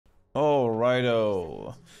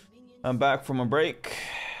Alrighto. I'm back from a break.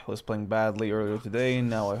 Was playing badly earlier today,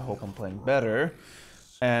 now I hope I'm playing better.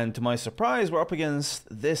 And to my surprise, we're up against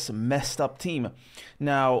this messed up team.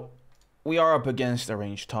 Now, we are up against a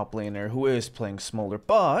ranged top laner who is playing Smolder,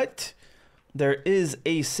 but there is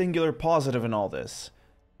a singular positive in all this.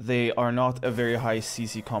 They are not a very high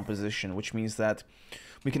CC composition, which means that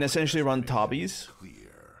we can essentially run Tobbies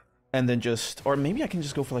and then just, or maybe I can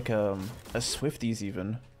just go for like a Swifties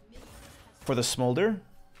even for the Smolder,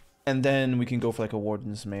 and then we can go for like a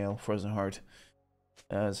Warden's Mail, Frozen Heart,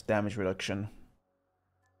 as damage reduction.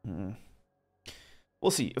 We'll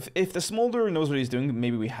see. If the Smolder knows what he's doing,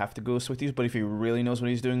 maybe we have to go Swifties, but if he really knows what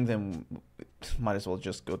he's doing, then might as well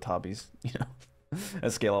just go Tobbies, you know,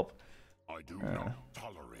 and scale up. I do not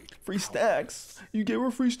tolerate free stacks. You gave her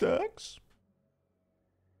free stacks?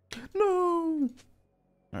 No.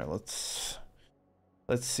 Alright, let's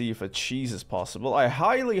see if a cheese is possible. I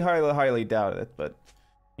highly doubt it, but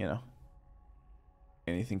you know,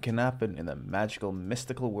 anything can happen in the magical,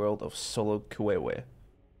 mystical world of Solo Kuewe.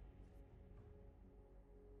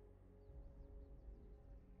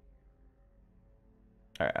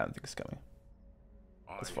 Alright, I don't think it's coming.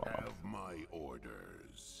 Let's follow up. my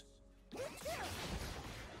orders.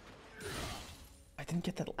 I didn't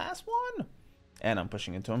get that last one! And I'm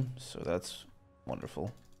pushing into him, so that's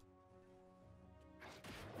wonderful.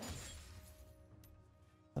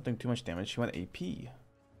 Not doing too much damage. He went AP.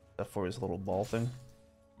 That for his little ball thing.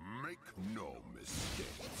 Make no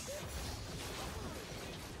mistakes.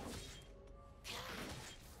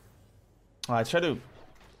 I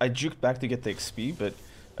juked back to get the XP, but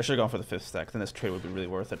I should have gone for the 5th stack. Then this trade would be really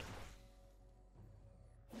worth it.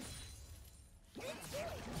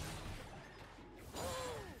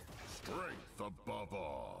 Strength above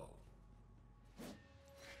all.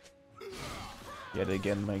 Yet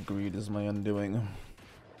again, my greed is my undoing.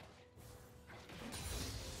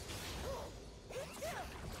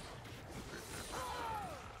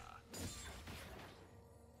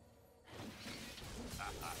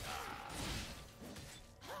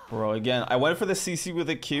 Bro, again, I went for the CC with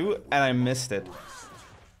a Q and I missed it.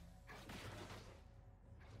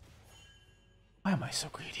 Why am I so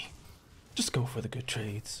greedy? Just go for the good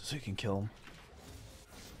trades so you can kill him.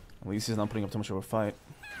 At least he's not putting up too much of a fight.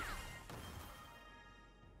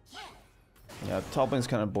 Yeah, top lane's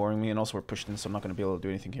kind of boring me, and also we're pushed in, so I'm not going to be able to do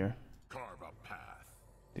anything here. Carve a path.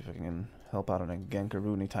 See if I can help out on a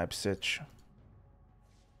Gankaruni type sitch.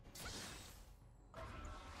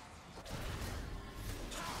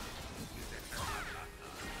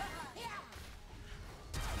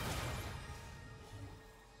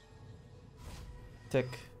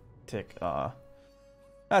 Tick, tick,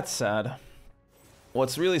 that's sad.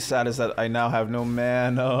 What's really sad is that I now have no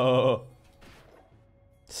mana.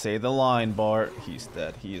 Say the line, Bart. He's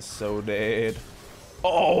dead. He is so dead.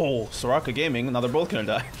 Oh, Soraka Gaming. Now they're both gonna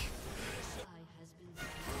die.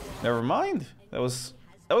 Never mind. That was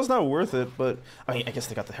not worth it. But I mean, I guess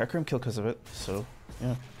they got the Hecarim kill because of it. So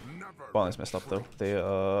yeah. Bot lane's messed up though.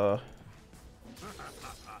 They're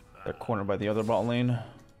cornered by the other bot lane.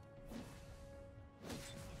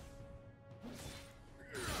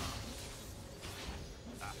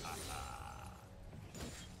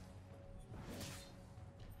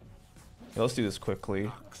 Yeah, let's do this quickly,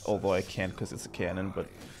 although I can't because it's a cannon, but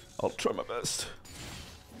I'll try my best.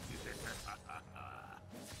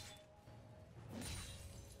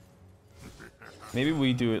 Maybe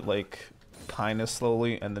we do it like kinda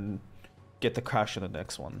slowly and then get the crash in the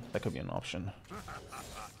next one. That could be an option.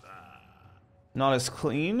 Not as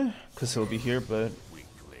clean, because he'll be here, but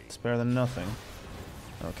it's better than nothing.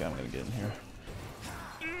 Okay, I'm gonna get in here.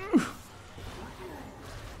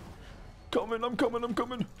 Coming, I'm coming, I'm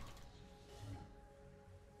coming!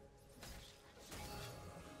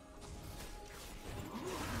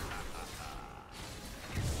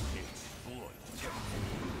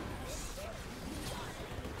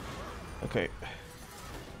 Okay.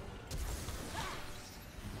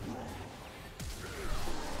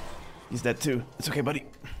 He's dead too. It's okay, buddy.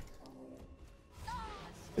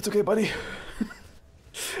 It's okay, buddy.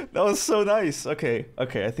 That was so nice. Okay,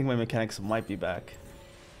 okay. I think my mechanics might be back.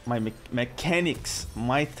 My mechanics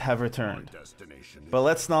might have returned. But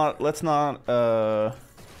let's not.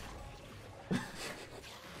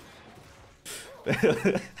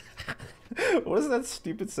 What is that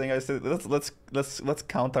stupid saying I said? Let's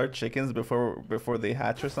count our chickens before they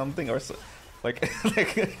hatch or something, or so, like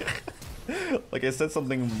like I said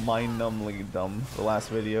something mind-numbingly dumb the last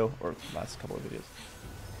video or last couple of videos.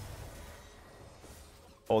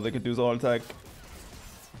 All they could do is auto attack.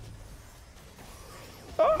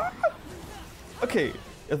 Ah! Okay,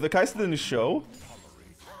 if the Kai'Sa didn't show,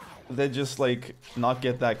 they just like not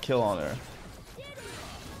get that kill on her?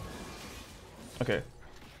 Okay.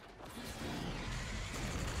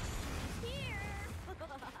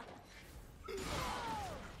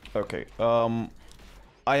 Okay,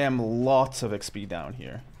 I am lots of XP down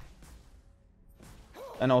here.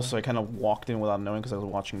 And also I kind of walked in without knowing because I was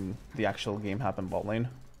watching the actual game happen bot lane.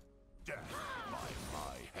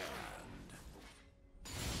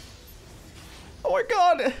 Oh my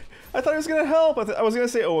god! I thought he was gonna help. I was gonna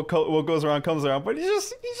say, oh, what goes around comes around, but he just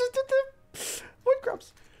did the wood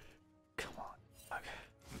grubs. Come on.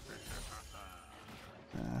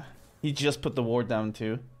 Okay. He just put the ward down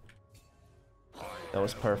too. That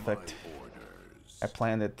was perfect. I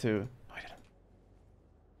planned it too. No, I didn't.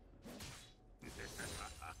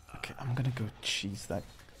 Okay, I'm gonna go cheese that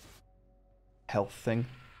health thing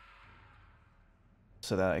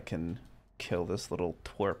so that I can kill this little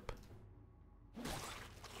twerp.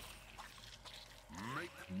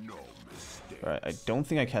 No mistake. Right, I don't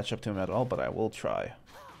think I catch up to him at all, but I will try.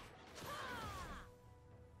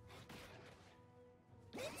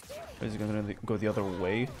 Is he gonna go the other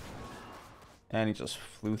way? And he just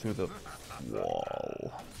flew through the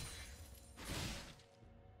wall.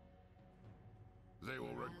 They will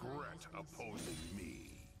regret opposing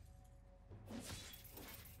me.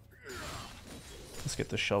 Let's get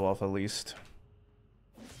the shove off at least.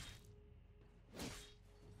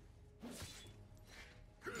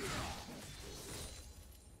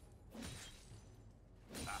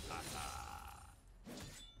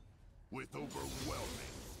 With overwhelming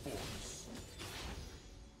force.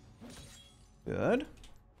 Good.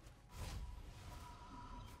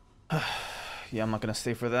 Yeah, I'm not gonna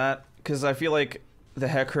stay for that because I feel like the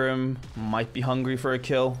Hecarim might be hungry for a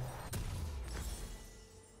kill,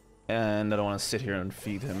 and I don't want to sit here and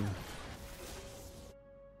feed him.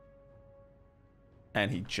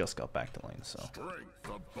 And he just got back to lane, so.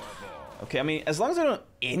 Okay, I mean, as long as I don't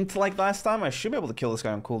int like last time, I should be able to kill this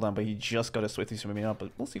guy on cooldown, but he just got his Swithy swimming up,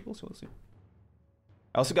 but we'll see, we'll see, we'll see.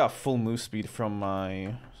 I also got full move speed from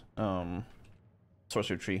my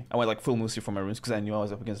sorcery tree. I went like full move speed from my runes because I knew I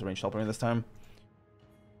was up against the ranged helper this time.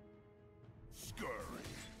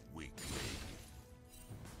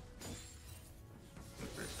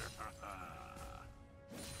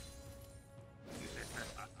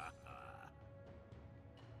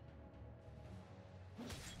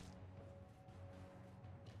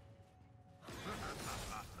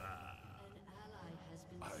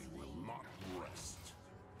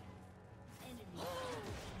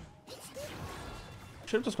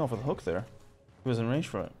 Should have just gone for the hook there. He was in range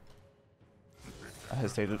for it. I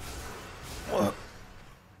hesitated. Oh.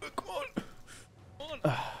 Come on. Come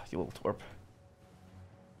on. You little twerp.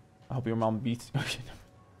 I hope your mom beats you.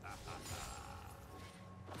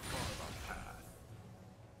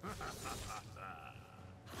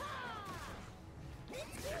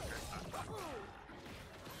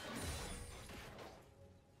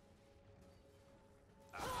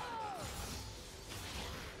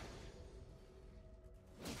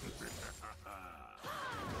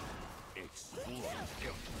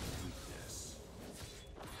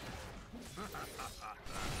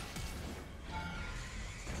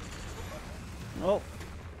 Well,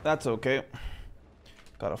 that's okay.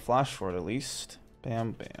 Got a flash for it at least.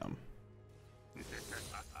 Bam, bam.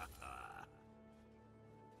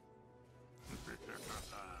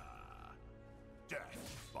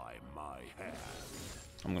 Death by my hand.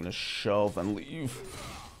 I'm gonna shove and leave.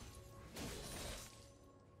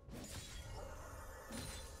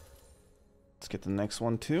 Let's get the next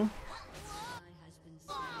one too.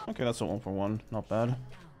 Okay, that's a 1-for-1. Not bad.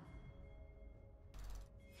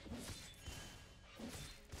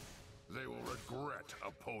 They will regret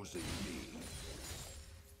opposing me.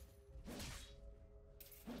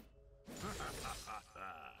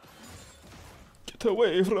 Get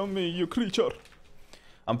away from me, you creature.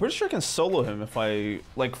 I'm pretty sure I can solo him if I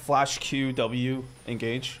like flash Q, W,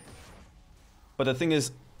 engage. But the thing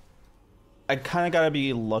is, I kind of gotta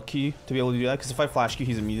be lucky to be able to do that because if I flash Q,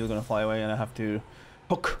 he's immediately gonna fly away and I have to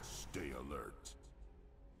hook. Stay alert.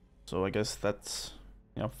 So I guess that's,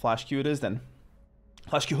 you know, flash Q it is then.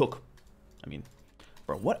 Flash Q hook. I mean,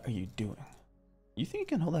 bro, what are you doing? You think you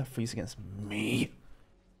can hold that freeze against me?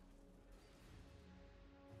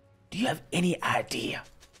 Do you have any idea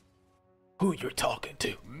who you're talking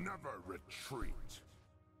to? Never retreat.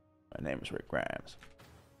 My name is Rick Grimes.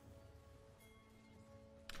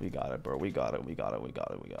 We got it, bro. We got it. We got it. We got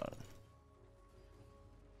it. We got it.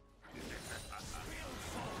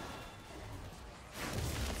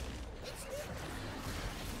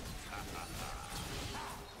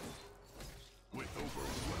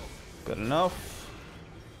 Good enough.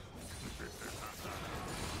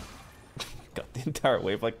 got the entire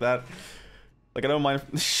wave like that. Like, I don't mind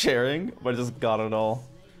sharing, but I just got it all.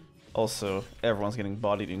 Also, everyone's getting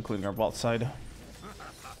bodied, including our bot side.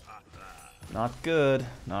 Not good,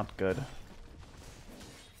 not good.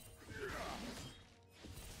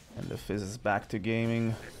 And the Fizz is back to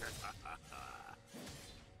gaming.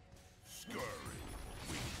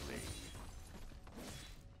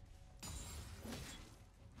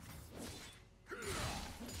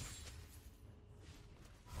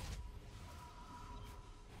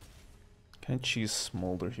 Can I choose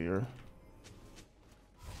Smolder here?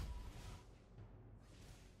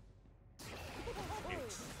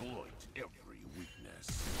 Exploit every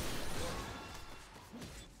weakness.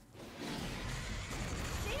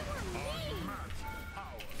 They were mean.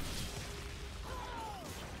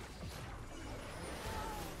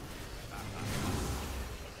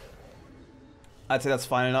 I'd say that's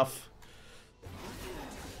fine enough.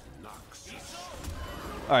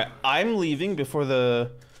 Alright, I'm leaving before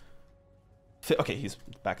the... Okay, he's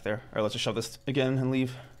back there. Alright, let's just shove this again and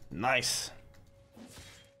leave. Nice.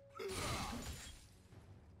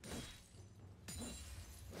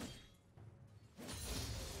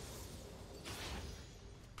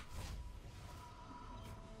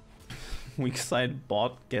 Weak side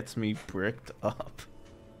bot gets me bricked up.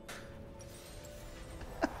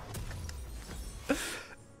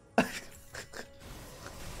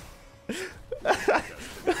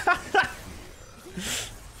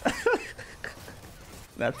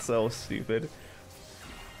 That's so stupid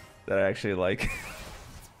that I actually like.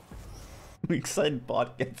 Weak side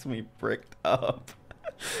bot gets me bricked up.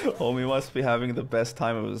 Homie must be having the best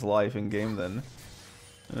time of his life in game then.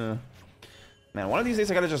 Man, one of these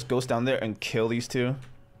days I gotta just ghost down there and kill these two.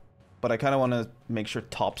 But I kind of want to make sure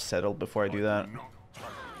top's settled before I do that.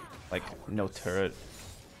 Like, no turret.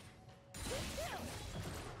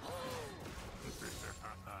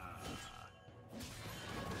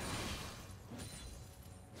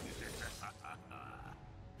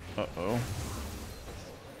 Uh-oh.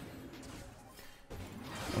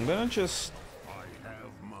 I'm gonna just... I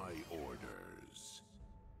have my orders.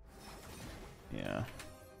 Yeah.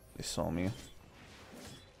 They saw me.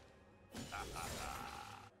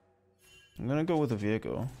 I'm gonna go with a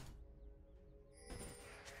Viego.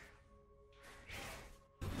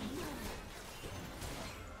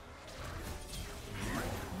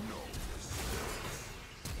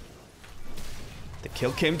 The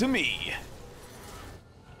kill came to me.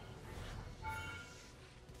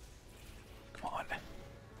 Come on.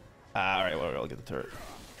 Alright, well, I'll get the turret.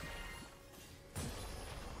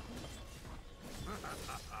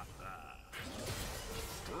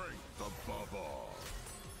 Strength above all.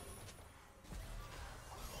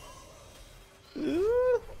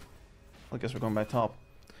 I guess we're going back top.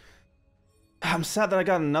 I'm sad that I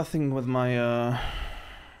got nothing with my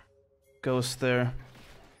ghost there.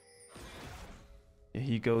 Yeah,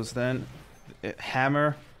 he goes then.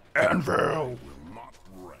 Hammer. Anvil! Will not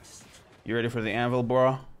rest. You ready for the anvil,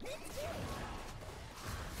 bro?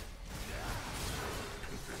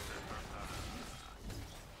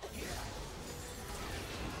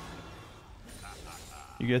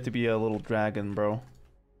 You get to be a little dragon, bro.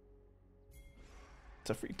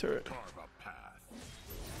 It's a free turret. Carve a path.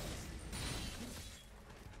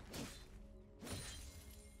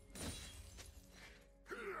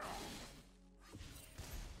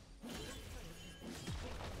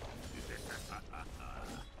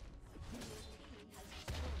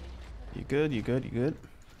 You good? You good? You good?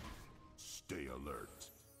 Stay alert.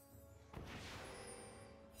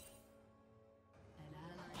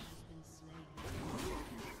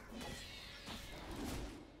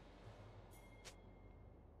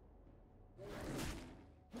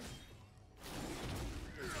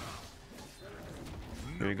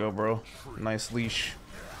 There you go, bro. Nice leash.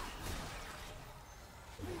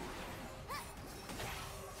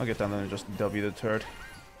 I'll get down there and just W the turret.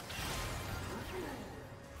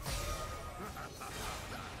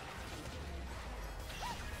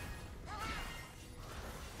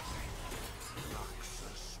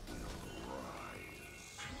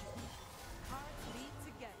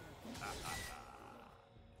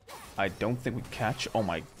 I don't think we catch. Oh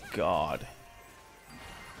my god.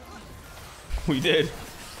 We did.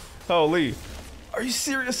 Holy. Are you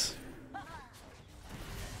serious? My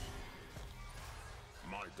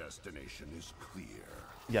destination is clear.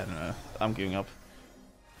 Yeah, no, I'm giving up.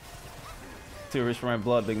 Too rich for my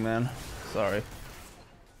blood, big man. Sorry.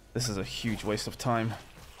 This is a huge waste of time.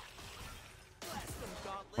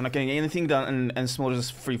 We're not getting anything done, and Smolder's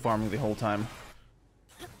just free farming the whole time.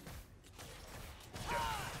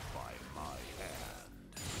 By my hand.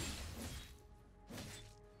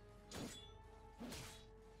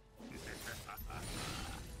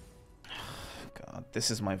 This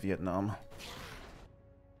is my Vietnam.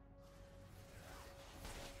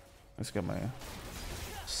 Let's get my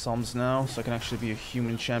sums now, so I can actually be a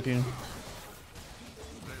human champion.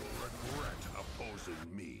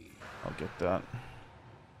 I'll get that.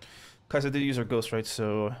 Kai'Sa did use her ghost, right?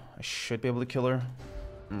 So I should be able to kill her.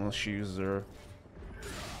 Unless she uses her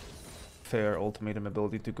fair ultimatum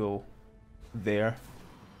ability to go there.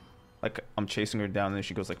 Like, I'm chasing her down and then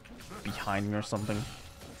she goes, like, behind me or something.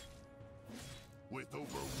 With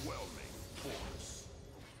overwhelming force.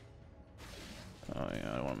 Oh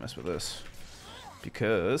yeah, I don't want to mess with this.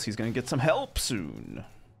 Because he's gonna get some help soon.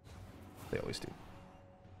 They always do.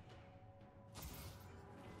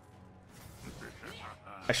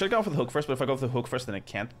 I should have gone for the hook first, but if I go for the hook first, then I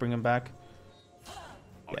can't bring him back.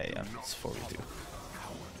 Yeah, it's 4v2.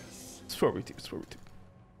 It's 4v2, it's 4v2.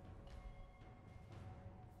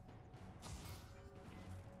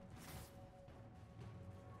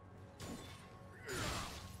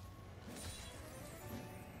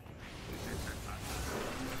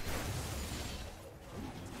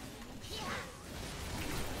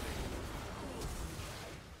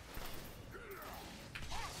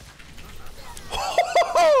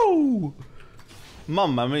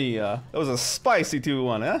 Mamma mia, that was a spicy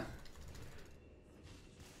 2-1, huh?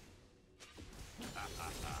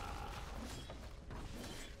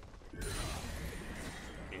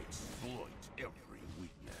 Exploit every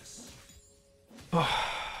weakness. I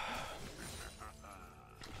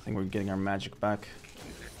think we're getting our magic back.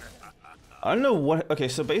 I don't know what. Okay,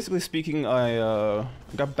 so basically speaking, I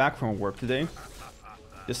got back from work today,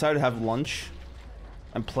 decided to have lunch,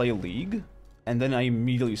 and play League. And then I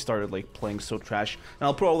immediately started like playing so trash. And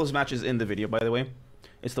I'll put all those matches in the video, by the way.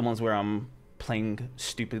 It's the ones where I'm playing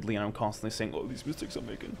stupidly and I'm constantly saying, oh, these mistakes I'm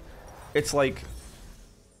making. It's like,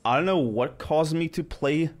 I don't know what caused me to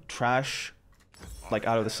play trash like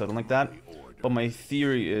out of the sudden like that. But my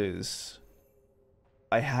theory is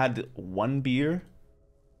I had one beer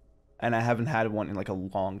and I haven't had one in like a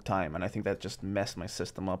long time. And I think that just messed my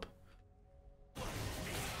system up.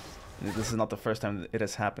 And this is not the first time it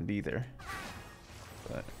has happened either.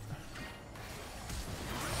 But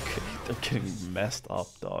they're getting messed up,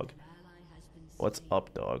 dog. What's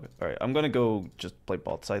up, dog? Alright, I'm gonna go just play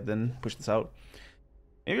bot side then, push this out.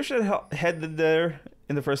 Maybe I should have headed there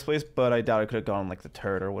in the first place, but I doubt I could have gone like the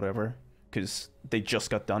turret or whatever. Because they just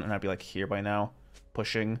got done and I'd be like here by now,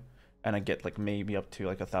 pushing. And I'd get like maybe up to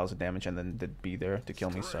like 1,000 damage and then they'd be there to kill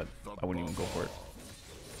me, so I wouldn't even go for it.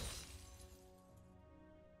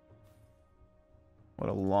 What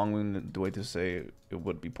a long-winded way to say it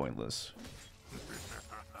would be pointless.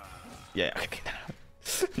 Yeah,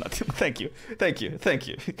 thank you.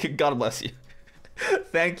 God bless you.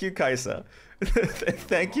 Thank you, Kai'Sa.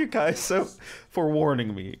 Thank you, Kai'Sa, for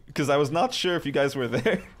warning me. Because I was not sure if you guys were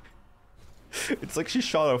there. It's like she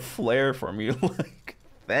shot a flare for me. Like,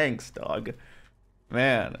 thanks, dog.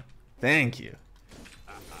 Man, thank you.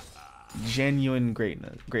 Genuine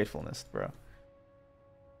gratefulness, bro.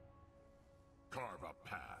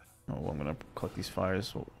 Oh, well, I'm gonna collect these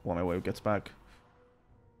fires while my wave gets back.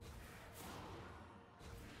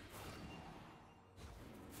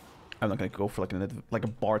 I'm not gonna go for like a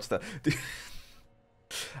bard stuff.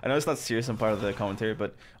 I know it's not serious in part of the commentary,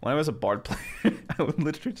 but when I was a bard player, I would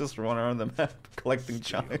literally just run around the map collecting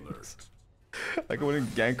chimes. Like I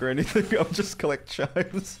wouldn't gank or anything. I would just collect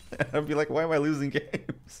chimes, and I'd be like, "Why am I losing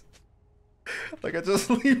games?" Like I just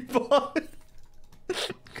leave bot,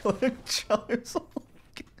 collect chimes.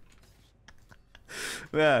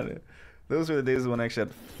 Man, those were the days when I actually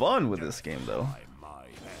had fun with this game, though.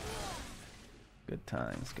 Good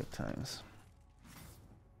times, good times.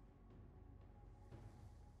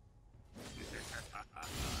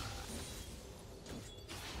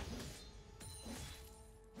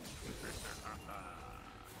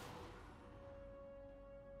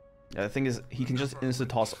 Yeah, the thing is, he can just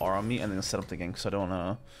insta-toss R on me and then set up the gank, so I don't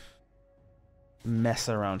wanna mess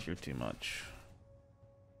around here too much.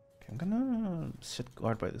 I'm gonna sit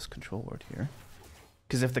guard by this control ward here.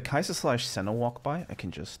 Because if the Kai'Sa / Senna walk by, I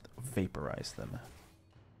can just vaporize them.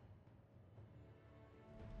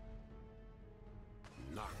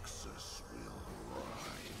 Noxus will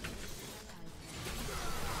ride.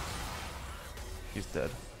 He's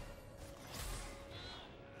dead.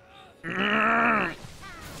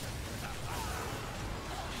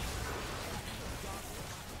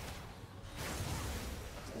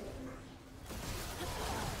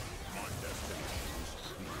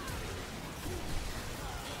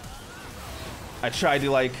 I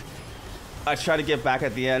tried to get back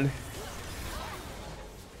at the end.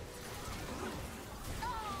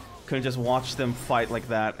 Couldn't just watch them fight like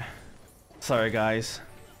that. Sorry guys.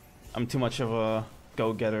 I'm too much of a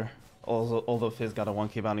go-getter. Although Fizz got a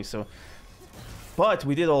 1k bounty, so... But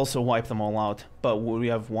we did also wipe them all out. But would we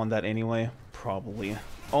have won that anyway? Probably.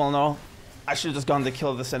 Oh no. I should have just gone to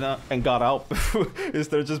kill the Senna and got out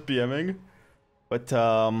instead of just BMing. But,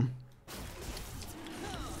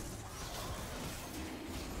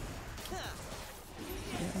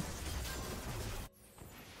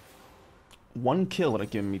 one kill would have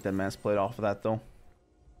given me Dead Man's Blade off of that, though.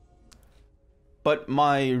 But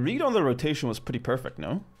my read on the rotation was pretty perfect,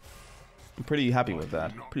 no? I'm pretty happy with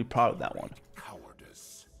that. Pretty proud of that one.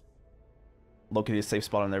 Located a safe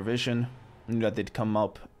spot on their vision. I knew that they'd come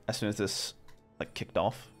up as soon as this, like, kicked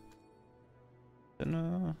off.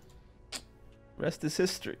 Then, rest is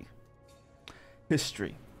history.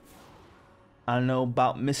 History. I know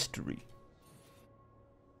about mystery.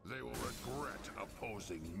 They will regret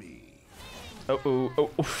opposing me. Oh,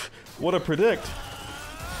 what a predict.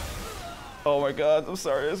 Oh my god, I'm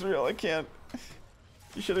sorry, Israel, I can't.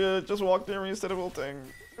 You should have just walked near me instead of ulting.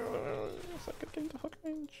 Second game to hook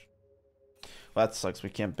range. Well, that sucks, we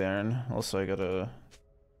can't Baron. Also, I gotta...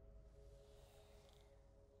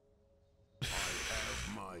 I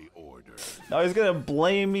have my order. Now he's gonna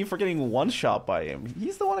blame me for getting one shot by him.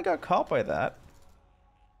 He's the one that got caught by that.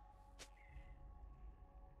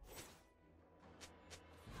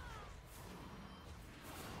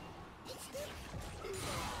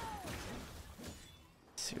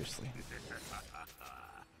 Seriously.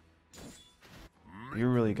 You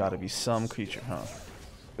really gotta be some creature, huh?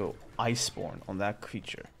 Go Iceborne on that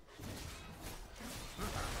creature.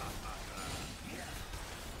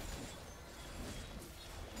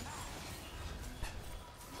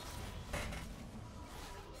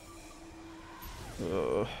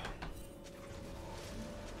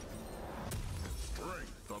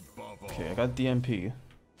 Okay, I got DMP.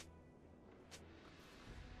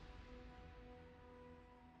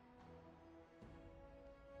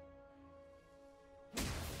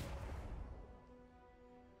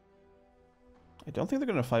 I don't think they're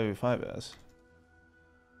gonna 5v5 as.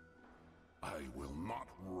 I will not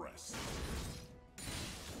rest.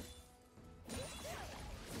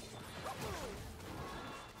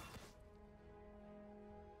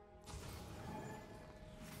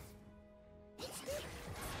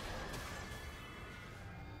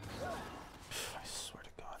 I swear to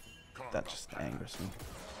God, that just angers me.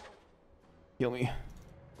 Heal me.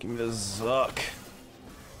 Give me the Zuck.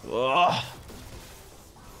 Ugh.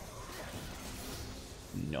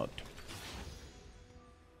 Not.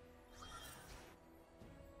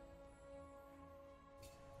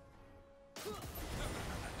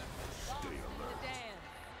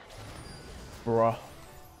 Bruh.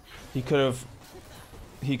 He could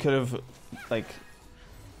have, like,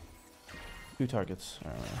 2 targets. I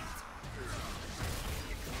don't know.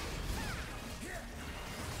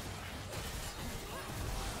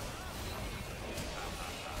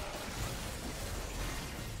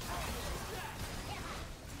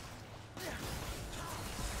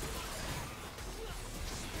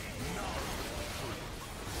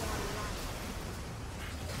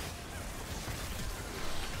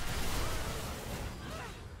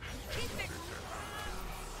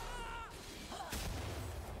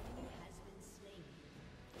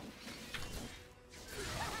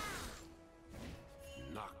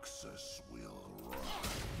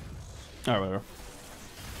 Alright, whatever.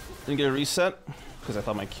 Didn't get a reset because I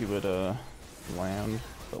thought my Q would land,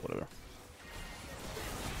 but whatever.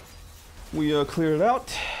 We cleared it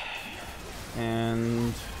out,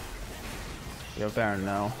 and we have Baron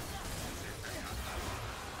now.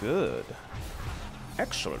 Good.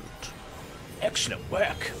 Excellent. Excellent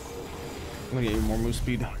work. I'm gonna get you more move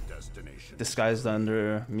speed. Disguised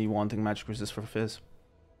under me wanting magic resist for Fizz.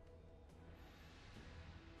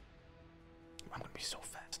 I'm gonna be so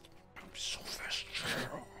fast. I'm so fast.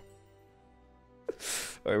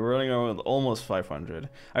 Alright, we're running around with almost 500.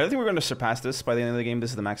 I don't think we're going to surpass this by the end of the game.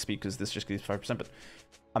 This is the max speed because this just gives 5%. But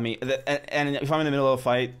I mean, and if I'm in the middle of a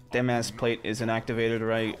fight, Dead Man's Plate isn't activated,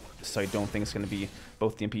 right? So I don't think it's going to be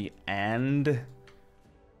both DMP and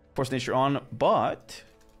Force Nature on. But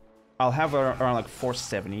I'll have around like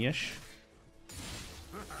 470-ish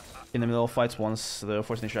in the middle of fights once the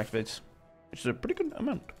Force Nature activates, which is a pretty good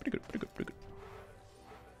amount. Pretty good.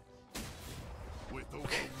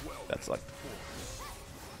 Okay, that's like.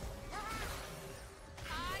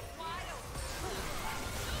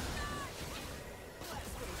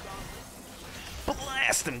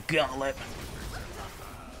 Blast him, Gauntlet!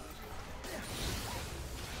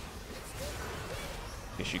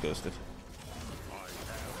 Okay, she ghosted.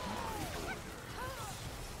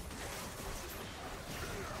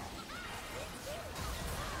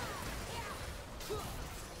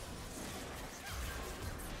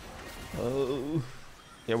 Oh.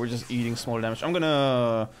 Yeah, we're just eating smaller damage. I'm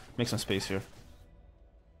gonna make some space here.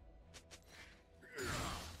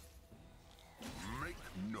 Make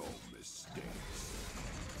no mistakes.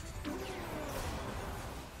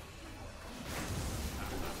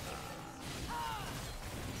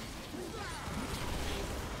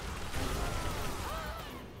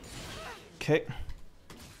 Okay.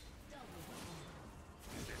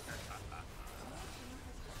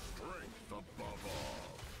 Strength above all.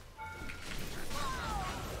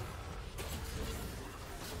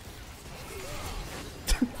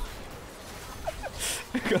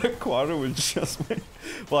 I got a quadra with just my...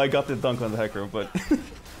 Well, I got the dunk on the Hecarim, but...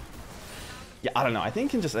 Yeah, I don't know. I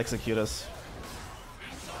think he can just execute us.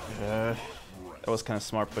 That was kind of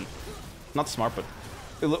smart, but... Not smart, but...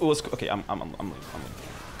 It was... Okay, I'm leaving.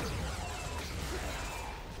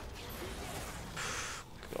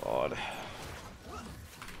 God.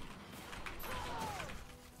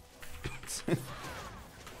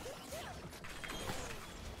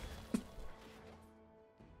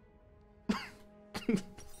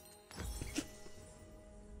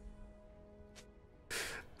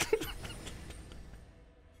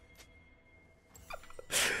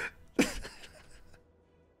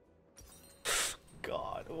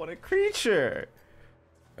 God, what a creature!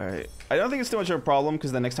 Alright, I don't think it's too much of a problem,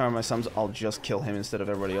 because the next time I my sums, I'll just kill him instead of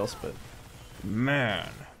everybody else, but... Man...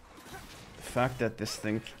 The fact that this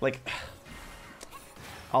thing... Like...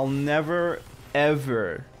 I'll never,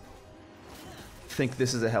 ever... think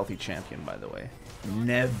this is a healthy champion, by the way.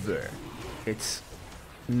 Never. It's...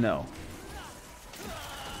 No.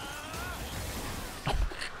 Oh my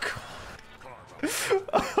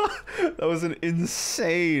god. That was an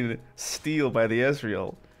insane steal by the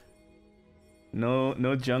Ezreal.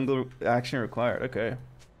 No jungle action required. Okay.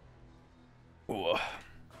 Ooh.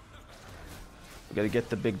 We gotta get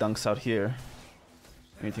the big dunks out here.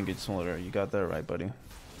 Anything gets smaller. You got that right, buddy.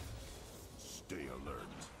 Stay alert.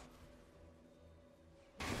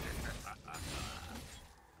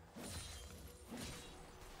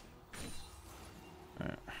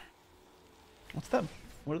 Alright. What's that?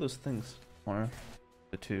 What are those things? One,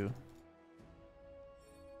 the two.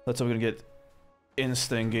 Let's hope we're gonna get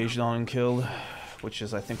insta engaged on and killed, which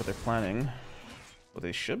is I think what they're planning. What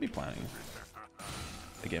they should be planning.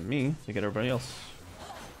 They get me, they get everybody else.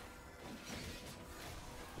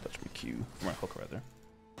 Touch my Q, or my hook rather.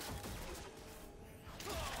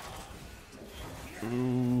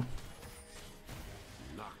 Ooh.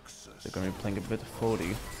 They're gonna be playing a bit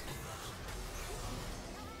 40.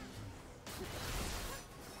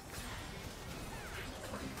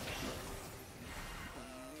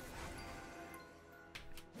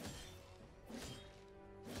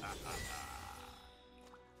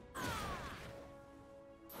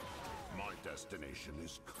 Destination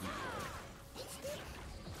is clear.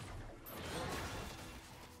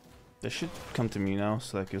 They should come to me now,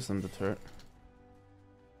 so that gives them the turret.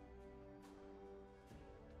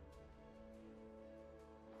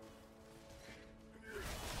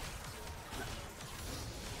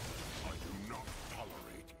 I do not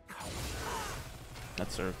tolerate cowardice.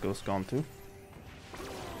 That's our ghost gone too.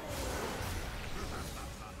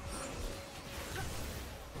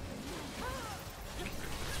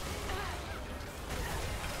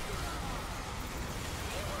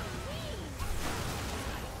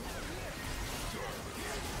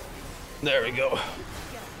 There we go.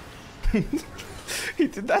 He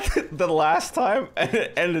did that the last time and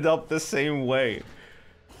it ended up the same way.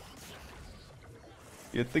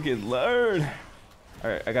 You think he'd learn.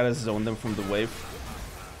 Alright, I gotta zone them from the wave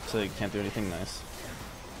so they can't do anything nice.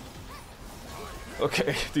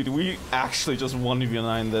 Okay, dude, we actually just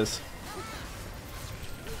 1v9 this.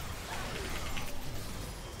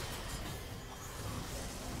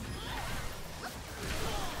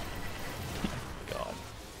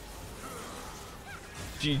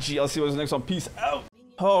 GG, I'll see what's next on. Peace out.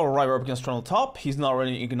 Alright, we're up against Trundle top. He's not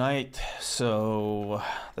running Ignite, so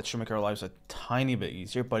that should make our lives a tiny bit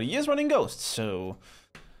easier. But he is running Ghost, so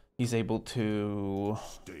he's able to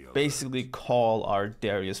basically call our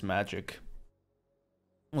Darius magic.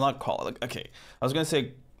 Well, not call it. Like, okay, I was gonna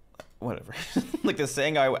say whatever. Like the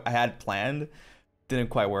saying I had planned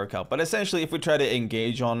didn't quite work out. But essentially, if we try to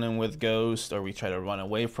engage on him with Ghost, or we try to run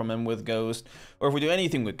away from him with Ghost, or if we do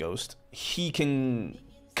anything with Ghost, he can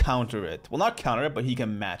counter it. Well, not counter it, but he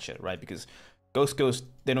can match it, right? Because Ghost,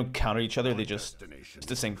 they don't counter each other. They just, it's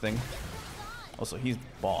the same thing. Also, he's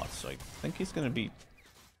bot, so I think he's gonna be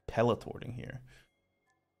Pelletorting here.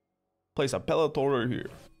 Place a Pelletor here.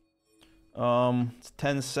 It's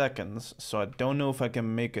 10 seconds, so I don't know if I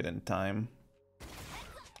can make it in time.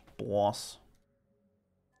 Boss.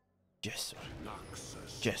 Yes, sir.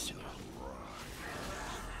 Noxus. Yes, sir.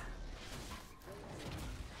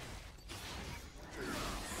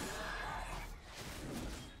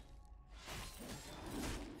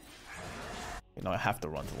 You know, I have to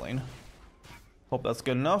run to lane. Hope that's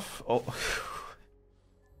good enough. Oh.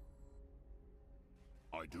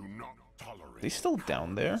 I do not tolerate. He's still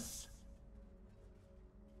down there?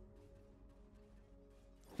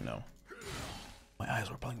 No. My eyes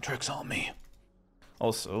were playing tricks on me.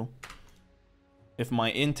 Also, if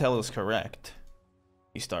my intel is correct,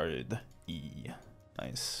 he started E.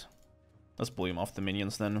 Nice. Let's bully him off the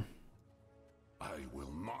minions then. I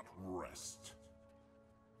will not rest.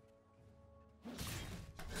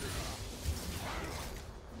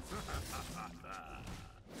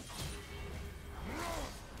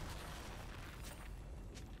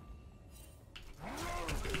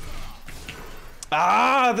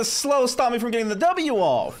 Ah, the slow stopped me from getting the W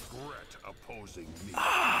off. Regret opposing me.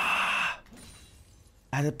 Ah,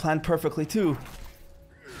 I had it planned perfectly too.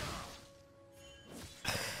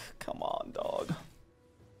 Come on, dog.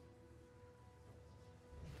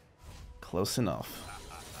 Close enough.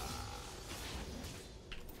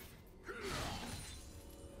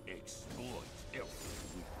 Exploit every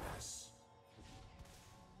weakness.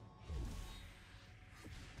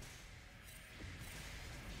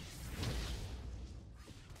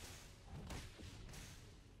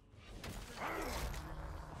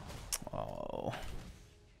 Oh.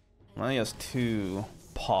 Well, he has 2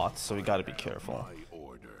 pots, so we gotta be careful.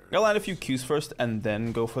 I'll land a few Qs first and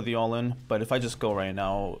then go for the all-in, but if I just go right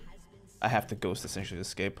now, I have to ghost essentially to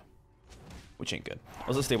escape, which ain't good.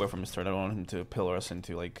 I'll just stay away from his turn. I don't want him to pillar us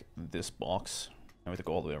into like this box, and we have to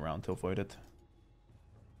go all the way around to avoid it.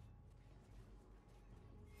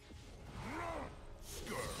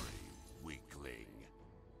 Scurry, weakling.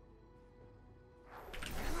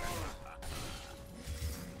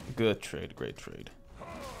 Good trade, great trade.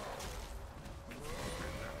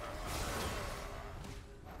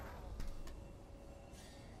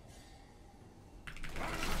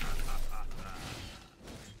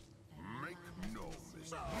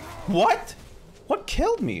 What? What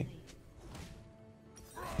killed me?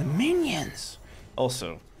 The minions.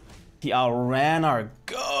 Also, he outran our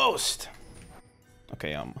ghost.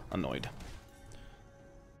 Okay, I'm annoyed.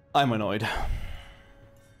 I'm annoyed.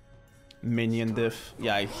 Minion diff.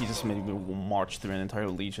 Yeah, he just made me march through an entire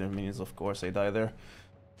legion of minions. Of course, I die there.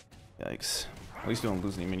 Yikes. At least we don't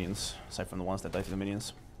lose any minions, aside from the ones that die to the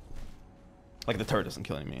minions. Like, the turret doesn't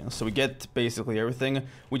kill any minions. So we get basically everything.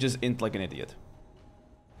 We just int like an idiot.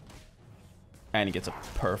 And he gets a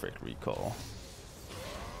perfect recall.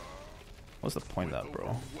 What's the point of that,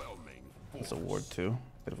 bro? It's a ward too.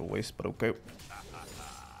 Bit of a waste, but okay.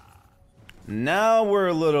 Now we're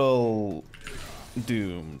a little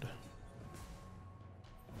doomed.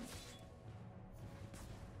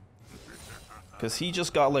 Cause he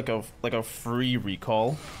just got like a free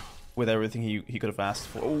recall with everything he could have asked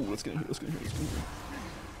for. Oh, let's get in here, let's get in here, let's get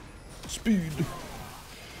in here. Speed.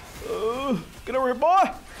 Get over here,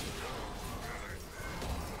 boy!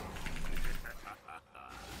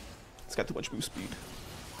 It's got too much move speed.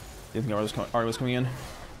 Didn't think Ari was coming in.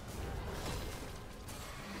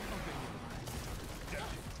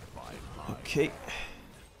 Okay.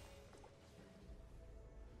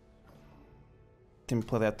 Didn't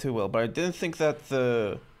play that too well, but I didn't think that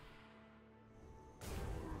the...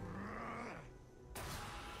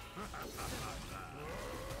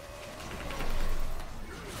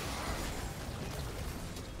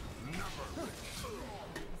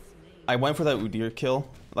 I went for that Udyr kill.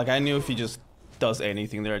 Like, I knew if he just does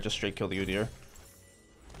anything there, I just straight kill the Udyr.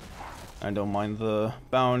 I don't mind the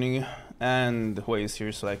bounty, and Huey's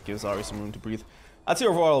here, so that gives Ari some room to breathe. I'd say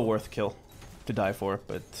overall worth kill to die for,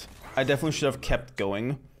 but I definitely should have kept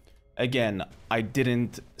going. Again, I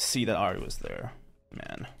didn't see that Ari was there.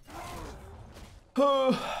 Man.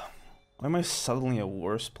 Why am I suddenly a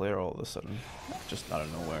worse player all of a sudden? Just out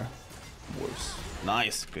of nowhere. Worse.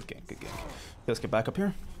 Nice. Good gank, good gank. Let's get back up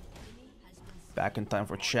here. Back in time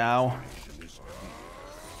for Chow.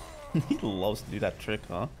 He loves to do that trick,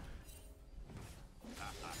 huh?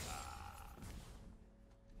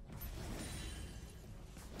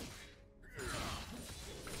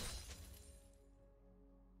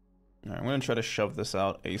 Alright, I'm gonna try to shove this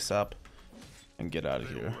out ASAP and get out of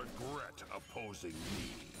here.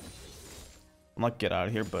 I'm not get out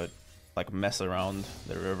of here, but like mess around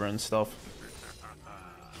the river and stuff.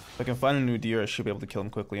 If I can find a new deer, I should be able to kill him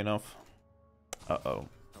quickly enough. Uh-oh.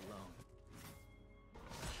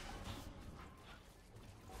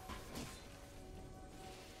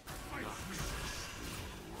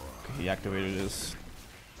 Okay, he activated his...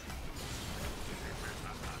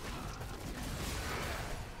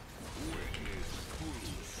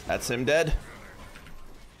 That's him dead.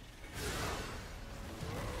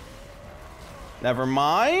 Never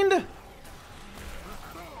mind.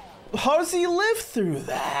 How does he live through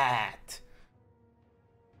that?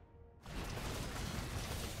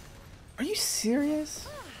 Are you serious?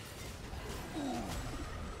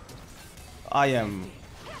 I am...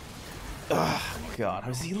 Oh, God. How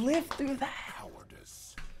does he live through that?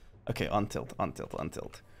 Okay, untilt, untilt,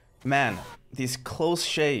 untilt. Man, these close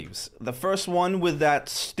shaves. The first one with that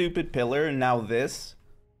stupid pillar, and now this.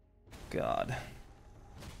 God.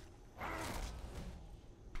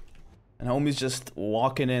 And homie's just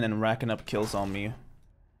walking in and racking up kills on me.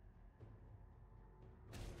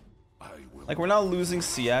 Like, we're not losing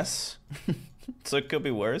CS, so it could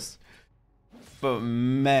be worse. But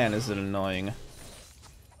man, is it annoying.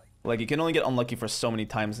 Like, you can only get unlucky for so many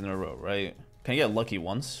times in a row, right? Can you get lucky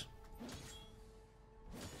once?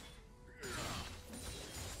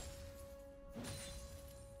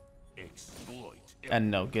 And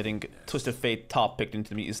no, getting Twisted Fate top picked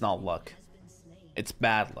into me is not luck. It's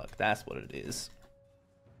bad luck, that's what it is.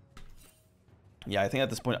 Yeah, I think at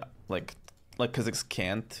this point, like Kha'Zix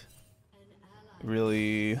can't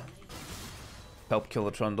really help kill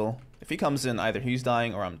a Trundle. If he comes in, either he's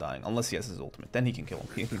dying or I'm dying, unless he has his ultimate. Then he can kill him,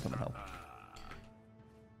 he can come and help.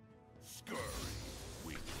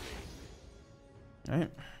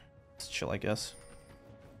 Alright, let's chill, I guess.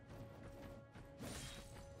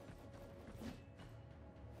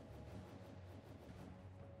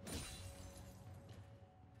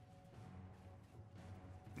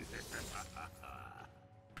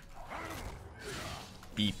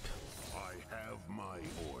 Beep. I have my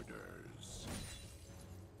orders.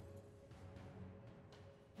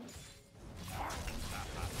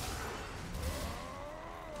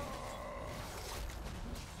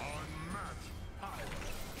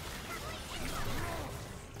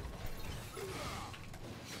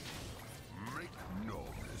 Make no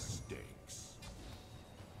mistakes.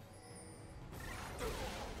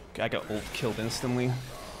 Okay, I got ult killed instantly.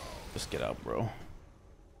 Just get out, bro.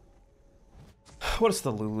 What is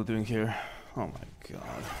the Lulu doing here? Oh my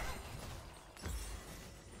god.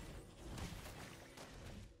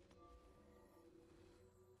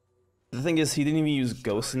 The thing is, he didn't even use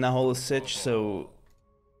Ghost in that whole sitch, so...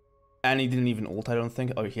 And he didn't even ult, I don't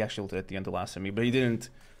think. Oh, he actually ulted at the end to last me, but he didn't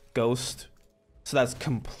Ghost. So that's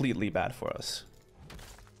completely bad for us.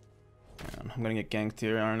 Man, I'm gonna get ganked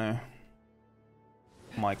here, aren't I?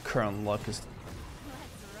 My current luck is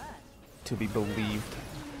to be believed.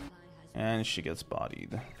 And she gets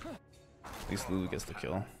bodied. At least Lulu gets the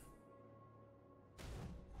kill.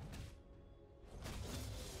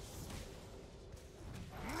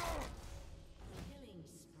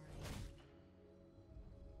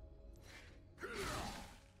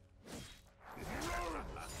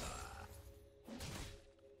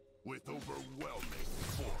 With overwhelming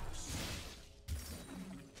force.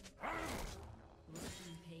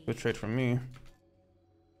 Good trade from me.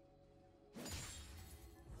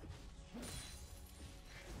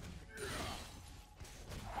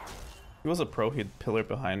 He was a pro, he'd pillar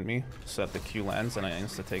behind me, so that the Q lands and I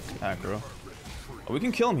insta take aggro. Oh, we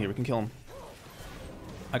can kill him here, we can kill him.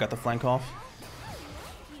 I got the flank off.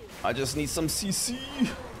 I just need some CC.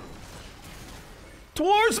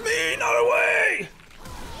 Towards me, not away!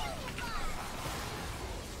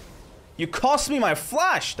 You cost me my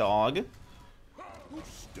flash, dog.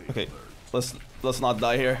 Okay, let's not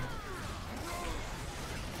die here.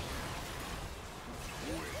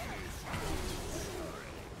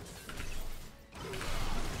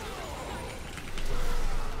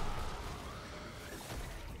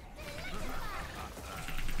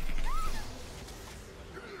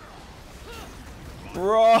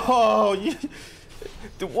 Bro,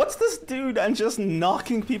 dude, what's this dude and just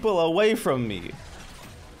knocking people away from me?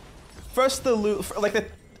 First the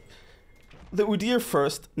Udyr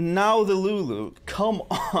first, now the Lulu. Come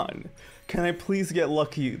on. Can I please get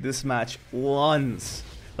lucky this match once?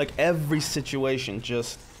 Like every situation,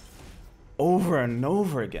 just over and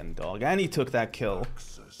over again, dog. And he took that kill.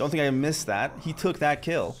 Don't think I missed that. He took that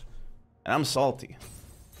kill. And I'm salty.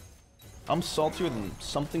 I'm saltier than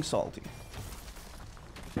something salty.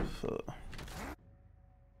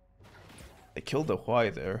 They killed the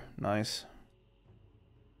Huai there. Nice.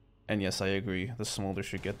 And yes, I agree. The Smolder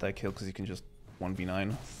should get that kill because he can just 1v9.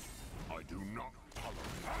 I do not tolerate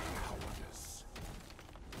cowardice.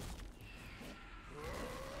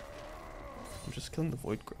 I'm just killing the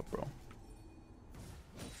Void Grub, bro.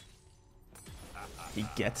 He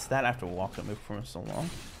gets that after walking away from him so long.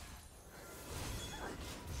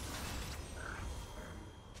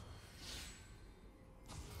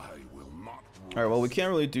 I will not Alright, well, we can't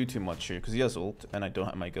really do too much here because he has ult, and I don't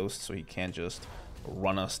have my ghost, so he can't just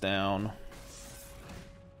run us down.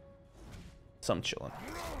 So I'm chilling.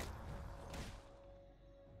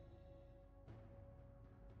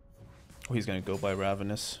 Oh, he's gonna go by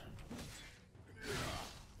Ravenous.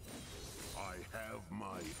 I have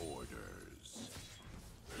my orders.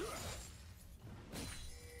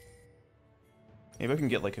 Maybe I can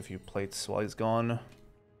get like a few plates while he's gone.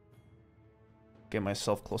 Get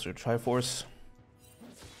myself closer to Triforce.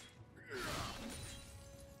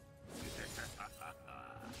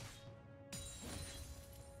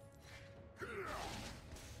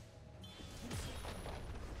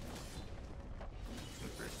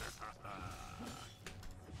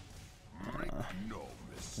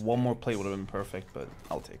 One more plate would have been perfect, but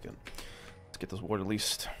I'll take it. Let's get this ward at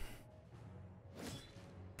least.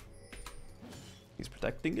 He's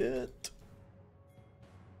protecting it.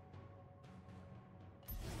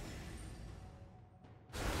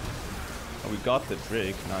 Oh, we got the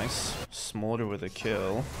Drake. Nice. Smolder with a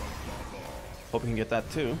kill. Hope we can get that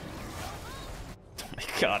too. Oh my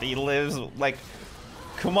god, he lives. Like,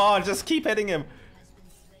 come on, just keep hitting him.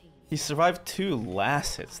 He survived 2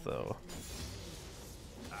 last hits though.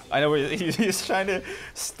 I know he's trying to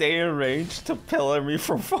stay in range to pillar me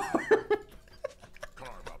from far.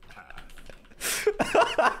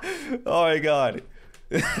 Oh my god.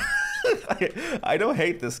 I don't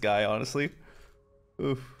hate this guy, honestly.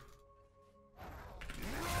 Oof.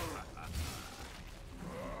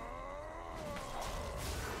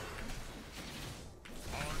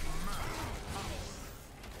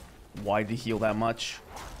 Why did he heal that much?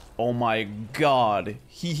 Oh my god.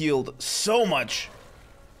 He healed so much.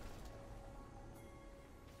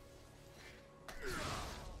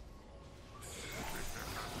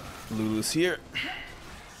 Lulu's here.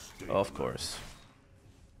 Of course.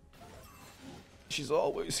 She's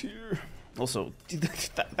always here. Also, dude,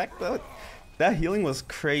 that healing was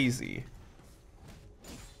crazy.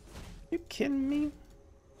 You kidding me?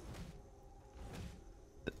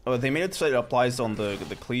 Oh, they made it so it applies on the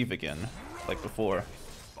cleave again, like before.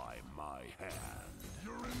 By my hand.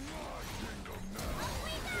 You're in my kingdom now.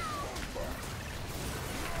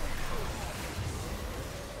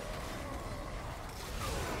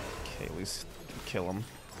 Okay, at least kill him.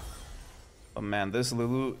 Oh man, this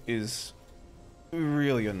Lulu is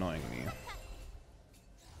really annoying me.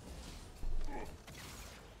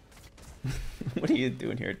 What are you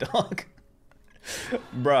doing here, dog?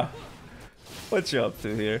 Bruh. What you up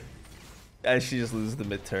to here? And she just loses the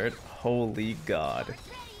mid turret. Holy god.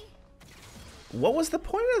 What was the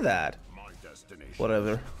point of that? My destination.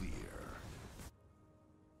 Whatever. Clear.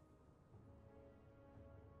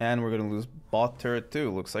 And we're gonna lose bot turret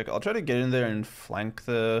too, looks like. I'll try to get in there and flank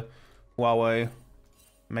the Huawei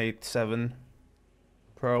Mate 7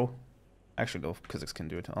 Pro. Actually, no, Kha'Zix can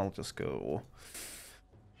do it. I'll just go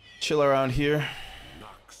chill around here.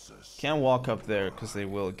 Can't walk up there because they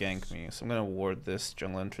will gank me. So I'm gonna ward this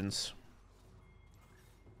jungle entrance.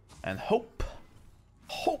 And hope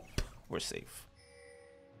we're safe.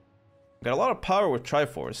 Got a lot of power with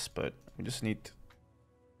Triforce, but we just need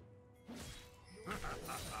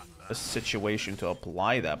a situation to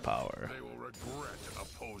apply that power. They will regret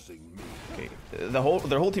opposing me. Okay, their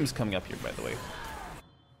whole team's coming up here, by the way.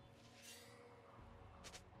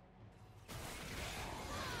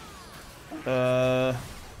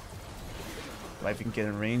 If we can get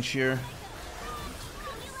in range here.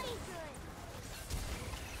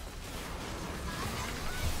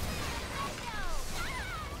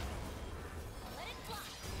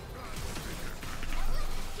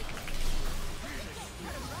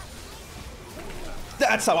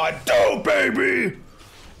 That's how I do, baby!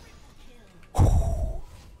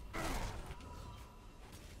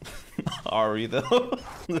 Ari though,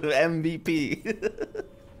 the MVP.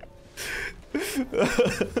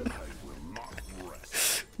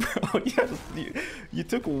 Bro, you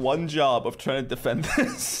took one job of trying to defend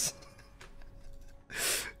this.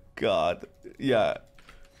 God, yeah.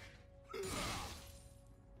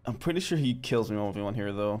 I'm pretty sure he kills me 1v1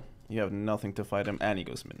 here though. You have nothing to fight him, and he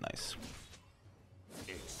goes mid. Nice.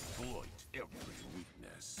 Exploit every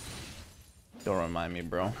weakness. Don't remind me,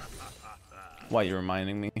 bro. Why are you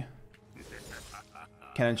reminding me?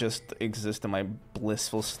 Can I just exist in my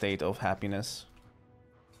blissful state of happiness?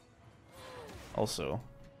 Also,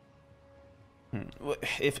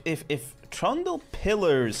 if Trundle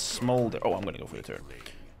pillars Smolder, oh, I'm gonna go for the turn.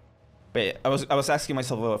 Wait, I was asking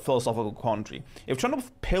myself a philosophical quandary. If Trundle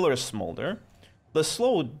pillars Smolder, the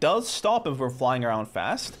slow does stop him from flying around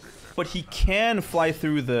fast, but he can fly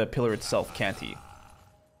through the pillar itself, can't he?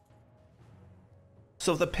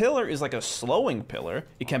 So if the pillar is like a slowing pillar,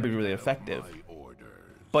 it can be really effective.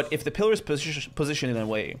 But if the pillar is positioned in a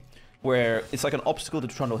way where it's like an obstacle to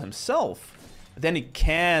Trundle himself, then it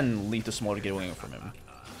can lead to Smolder getting away from him.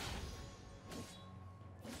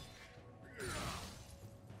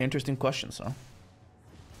 Interesting questions, huh?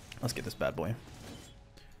 Let's get this bad boy.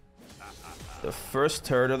 The first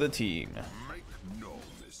turret of the team. Make no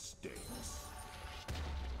mistakes.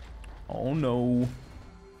 Oh no.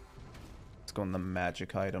 Let's go on the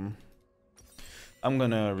magic item. I'm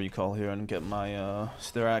gonna recall here and get my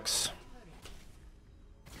Styrax.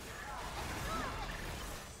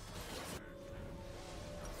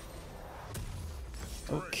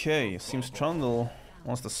 Okay, seems Trundle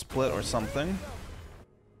wants to split or something.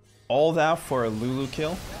 All that for a Lulu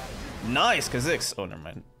kill. Nice, Kha'Zix! Oh, never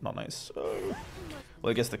mind. Not nice. Well,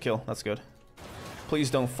 he gets the kill. That's good. Please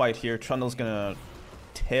don't fight here. Trundle's gonna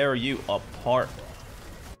tear you apart.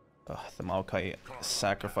 Ugh, the Maokai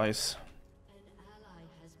sacrifice.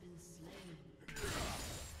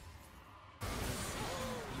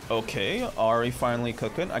 Okay, Ari finally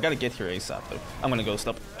cooking. I gotta get here ASAP though. I'm gonna ghost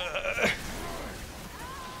up.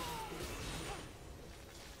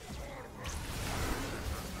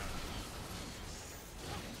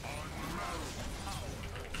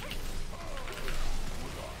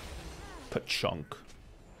 Pachunk.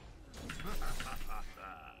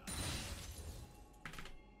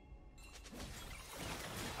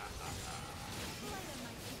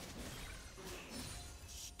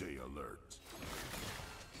 Stay alert.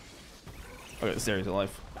 Okay, Zeri's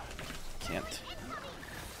alive. Can't.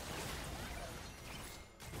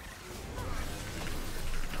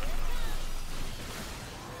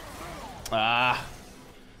 Ah.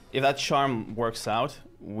 If that charm works out,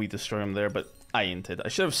 we destroy him there, but I inted. I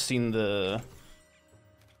should have seen the...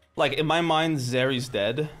 Like, in my mind, Zeri's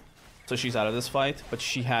dead, so she's out of this fight, but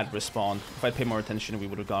she had respawned. If I'd paid more attention, we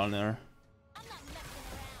would have gone there.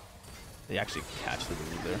 They actually catch the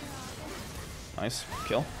dude there. Nice.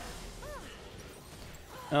 Kill.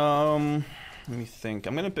 Let me think.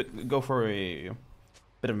 I'm gonna go for a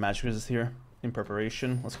bit of magic resist here in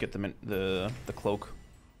preparation. Let's get the cloak.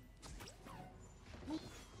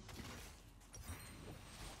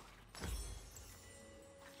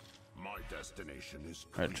 My destination is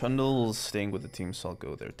Alright, Trundle's staying with the team, so I'll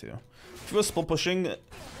go there too. If he was split pushing,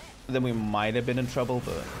 then we might have been in trouble,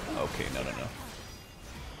 but okay, no.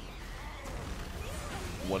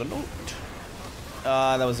 What a note.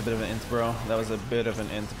 That was a bit of an int, bro. That was a bit of an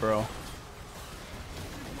int, bro.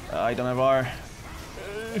 I don't have R.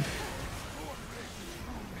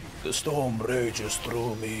 The storm rages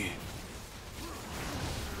through me.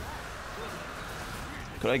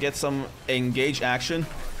 Could I get some engage action?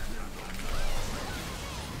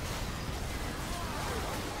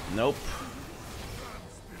 Nope.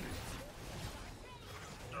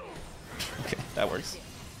 Okay, that works.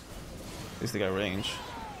 At least they got range.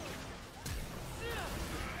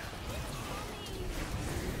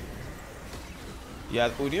 Yeah,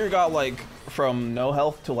 Udyr got like from no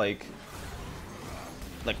health to like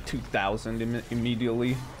 2,000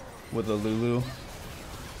 immediately with the Lulu.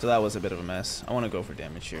 So that was a bit of a mess. I want to go for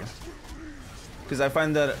damage here. Because I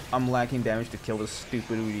find that I'm lacking damage to kill this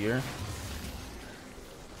stupid Udyr.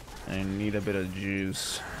 I need a bit of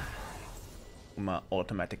juice. My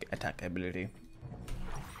automatic attack ability.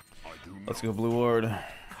 Let's go blue ward.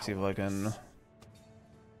 See if I can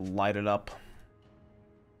light it up.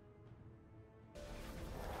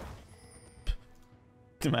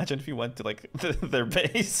 Imagine if you went to like their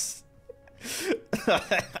base.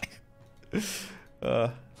 That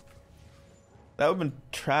would have been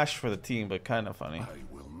trash for the team, but kind of funny.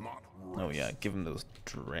 Oh yeah, give him those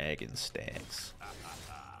dragon stacks.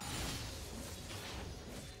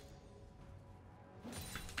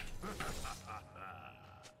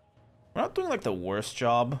 We're not doing like the worst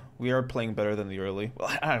job. We are playing better than the early.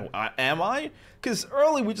 Well, am I? Because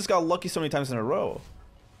early we just got lucky so many times in a row.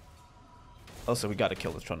 Also, we gotta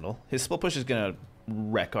kill this Trundle. His split push is gonna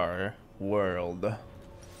wreck our world. I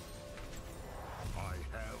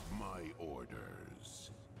have my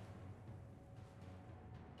orders.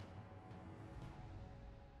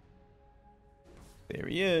 There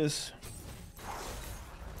he is.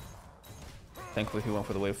 Thankfully, he went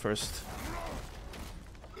for the wave first.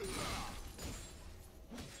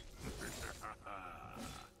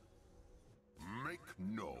 Make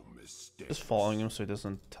no mistake. Just following him so he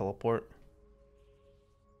doesn't teleport.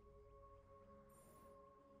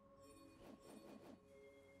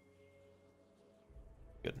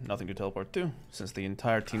 Good, nothing to teleport to, since the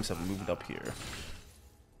entire teams have moved up here.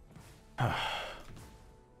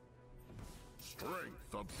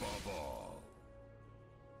 Strength above all.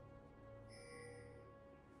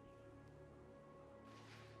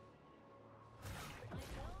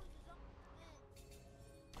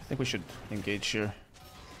 think we should engage here.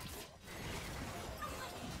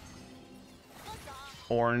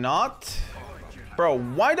 Or not? Bro,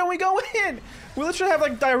 why don't we go in? We literally have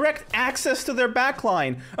like direct access to their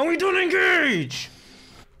backline, and we don't engage!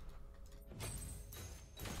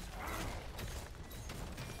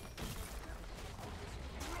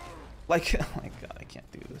 Like, oh my god, I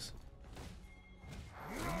can't do this.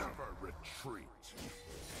 Never retreat.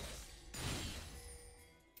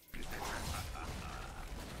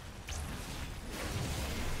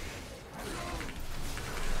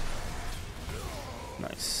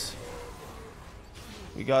 Nice.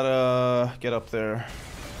 We gotta get up there.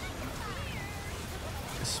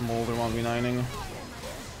 Smolder 1v9ing.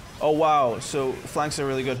 Oh wow, so flanks are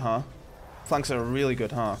really good, huh? Flanks are really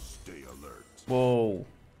good, huh? Stay alert. Whoa.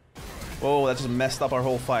 Whoa, that just messed up our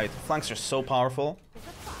whole fight. Flanks are so powerful.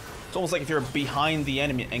 It's almost like if you're behind the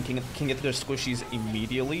enemy and can get their squishies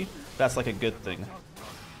immediately, that's like a good thing.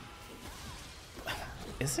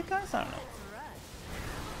 Is it, guys? I don't know.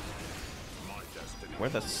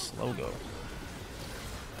 Where'd that slow go?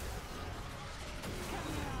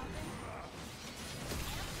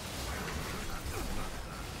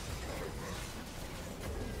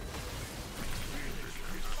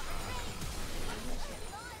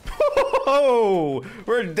 Oh,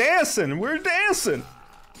 we're dancing! We're dancing!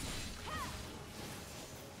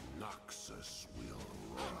 Noxus will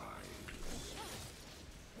rise.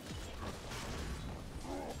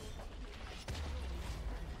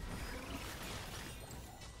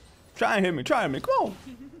 Try and hit me, come on!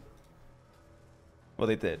 Well,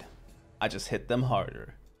 they did. I just hit them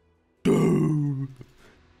harder.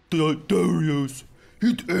 Darius,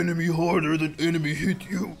 hit enemy harder than enemy hit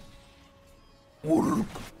you. Work.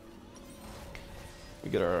 We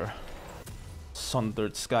get our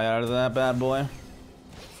Sundered Sky out of that bad boy.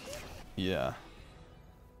 Yeah.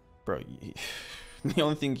 Bro, the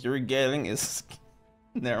only thing you're getting is...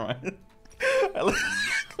 Never mind.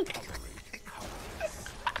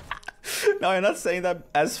 No, I'm not saying that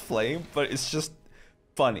as flame, but it's just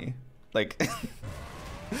funny. Like,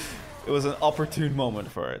 it was an opportune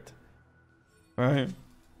moment for it. Right?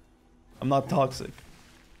 I'm not toxic.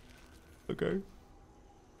 Okay?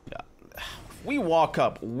 Yeah. If we walk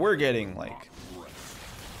up, we're getting, like,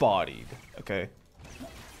 bodied. Okay?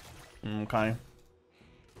 Okay.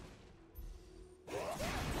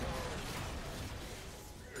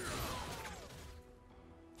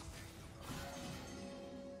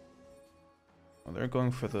 Oh, they're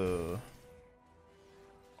going for the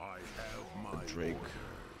Drake.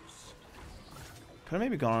 Could have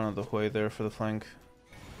maybe gone on the way there for the flank.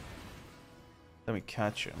 Then we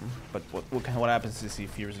catch him. But what happens is he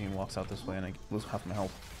fears and he walks out this way and I lose half my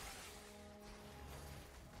health.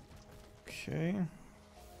 Okay.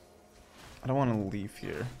 I don't want to leave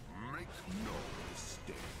here. Make no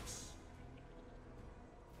mistakes.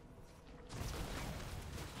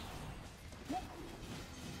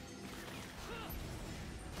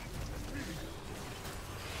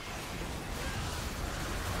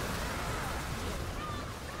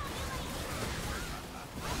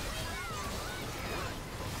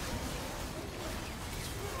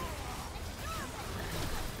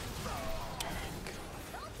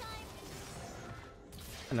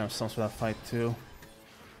 And there was some for that fight too.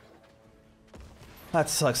 That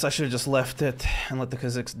sucks. I should have just left it and let the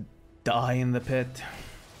Kazakhs die in the pit.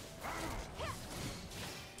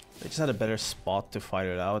 They just had a better spot to fight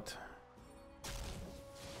it out.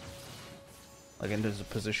 Like in terms of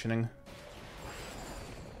positioning.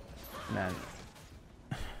 Man.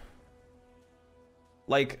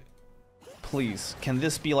 Like, please, can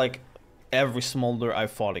this be like every Smolder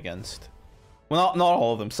I've fought against? Well, not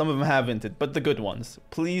all of them. Some of them haven't, but the good ones.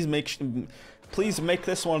 Please make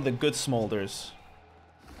this one of the good Smolders.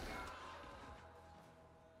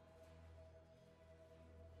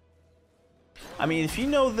 I mean, if you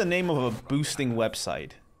know the name of a boosting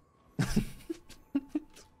website.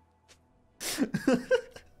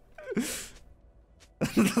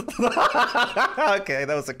 Okay,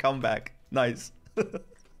 that was a comeback. Nice.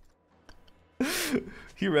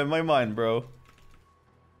 You read my mind, bro.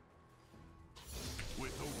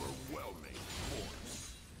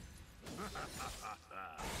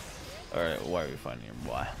 Alright, why are we fighting here,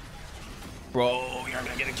 boy? Bro, you're not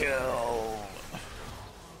gonna get a kill!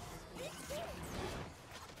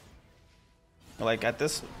 Like, at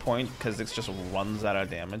this point, because it just runs out of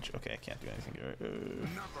damage. Okay, I can't do anything here.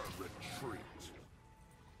 Never retreat.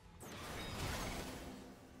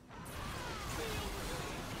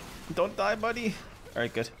 Don't die, buddy!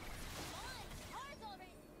 Alright, good.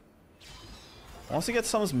 Once we get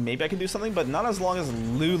summons, maybe I can do something, but not as long as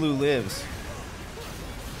Lulu lives.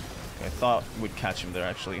 Okay, thought we'd catch him there,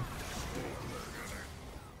 actually.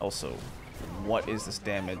 Also, what is this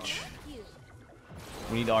damage?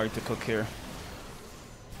 We need Ari to cook here.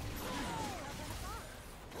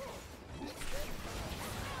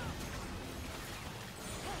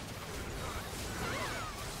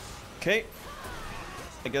 Okay.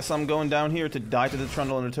 I guess I'm going down here to die to the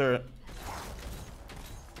Trundle in the turret.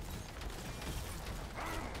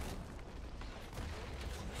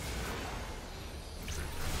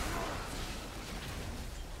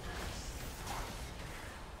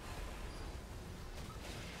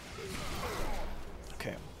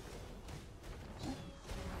 Okay.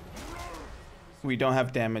 We don't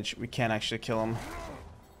have damage. We can't actually kill him.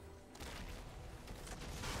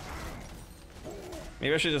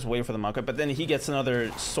 Maybe I should just wait for the market, but then he gets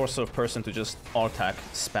another source of person to just attack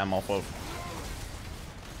spam off of.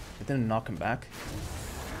 It didn't knock him back.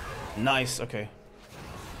 Nice, okay.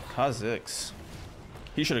 Kha'Zix.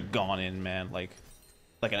 He should have gone in, man, like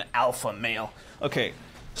an alpha male. Okay,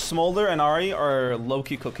 Smolder and Ari are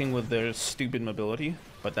low-key cooking with their stupid mobility,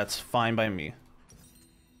 but that's fine by me.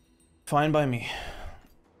 Fine by me.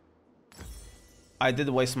 I did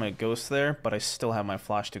waste my ghost there, but I still have my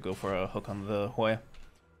flash to go for a hook on the Hui.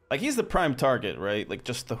 Like, he's the prime target, right? Like,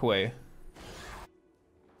 just the Hui.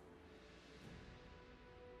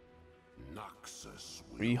 Noxus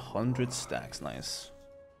 300 stacks, nice.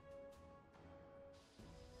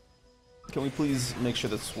 Can we please make sure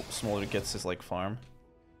that Smolder gets his, like, farm?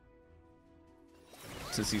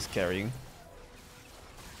 Since he's carrying.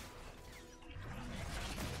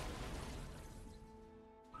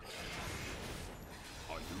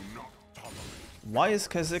 Why is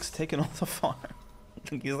Kha'Zix taking all the farm?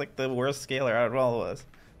 He's like the worst scaler out of all of us.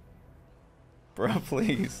 Bro,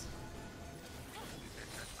 please.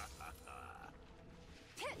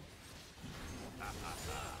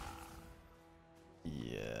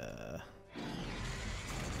 Yeah.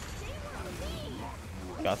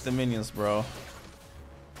 Got the minions, bro.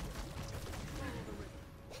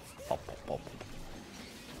 Pop, pop, pop.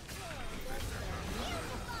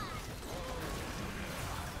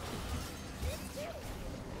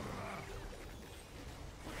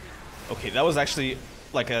 Okay, that was actually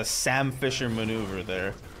like a Sam Fisher maneuver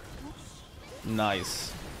there.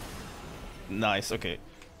 Nice. Nice, okay.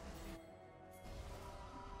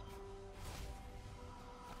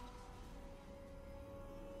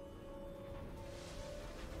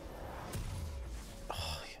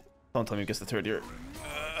 Oh, don't tell me he gets the third here.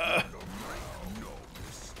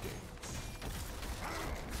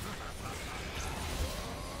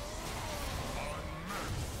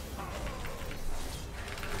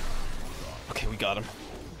 We got him.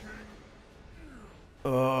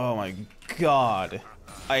 Oh my god.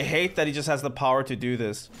 I hate that he just has the power to do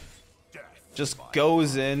this. Just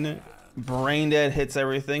goes in, brain dead, hits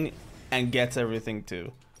everything, and gets everything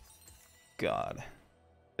too. God.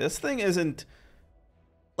 This thing isn't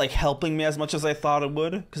like helping me as much as I thought it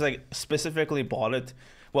would, because I specifically bought it,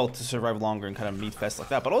 well, to survive longer and kind of meat fest like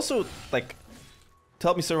that, but also like to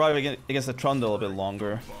help me survive against the Trundle a bit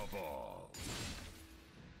longer.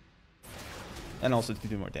 And also to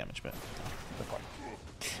do more damage, but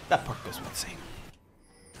that part goes without saying.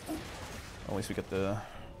 At least we get the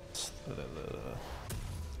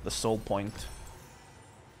soul point,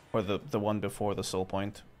 or the one before the soul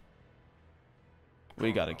point.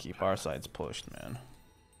 We gotta keep our sides pushed, man.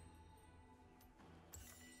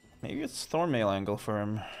 Maybe it's Thornmail angle for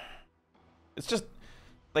him. It's just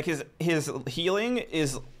like his healing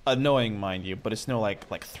is annoying, mind you, but it's no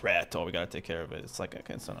like threat. Oh, we gotta take care of it. It's like,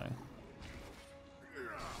 okay, it's annoying.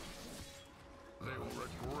 They will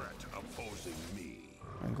regret opposing me.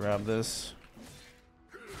 And grab this.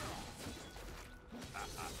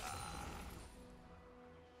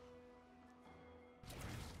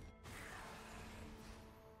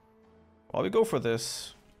 While we go for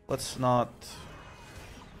this, let's not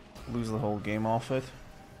lose the whole game off it.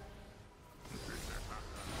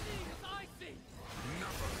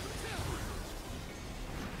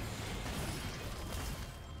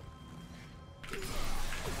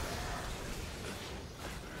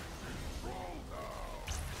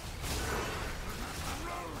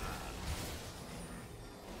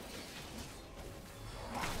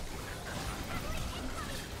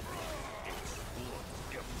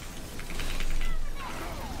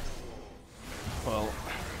 Well,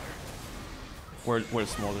 where'd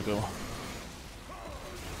Smolder go?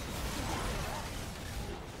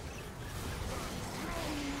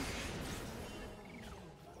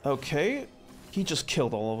 Okay, he just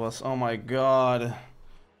killed all of us. Oh my god.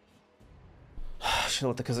 Should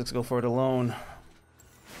let the Kha'Zix go for it alone.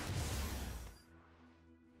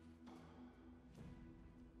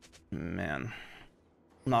 Man.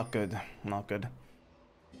 Not good. Not good.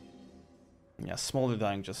 Yeah, Smolder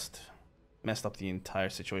dying just messed up the entire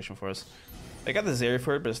situation for us. I got the Zeri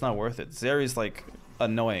for it, but it's not worth it. Zeri's like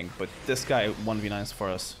annoying, but this guy 1v9s for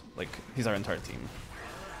us. Like, he's our entire team.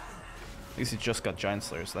 At least he just got Giant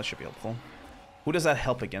Slayer, so that should be helpful. Who does that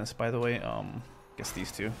help against, by the way? Guess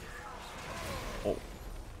these two. Oh.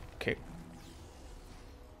 Okay.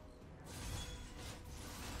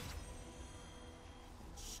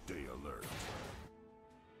 Stay alert.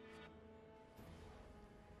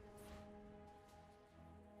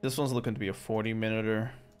 This one's looking to be a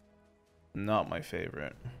 40-minuter. Not my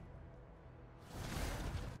favorite.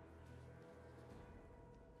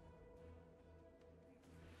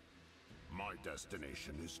 My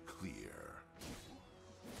destination is clear.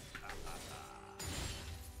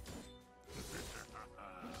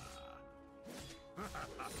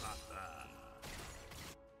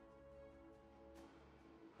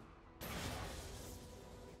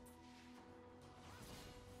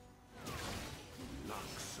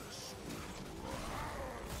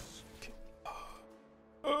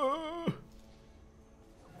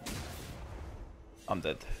 I'm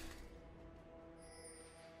dead.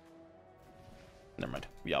 Never mind.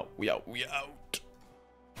 We out. We out. We out.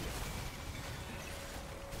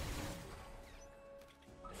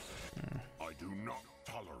 I do not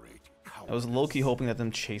tolerate cowardice. I was low-key hoping that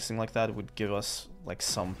them chasing like that would give us like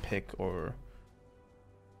some pick or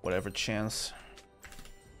whatever chance.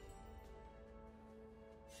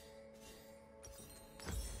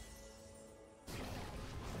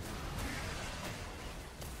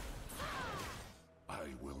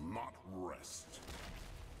 I will not rest.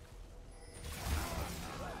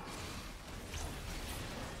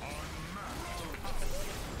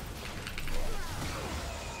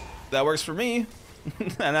 That works for me.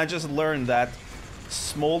 And I just learned that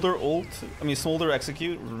Smolder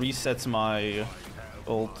execute resets my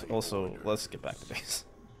ult. Also, let's get back to base.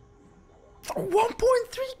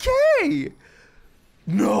 1.3k!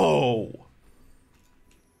 No!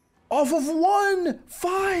 Off of one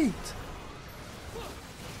fight!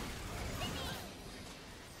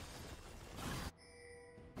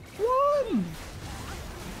 One!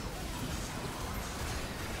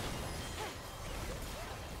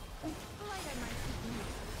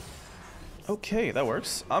 Okay, that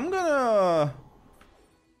works. I'm gonna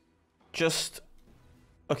just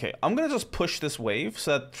push this wave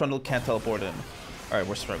so that Trundle can't teleport in. Alright,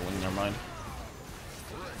 we're struggling, never mind.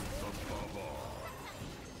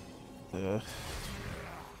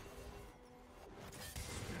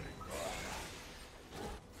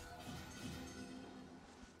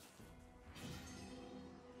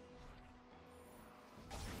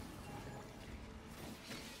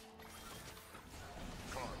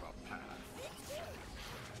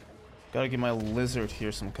 Gotta give my lizard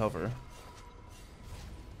here some cover.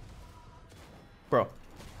 Bro.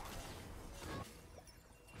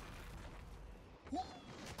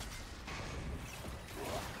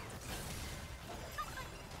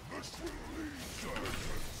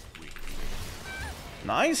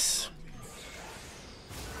 Nice.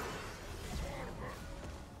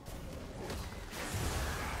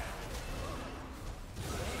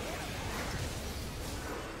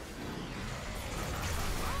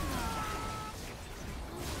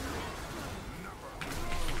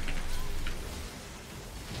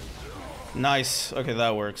 Nice. Okay,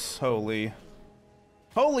 that works. Holy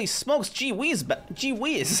smokes! Gee whiz! Gee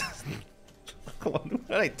whiz! What did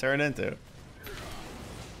I turn into?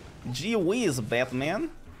 Gee whiz, Batman!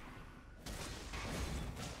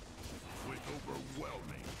 With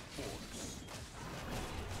overwhelming force.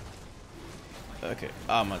 Okay,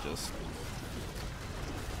 I'ma just.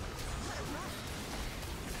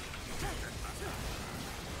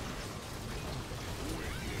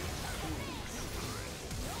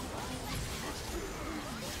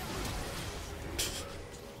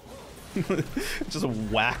 Just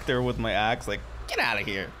whacked her with my axe, like, get out of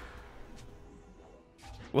here.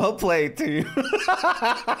 Well played, team.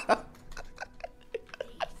 My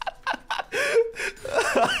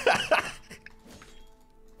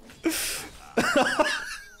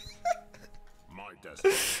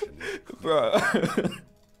destination is Bro.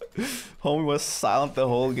 Homie was silent the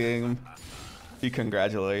whole game. He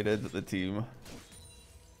congratulated the team.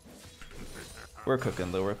 We're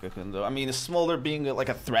cooking though, we're cooking though. I mean, Smolder being like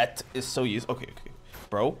a threat is so useful. Okay, okay.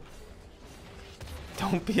 Bro.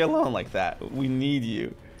 Don't be alone like that. We need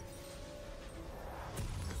you.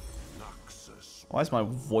 Why is my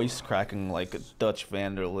voice cracking like a Dutch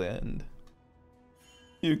Vanderland?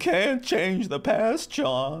 You can't change the past,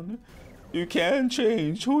 John. You can't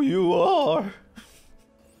change who you are.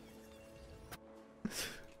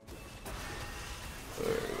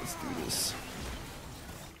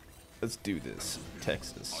 Let's do this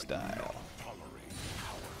Texas style.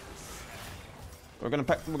 We're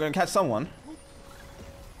gonna catch someone.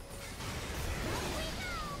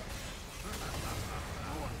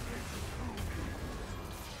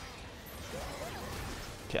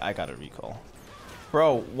 Okay, I got a recall.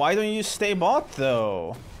 Bro, why don't you stay bot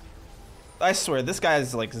though? I swear, this guy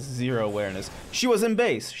has like zero awareness. She was in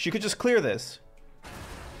base. She could just clear this.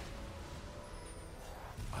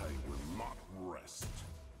 I will not rest.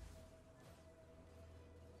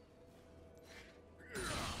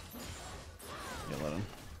 Yeah, let him.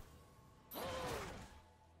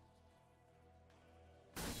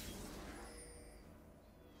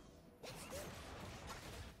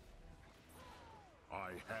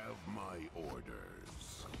 I have my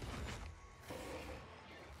orders.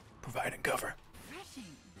 Providing cover.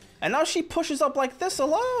 And now she pushes up like this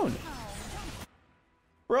alone.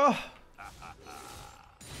 Bruh.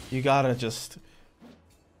 You gotta just,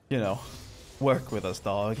 you know, work with us,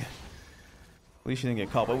 dog. At least she didn't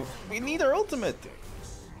get caught, but we need her ultimate.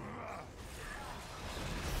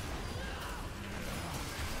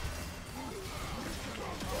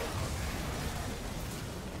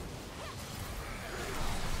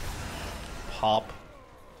 Pop.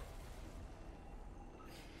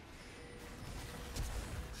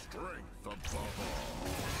 Strength above all.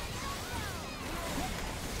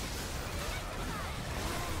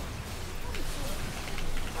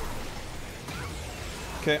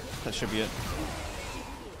 Okay, that should be it.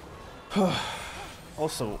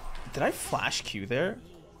 Also, did I flash Q there?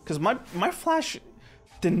 Because my flash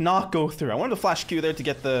did not go through. I wanted to flash Q there to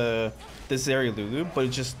get the Zeri Lulu, but it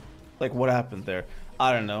just, like, what happened there?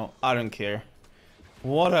 I don't know. I don't care.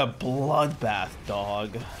 What a bloodbath,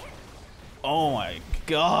 dog. Oh my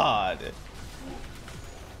god.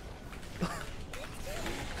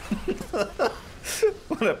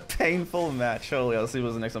 What a painful match. Surely I'll see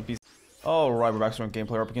what's next on PC. Alright, we're back to our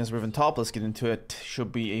gameplay. We're up against Riven top. Let's get into it.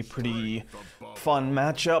 Should be a pretty fun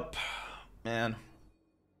matchup. Man.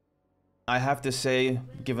 I have to say,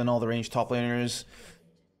 given all the ranged top laners,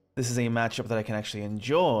 this is a matchup that I can actually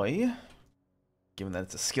enjoy. Given that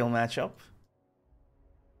it's a skill matchup.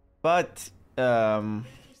 But,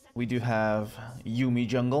 we do have Yuumi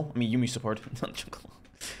jungle. I mean, Yuumi support, not jungle.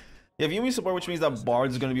 You have Yuumi support, which means that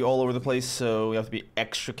Bard's going to be all over the place, so we have to be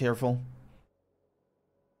extra careful.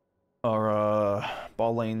 Our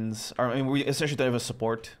ball lanes are, I mean, we essentially don't have a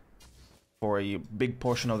support for a big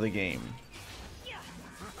portion of the game.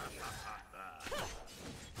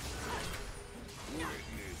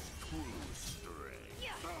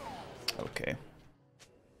 Okay.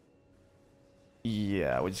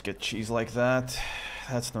 Yeah, we just get cheese like that.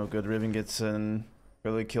 That's no good. Riven gets in,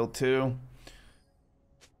 really killed too.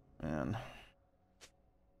 Man.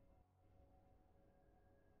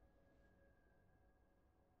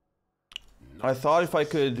 I thought if I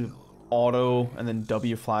could auto and then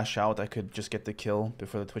W flash out, I could just get the kill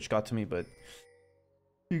before the Twitch got to me, but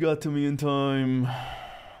he got to me in time.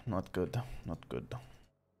 Not good. Not good.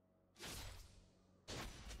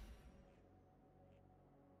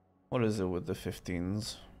 What is it with the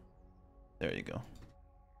 15s? There you go.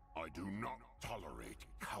 I do not tolerate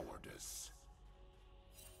cowardice.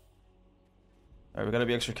 Alright, we gotta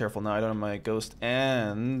be extra careful now. I don't have my ghost,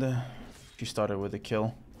 and she started with a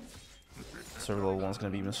kill. Server level 1's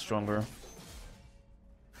gonna be even stronger.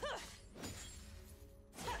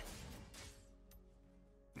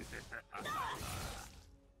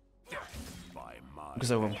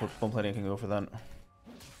 Because I won't play anything go for that.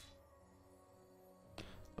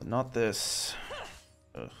 But not this.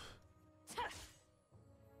 Ugh.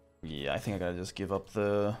 Yeah, I think I gotta just give up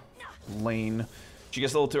the lane. She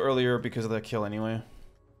gets a little too earlier because of that kill anyway.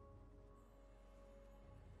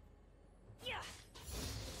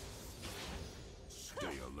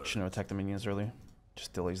 Shouldn't have attacked the minions early.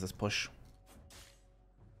 Just delays this push.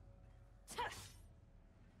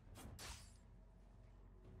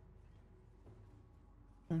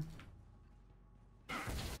 Okay.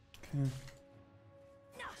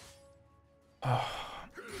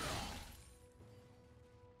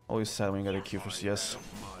 Always sad when you got a Q for CS.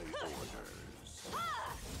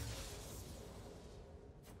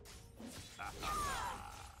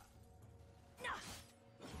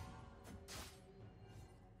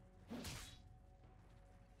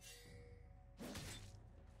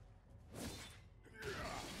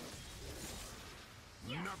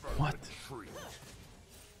 What?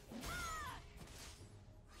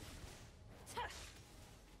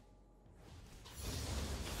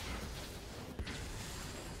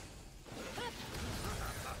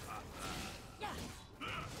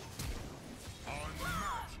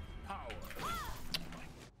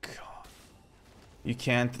 You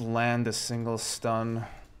can't land a single stun.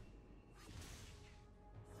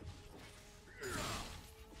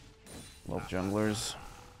 Love junglers.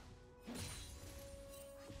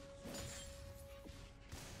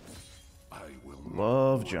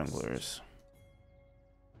 Love junglers.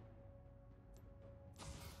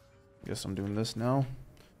 Guess I'm doing this now.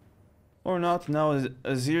 Or not. Now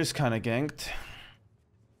Azir's kind of ganked.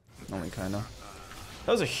 Only kind of.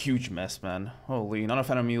 That was a huge mess, man. Holy. Not a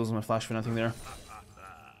fan of me using my flash for nothing there.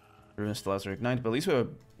 Riven still has her ignite, but at least we have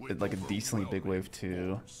like a decently big wave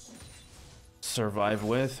to survive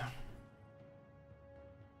with.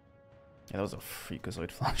 Yeah, that was a freakazoid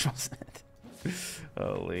flash, wasn't it?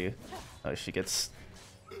 Holy. She gets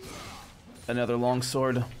another long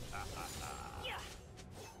sword.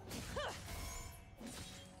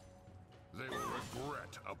 They will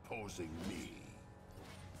regret opposing me.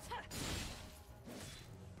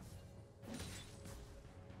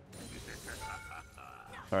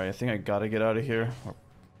 Alright, I think I gotta get out of here.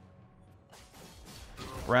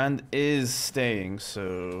 Rand is staying,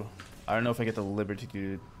 so I don't know if I get the liberty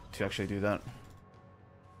to actually do that.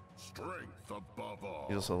 Strength above all.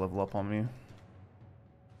 He's also level up on me.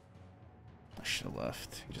 I should have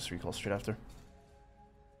left. He just recalls straight after.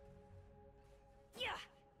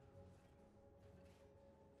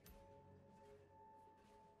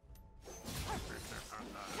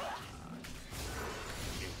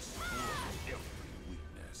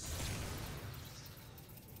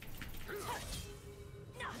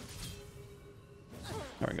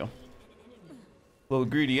 There we go. A little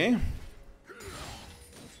greedy, eh?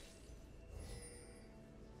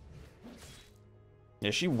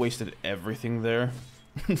 Yeah, she wasted everything there.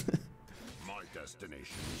 My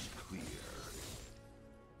destination is clear.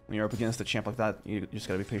 When you're up against a champ like that, you just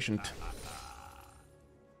gotta be patient.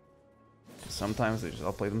 Sometimes they just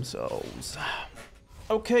outplay themselves.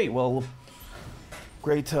 Okay, well,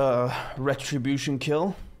 great retribution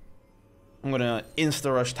kill. I'm gonna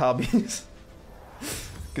insta-rush Tabbies.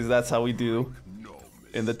 Because that's how we do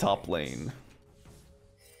in the top lane.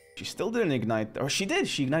 She still didn't ignite, or she did.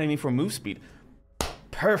 She ignited me for move speed.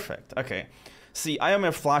 Perfect. Okay. See, I am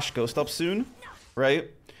a flash ghost up soon, right?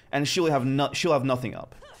 And she'll have nothing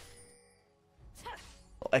up.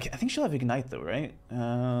 I think she'll have ignite though, right?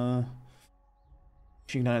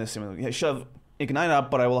 She ignited similarly. Yeah, she'll have ignite up,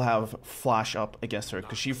 but I will have flash up against her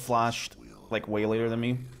because she flashed like way later than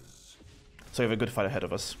me. So we have a good fight ahead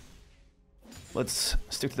of us. Let's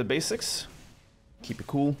stick to the basics. Keep it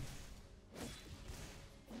cool.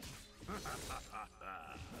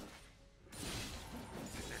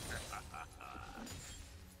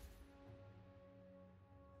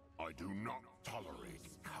 I do not tolerate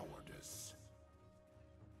cowardice.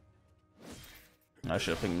 I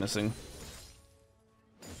should have pinged missing.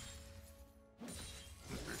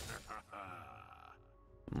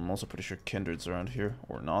 I'm also pretty sure Kindred's around here,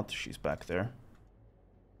 or not. She's back there.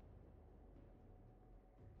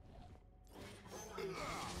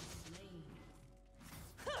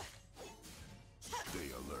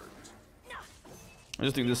 I'm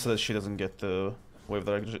just doing this so that she doesn't get the wave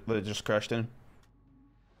that I just crashed in.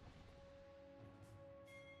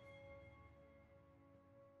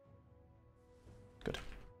 Good.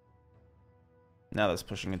 Now that's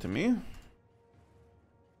pushing into me.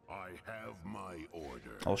 I have my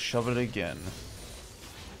order. I'll shove it again.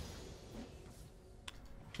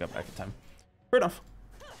 She got back in time. Fair enough.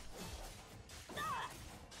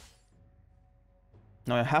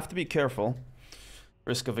 Now I have to be careful.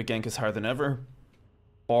 Risk of a gank is higher than ever.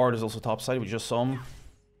 Bard is also topside, we just saw him.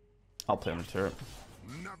 I'll play on the turret.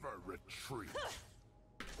 Never retreat.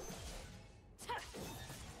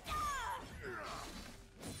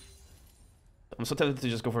 I'm so tempted to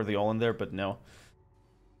just go for the all in there, but no.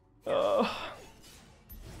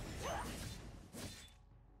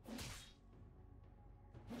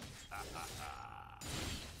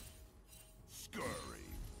 Scurry,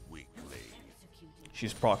 weakling.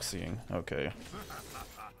 She's proxying, okay.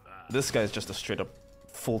 This guy's just a straight up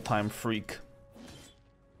full-time freak.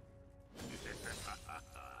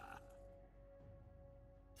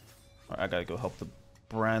 Alright, I gotta go help the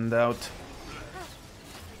brand out.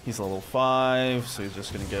 He's level 5, so he's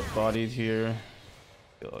just gonna get bodied here.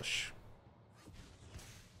 Gosh.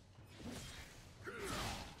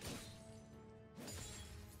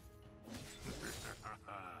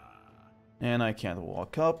 And I can't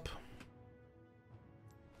walk up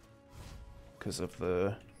because of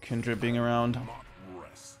the Kindred being around.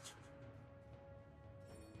 Rest.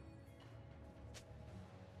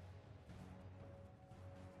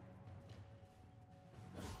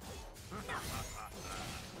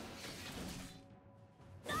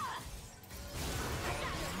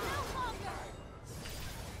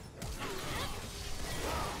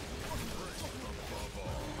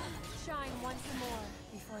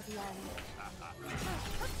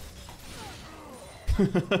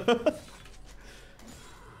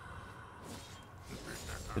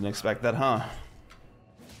 Didn't expect that, huh?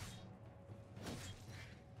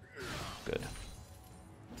 Good.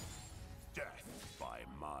 Death by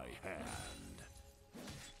my hand.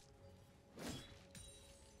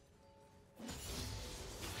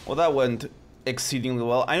 Well, that went exceedingly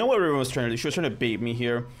well. I know what Riven was trying to do. She was trying to bait me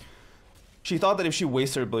here. She thought that if she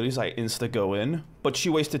wasted her abilities, I insta-go in. But she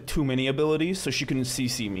wasted too many abilities, so she couldn't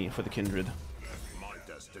CC me for the Kindred. My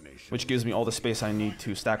destination. Which gives me all the space I need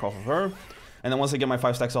to stack off of her. And then once I get my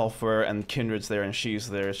 5 stacks off her and Kindred's there and she's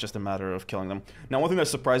there, it's just a matter of killing them. Now, one thing that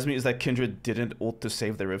surprised me is that Kindred didn't ult to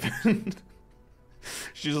save the Riven.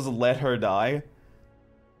 She just let her die.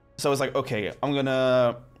 So I was like, okay, I'm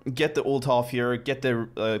gonna get the ult off here, get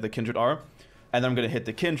the Kindred R, and then I'm gonna hit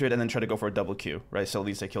the Kindred and then try to go for a double Q, right? So at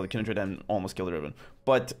least I kill the Kindred and almost kill the Riven.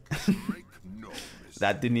 But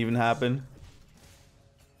that didn't even happen.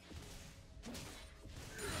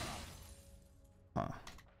 Huh.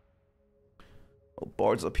 Oh,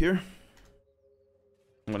 Bard's up here.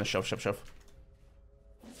 I'm gonna shove.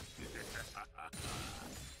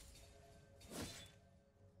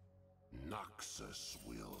 Noxus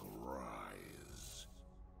will rise.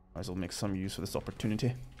 Might as well make some use of this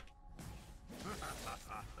opportunity.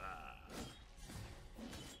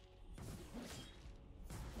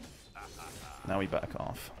 Now we back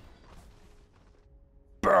off.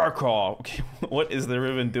 Back off! Okay, what is the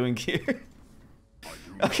Riven doing here?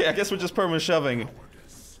 Okay, I guess we're just perma shoving.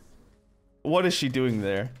 What is she doing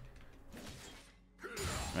there?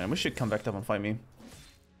 Man, we should come back up and fight me. I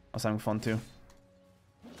was having fun too.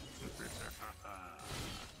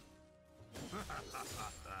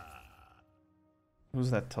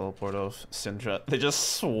 Who's that teleport of Syndra? They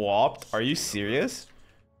just swapped? Are you serious?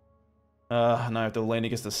 Now I have to lane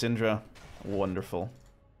against the Syndra. Wonderful.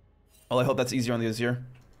 Well, I hope that's easier on the Azir.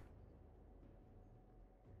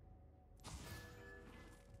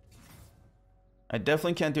 I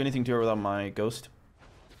definitely can't do anything to her without my Ghost.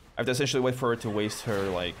 I have to essentially wait for her to waste her,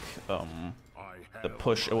 like, the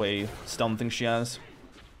push away stun thing she has.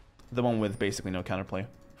 The one with basically no counterplay.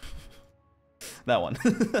 That one.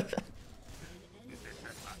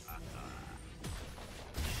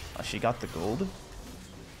 She got the gold.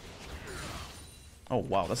 Oh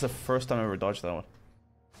wow, that's the first time I ever dodged that one.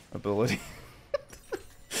 Ability.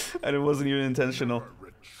 And it wasn't even intentional.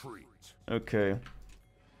 Okay.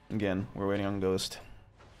 Again, we're waiting on Ghost.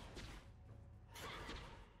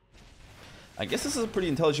 I guess this is a pretty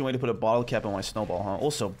intelligent way to put a bottle cap on my snowball, huh?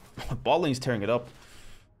 Also, bot lane's tearing it up.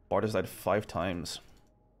 Bard has died 5 times.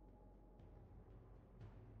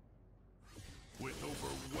 With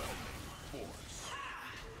overwhelming force.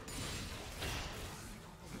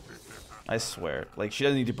 I swear. Like, she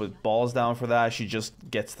doesn't need to put balls down for that. She just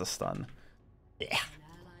gets the stun. Yeah.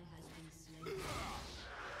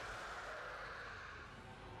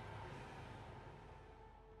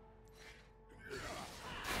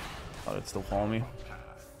 Thought it'd still follow me.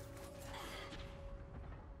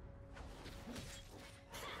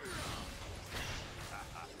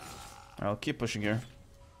 I'll keep pushing here.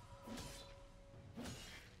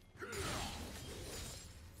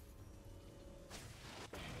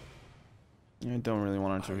 I don't really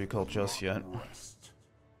want her to recall just yet.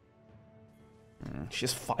 She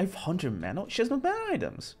has 500 mana? She has no mana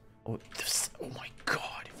items. Oh, oh my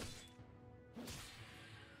god.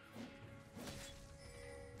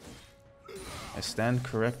 I stand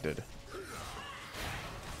corrected.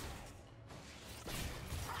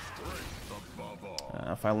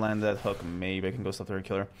 If I land that hook, maybe I can go stuff her and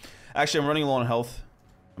kill her. Actually, I'm running low on health.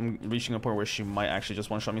 I'm reaching a point where she might actually just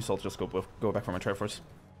one-shot me, so I'll just go back for my Triforce.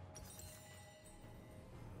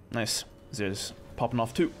 Nice. Zer's popping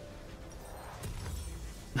off too.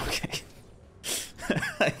 Okay.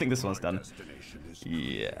 I think this one's done.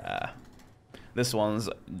 Yeah. This one's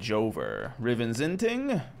Jover. Riven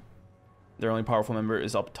Zinting. Their only powerful member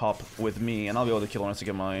is up top with me, and I'll be able to kill her once I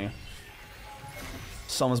get my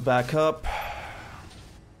summons back up.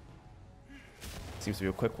 Seems to be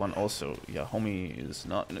a quick one also. Yeah, homie is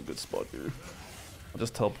not in a good spot here. I'll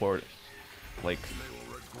just teleport, like,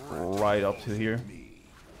 right up to here.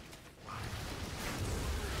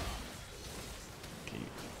 Okay.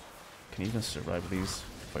 Can you even survive these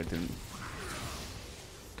if I didn't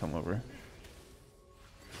come over?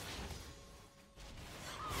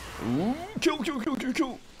 Ooh, kill!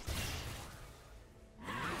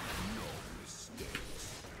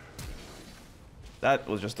 That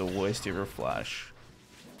was just a waste of your flash.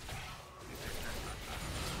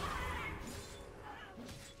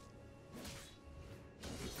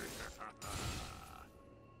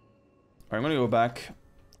 Alright, I'm gonna go back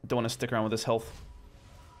don't want to stick around with this health.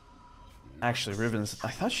 Actually, Riven's...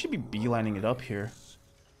 I thought she'd be beelining it up here.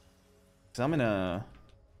 Because I'm in a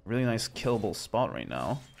really nice killable spot right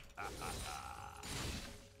now.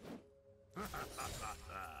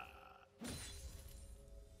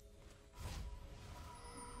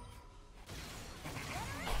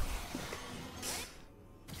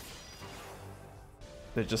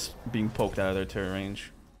 They're just being poked out of their turret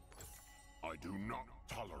range. I do not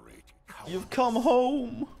tolerate cowardice. You've come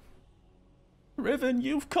home! Riven,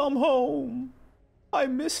 you've come home! I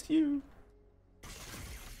missed you!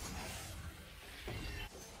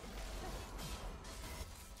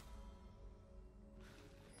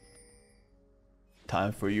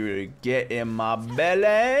 Time for you to get in my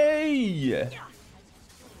belly!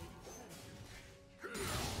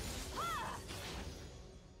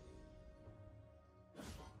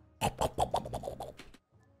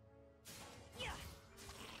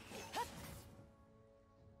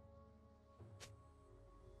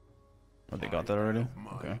 Oh, they got that already?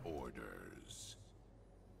 Okay. Orders.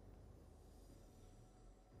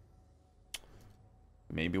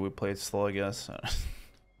 Maybe we played slow, I guess. I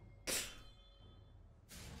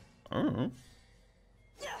don't know.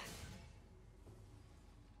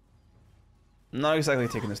 Not exactly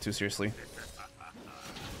taking this too seriously.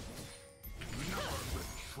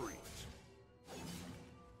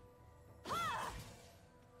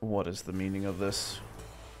 What is the meaning of this?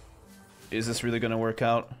 Is this really gonna work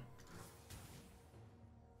out?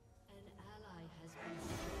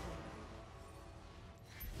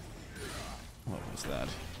 What was that?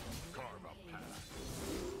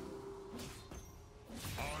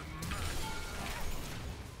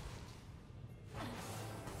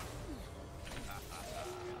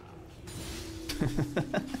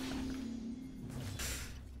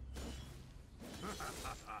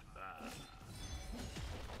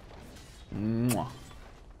 Mwah.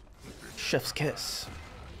 Chef's kiss.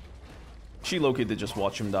 She low-key did just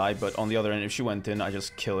watch him die, but on the other end, if she went in, I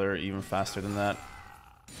just kill her even faster than that.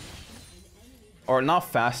 Or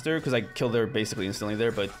not faster, because I killed her basically instantly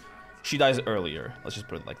there, but she dies earlier. Let's just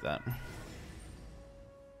put it like that. And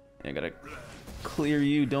I gotta clear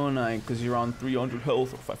you, don't I? Because you're on 300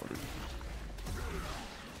 health or 500.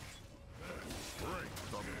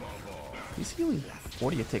 He's healing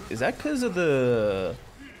 40 a tick. Is that because of the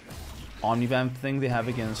Omnivamp thing they have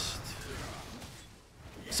against...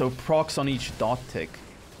 So procs on each dot tick.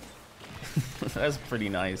 That's pretty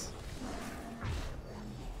nice.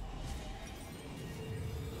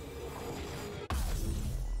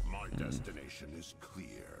 My destination is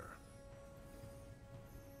clear.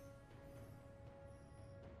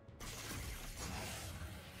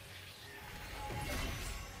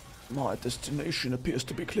 My destination appears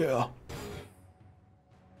to be clear.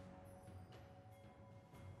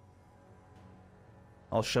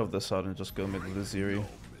 I'll shove this out and just go mid with the Zeri.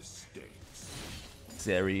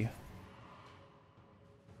 Zeri.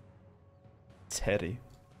 Teddy.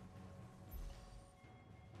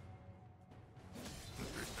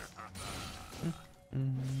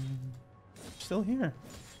 Still here.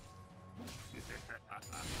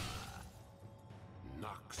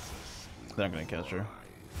 They're not gonna catch her.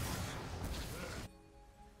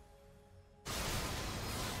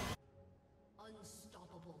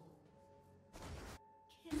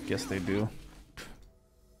 Guess they do.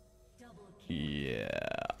 Yeah,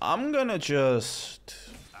 I'm gonna just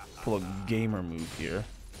pull a gamer move here.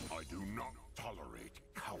 I do not tolerate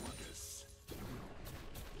cowardice.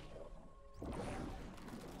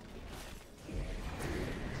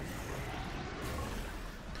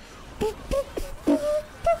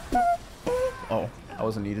 Oh, I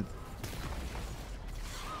wasn't needed.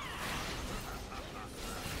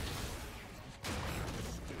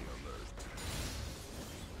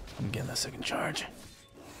 I'm getting that second charge.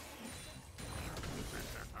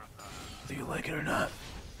 Do you like it or not?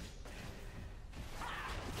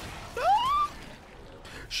 Ah!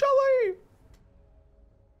 Shelly!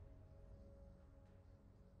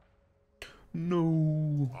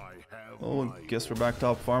 No. Oh, guess we're back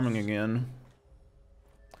top farming again.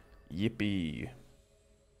 Yippee.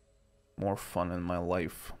 More fun in my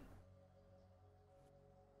life.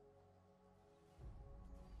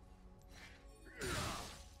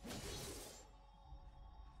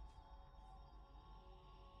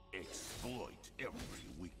 Exploit every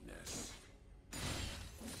weakness.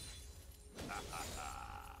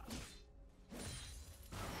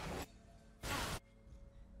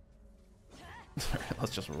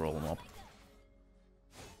 Let's just roll them up.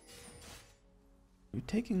 You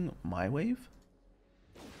taking my wave?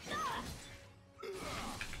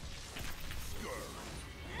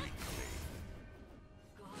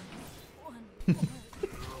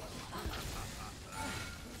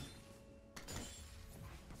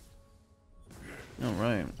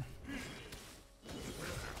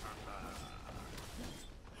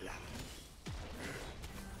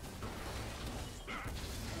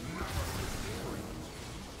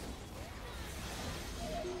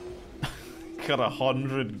 got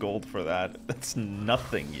 100 gold for that. That's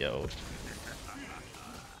nothing, yo.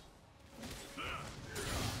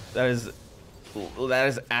 That is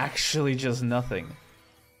actually just nothing.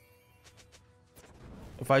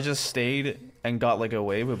 If I just stayed and got like a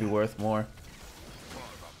wave, it would be worth more.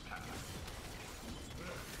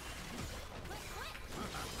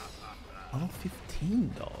 Level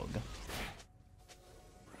 15, dog.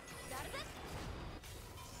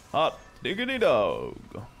 Hot diggity dog.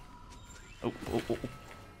 Oh.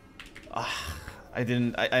 Ah,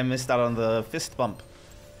 I missed out on the fist bump.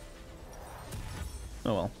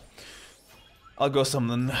 Oh well. I'll go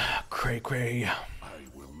something cray. I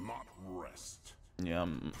will not rest. Yeah,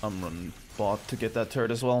 I'm running bot to get that turret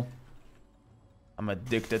as well. I'm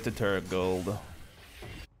addicted to turret gold.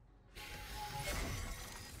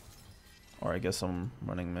 Or I guess I'm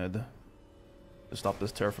running mid to stop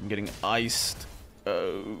this turret from getting iced.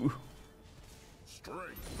 Oh.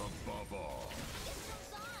 Strength above all.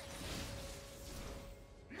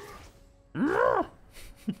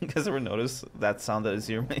 You guys ever notice that sound that his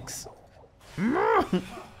ear makes? My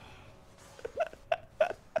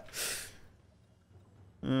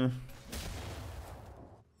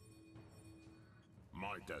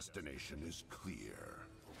destination is clear.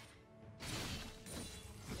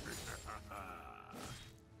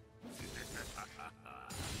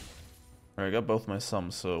 Alright, I got both my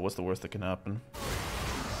sums, so what's the worst that can happen?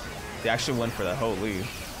 They actually went for that, holy.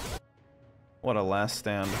 What a last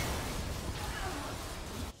stand.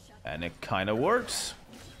 And it kinda works.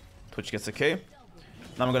 Twitch gets a K.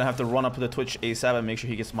 Now I'm gonna have to run up to the Twitch ASAP and make sure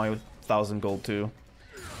he gets my 1,000 gold too.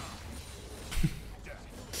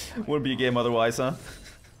 Wouldn't be a game otherwise, huh?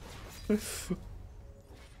 With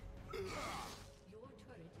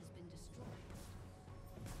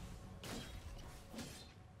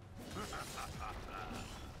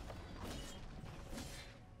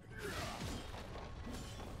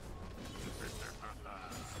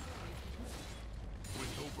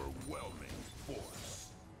overwhelming force.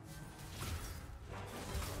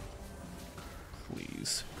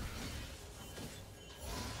 Please.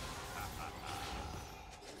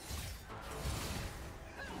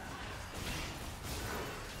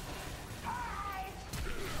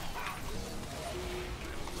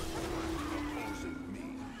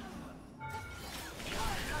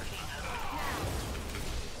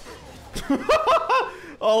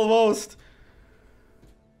 Almost.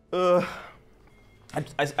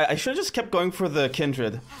 I should have just kept going for the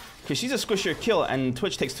Kindred, because she's a squishier kill, and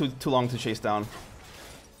Twitch takes too long to chase down.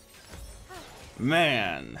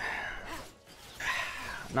 Man,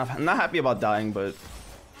 not happy about dying, but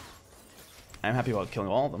I'm happy about killing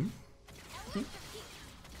all of them.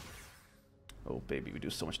 Oh baby, we do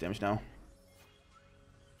so much damage now.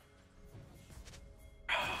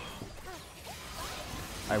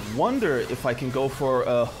 I wonder if I can go for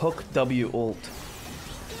a hook W ult.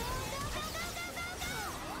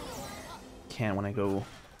 Can't when I go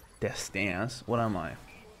distance. What am I? I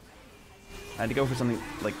had to go for something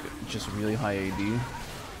like just really high AD.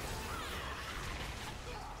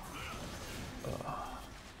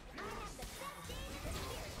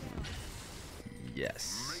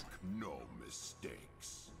 Yes. Make no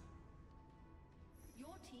mistakes.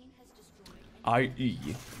 IE.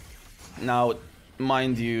 Now,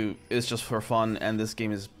 mind you, it's just for fun, and this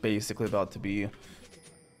game is basically about to be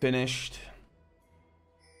finished.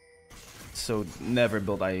 So never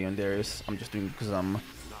build IE on Darius. I'm just doing it because I'm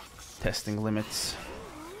testing limits.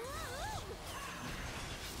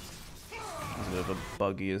 There's a bit of a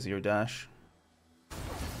buggy as your dash.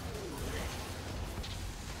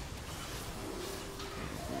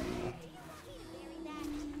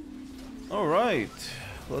 Alright,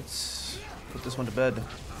 let's put this one to bed.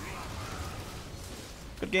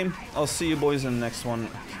 Good game. I'll see you boys in the next one.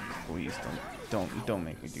 Please don't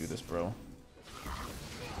make me do this, bro.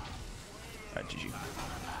 Alright, GG.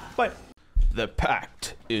 But the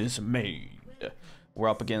pact is made. We're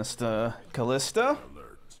up against Kalista.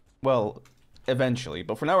 Well, eventually,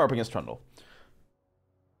 but for now we're up against Trundle.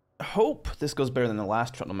 Hope this goes better than the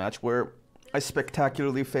last Trundle match where I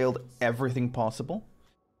spectacularly failed everything possible.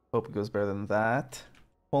 Hope it goes better than that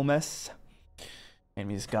whole mess.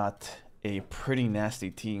 Enemy's got a pretty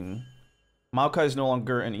nasty team. Maokai is no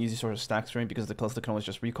longer an easy source of stacks for me because the Kalista can always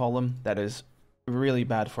just recall them. That is really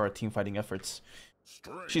bad for our team fighting efforts.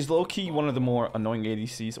 She's low-key one of the more annoying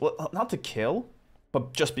ADCs. Well, not to kill,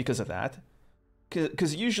 but just because of that.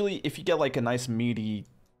 Because usually if you get like a nice meaty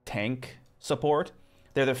tank support,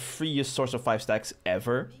 they're the freest source of 5 stacks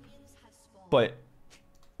ever. But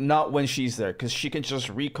not when she's there, because she can just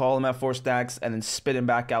recall him at 4 stacks and then spit him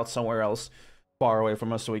back out somewhere else far away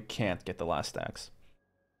from us so he can't get the last stacks.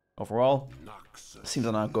 overall, seems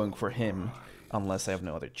I'm not going for him unless I have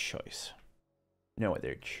no other choice. No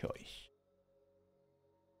other choice.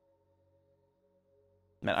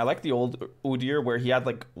 Man, I like the old Udyr where he had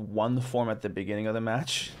like one form at the beginning of the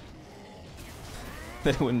match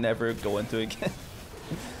that he would never go into again.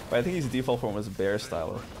 But I think his default form was bear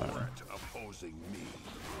style.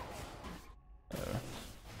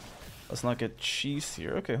 Let's not get cheese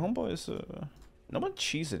here. Okay, homeboy is no one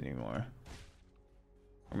cheese anymore.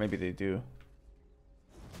 Or maybe they do.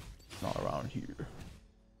 Not around here.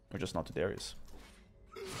 Or just not to Darius.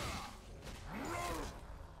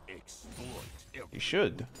 He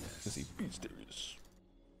should, because he beats Darius.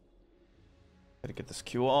 Gotta get this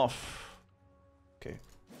Q off. Okay,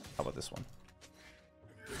 how about this one?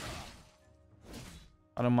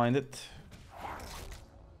 I don't mind it.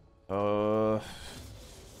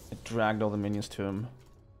 It dragged all the minions to him.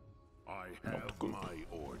 I have my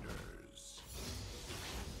orders.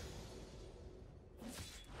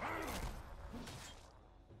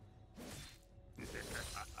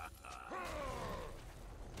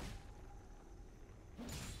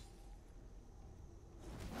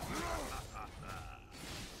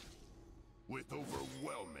 With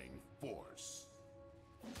overwhelming force.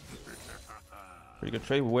 Pretty good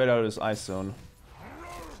trade. Wait out his ice zone.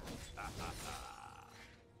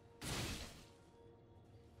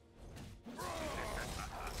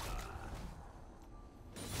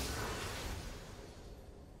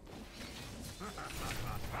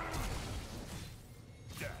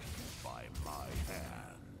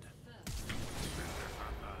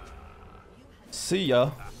 See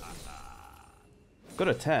ya. Good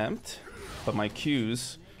attempt, but my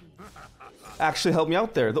Qs actually helped me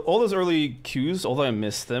out there. All those early Qs, although I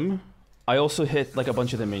missed them, I also hit like a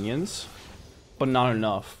bunch of the minions, but not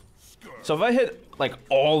enough. So if I hit like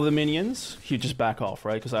all the minions, he'd just back off,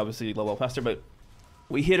 right? Because obviously level up faster, but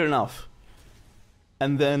we hit enough.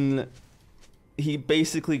 And then he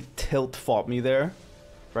basically tilt fought me there,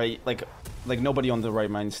 right? Like nobody on the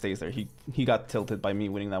right mind stays there. He got tilted by me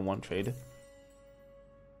winning that one trade.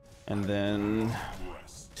 And then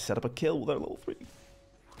set up a kill with our level 3.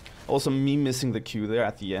 Also, me missing the Q there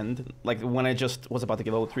at the end, like when I just was about to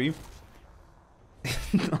get level 3.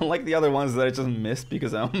 Unlike the other ones that I just missed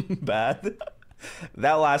because I'm bad.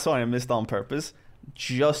 That last one I missed on purpose,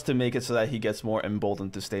 just to make it so that he gets more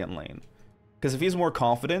emboldened to stay in lane. Because if he's more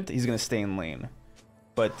confident, he's gonna stay in lane.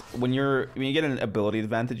 But when you get an ability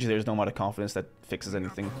advantage, there's no amount of confidence that fixes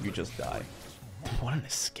anything. You just die. What an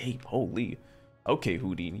escape! Holy. Okay,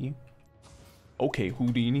 Houdini. Okay,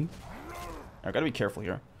 Houdini. I gotta be careful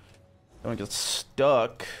here. Don't get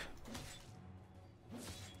stuck.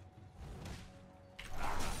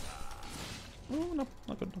 Oh, no,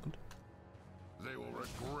 not good, not good. They will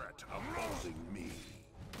regret opposing me.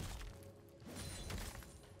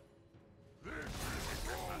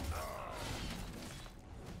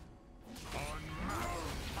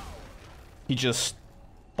 He just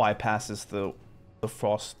bypasses the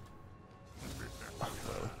frost.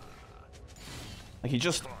 Like he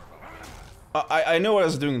just, I know what I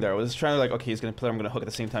was doing there. I was trying to like, okay, he's gonna pillar, I'm gonna hook at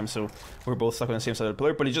the same time, so we're both stuck on the same side of the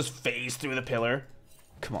pillar. But he just phased through the pillar.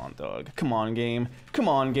 Come on, dog. Come on, game. Come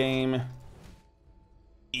on, game.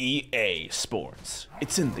 EA Sports.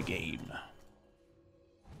 It's in the game.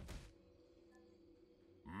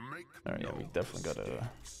 Alright, yeah, we definitely gotta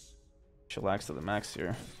chillax to the max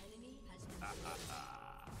here.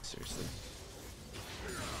 Seriously.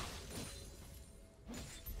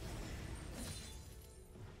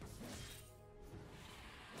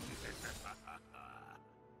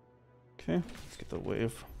 Okay, let's get the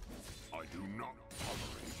wave. I do not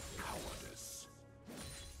tolerate cowardice.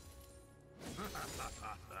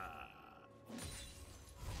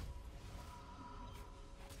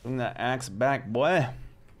 Bring that axe back, boy.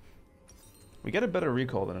 We get a better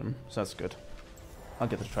recall than him, so that's good. I'll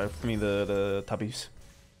get the try for me the tubbies.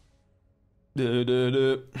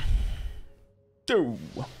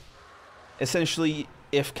 Essentially,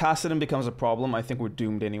 if Kassadin becomes a problem, I think we're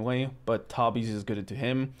doomed anyway, but Tabis is good into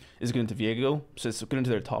him, is good into Viego, so it's good into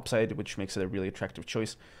their top side, which makes it a really attractive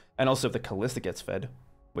choice. And also if the Callista gets fed,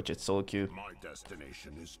 which it's solo queue,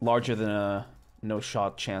 larger than a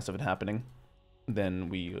no-shot chance of it happening, then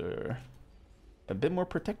we are a bit more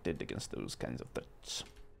protected against those kinds of threats.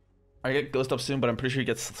 I get Ghost up soon, but I'm pretty sure he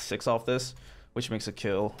gets 6 off this, which makes a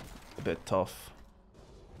kill a bit tough.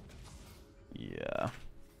 Yeah.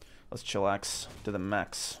 Let's chillax to the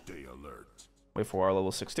max. Stay alert. Wait for our level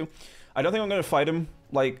 6 too. I don't think I'm gonna fight him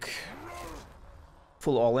like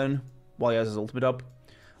full all in while he has his ultimate up.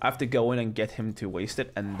 I have to go in and get him to waste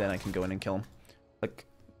it, and then I can go in and kill him. Like,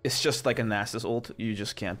 it's just like a Nasus ult. You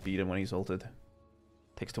just can't beat him when he's ulted.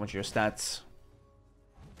 Takes too much of your stats.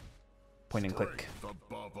 Point and click.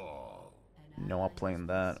 Above all. No upplaying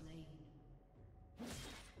that.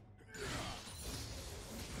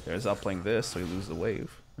 There's upplaying this, so you lose the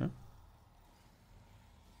wave. Huh?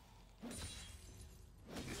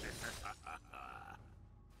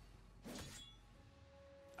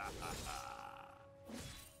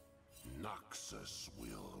 Noxus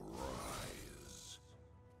will rise.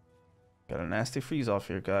 Got a nasty freeze off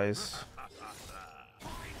here, guys.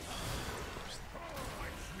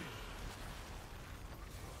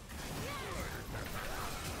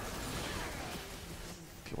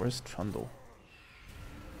 Okay, where's Trundle?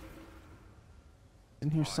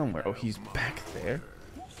 In here somewhere. Oh, he's back there.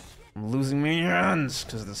 I'm losing minions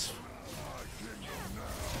because this.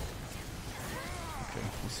 Okay,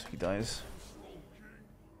 he dies.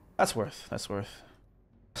 That's worth. That's worth.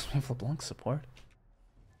 We have LeBlanc support.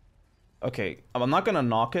 Okay, I'm not gonna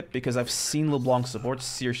knock it because I've seen LeBlanc support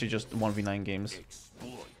seriously just 1v9 games.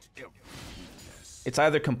 It's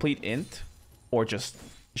either complete int or just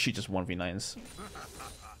she just 1v9s.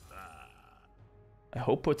 I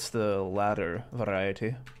hope it's the latter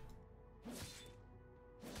variety.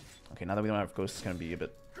 Okay, now that we don't have ghosts, it's gonna be a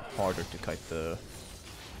bit harder to kite the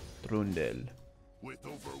Trundle. With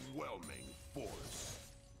overwhelming force.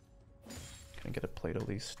 Can I get a plate at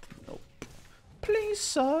least? Nope. Please,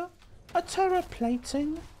 sir. A terror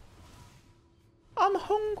plating. I'm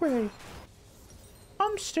hungry.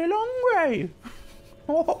 I'm still hungry.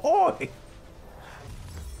 Oh, oi.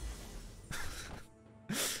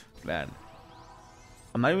 Man.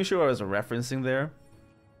 I'm not even sure what I was referencing there.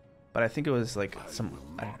 But I think it was like some...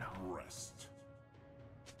 I don't know.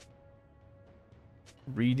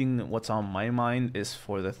 Reading what's on my mind is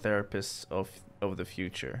for the therapists of the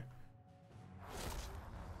future.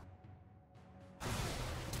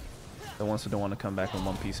 The ones who don't want to come back in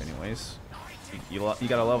one piece anyways. You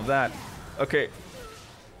gotta love that. Okay.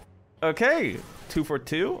 Okay. 2 for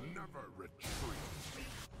 2.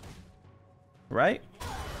 Right?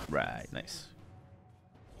 Right. Nice.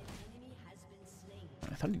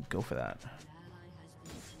 I thought he'd go for that.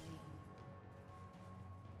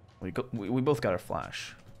 We both got our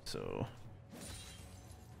flash, so...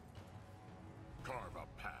 Carve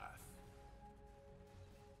a path.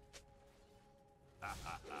 I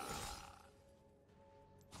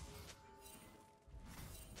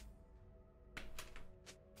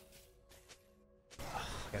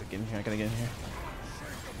gotta get in here, I gotta get in here.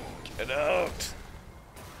 Get out!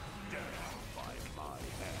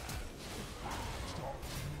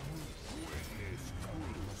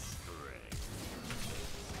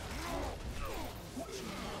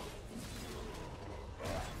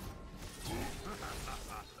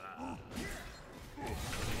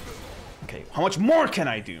 Okay, how much more can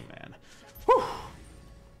I do, man? Whew.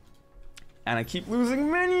 And I keep losing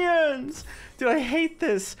minions! Dude, I hate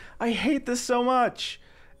this! I hate this so much!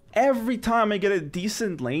 Every time I get a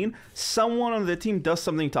decent lane, someone on the team does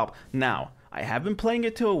something top. Now, I have been playing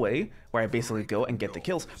it to a way where I basically go and get the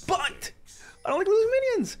kills, but I don't like losing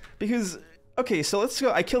minions! Because, okay, so let's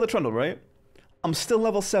go. I kill the Trundle, right? I'm still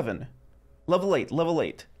level 7. Level 8, level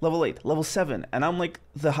 8, level 8, level 7, and I'm like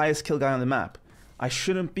the highest kill guy on the map. I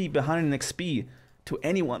shouldn't be behind an XP to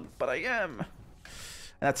anyone, but I am. And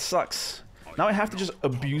that sucks. Now I have to just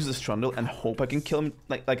abuse this Trundle and hope I can kill him,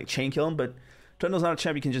 like a chain kill him, but Trundle's not a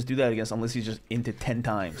champ you can just do that against unless he's just into 10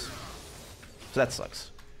 times. So that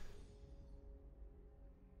sucks.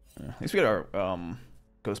 At least we got our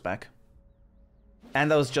ghost back.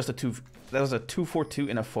 And that was just a 2-4-2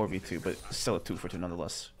 in a 4v2, but still a 2-4-2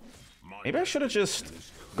 nonetheless. Maybe I should have just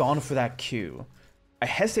gone for that Q. I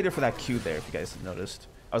hesitated for that Q there, if you guys noticed.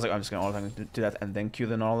 I was like, I'm just going to do that and then Q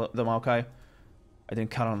the Maokai. I didn't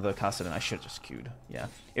count on the Kassadin. I should have just Q'd. Yeah.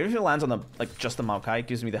 Even if it lands on the just the Maokai, it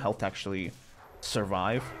gives me the health to actually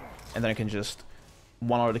survive. And then I can just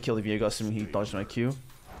 1 to kill the Viego, assuming he dodged my Q.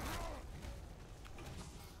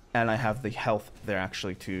 And I have the health there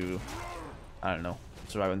actually to, I don't know,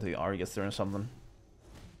 survive until the Ari gets there or something.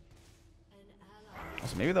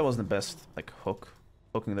 So maybe that wasn't the best, like,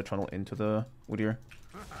 hooking the Trundle into the Udyr.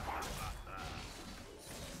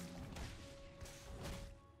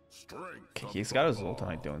 Okay, he's got his ult and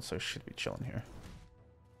I don't, so I should be chilling here.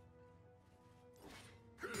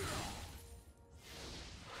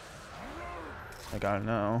 I gotta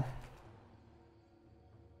know.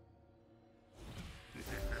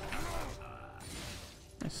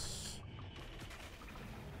 Nice.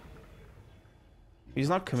 He's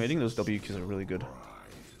not committing, those WQs are really good.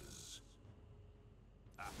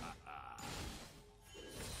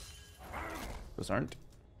 Those aren't.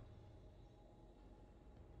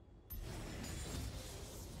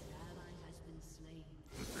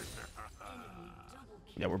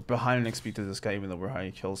 Yeah, we're behind in XP to this guy, even though we're high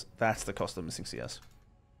in kills. That's the cost of missing CS.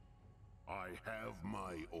 I have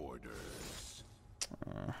my orders.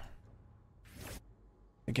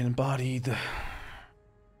 Again, embodied. Being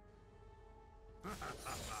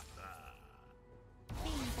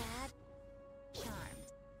bad. Charmed.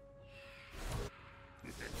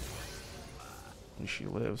 And she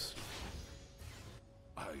lives.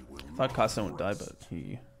 I will I thought Kassan would die, but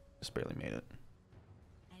he just barely made it.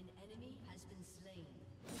 An enemy has been slain.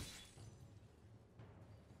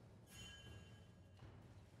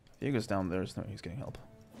 Diego's down there, so he's getting help.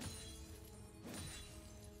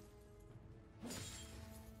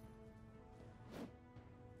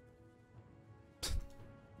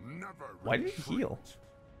 never Why did he retreat. heal?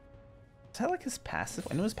 Is that like his passive?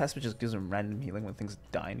 I know his passive just gives him random healing when things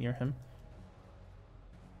die near him.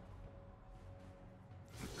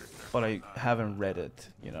 But I haven't read it,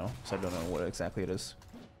 you know, so I don't know what exactly it is.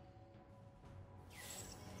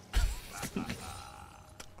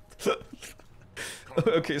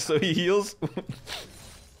 Okay, so he heals.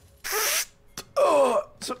 Oh,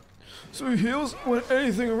 so he heals when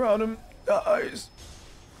anything around him dies.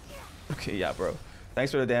 Okay, yeah, bro.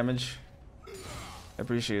 Thanks for the damage. I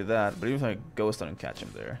appreciate that, but even if I ghost didn't catch him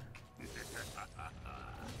there.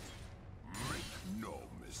 No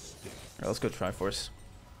mistake. Alright, let's go Triforce.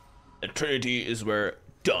 Eternity is where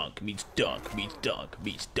dunk meets dunk meets dunk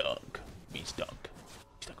meets dunk meets dunk.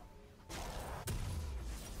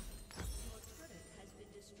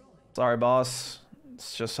 Sorry, boss.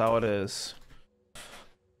 It's just how it is.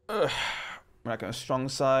 Ugh. We're not gonna strong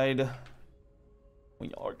side.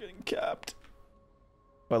 We are getting capped.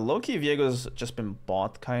 But low-key, Viego's just been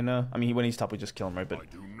bought, kinda. I mean, when he's top, we just kill him, right? But I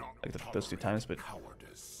do not like those two times, but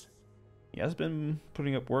cowardice. he has been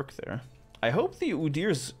putting up work there. I hope the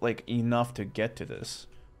Udir's like enough to get to this.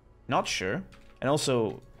 Not sure. And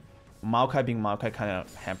also, Maokai being Maokai kind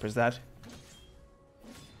of hampers that.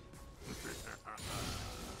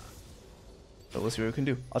 But let's see what we can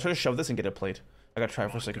do. I'll try to shove this and get it played. I gotta try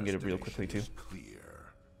first so I can get it real quickly too. Clear.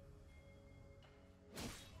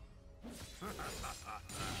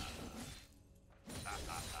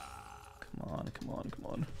 Come on, come on, come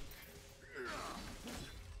on.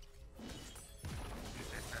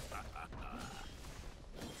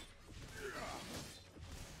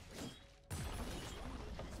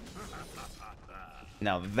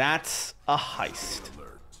 Now that's a heist.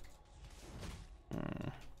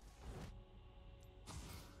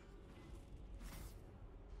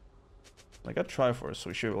 I got Triforce, so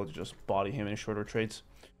we should be able to just body him in shorter trades.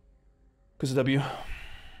 Because of W.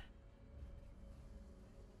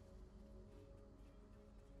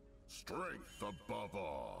 Strength above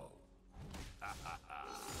all.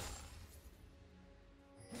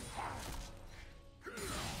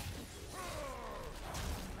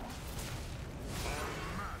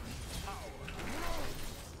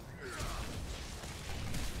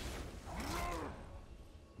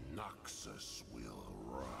 Noxus will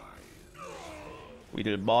rise. We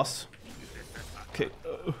did it, boss. Okay.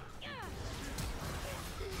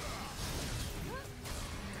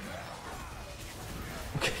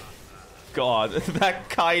 Okay. God, that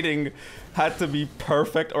kiting had to be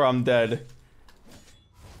perfect or I'm dead.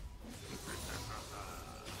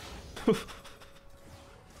 I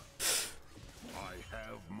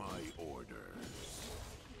have my orders.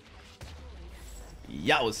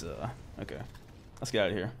 Yowza. Okay. Let's get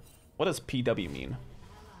out of here. What does PW mean?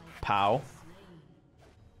 Pow.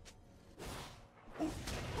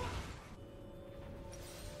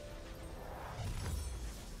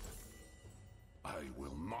 I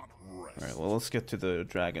will not rest. Alright, well, let's get to the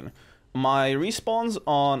dragon. My respawn's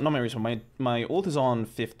on... Not my respawn. My ult is on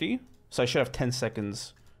 50. So I should have 10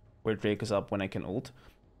 seconds where Drake is up when I can ult.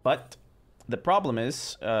 But the problem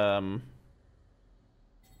is... The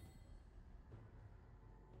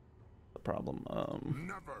problem...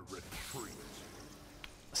 Never retreat.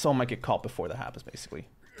 Someone might get caught before that happens, basically.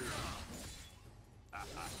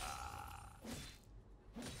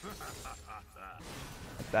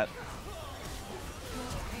 Like that.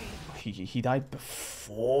 He died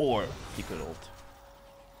before he could ult.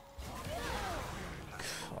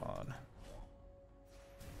 God.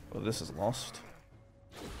 Well, this is lost.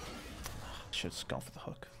 Should have gone for the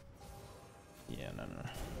hook. Yeah, no. I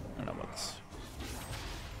don't know about this.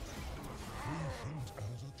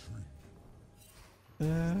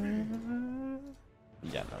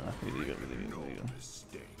 Yeah, no. Really good.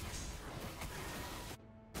 Mistakes.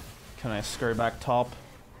 Can I scurry back top?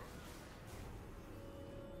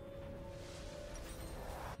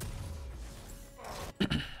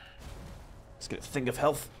 Let's get a thing of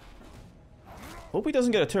health. Hope he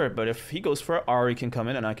doesn't get a turret, but if he goes for it, Ari can come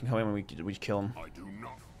in and I can come in and we kill him. I do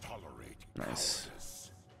not tolerate Nice.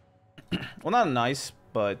 cowardice. Well, not nice,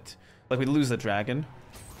 but like we lose the dragon,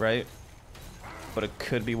 right? But it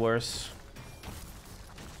could be worse.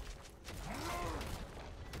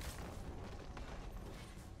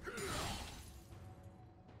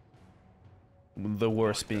 The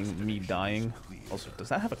worst being me dying. Also, does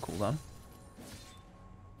that have a cooldown?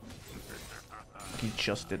 He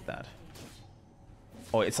just did that.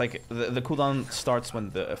 Oh, it's like the cooldown starts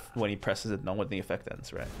when he presses it, not when the effect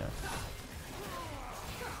ends, right? Yeah.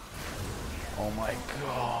 Oh my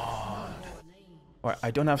god. Alright,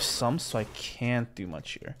 I don't have sums, so I can't do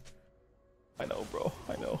much here. I know, bro.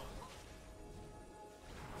 I know.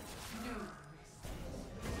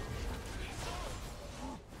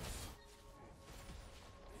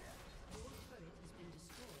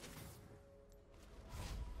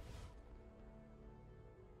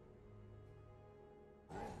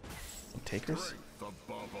 Takers?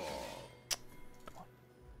 Above all.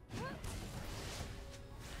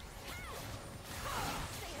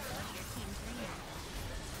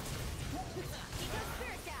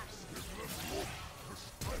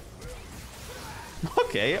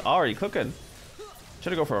 Okay, Ari cooking.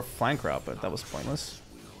 Should have go for a flank route, but that was pointless.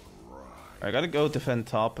 I gotta go defend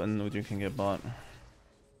top, and we can get bot.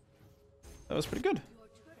 That was pretty good.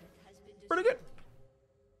 Pretty good.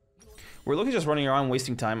 We're looking just running around,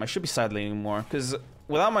 wasting time. I should be side laning more, because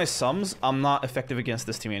without my sums, I'm not effective against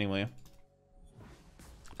this team anyway.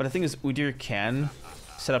 But the thing is, Udyr can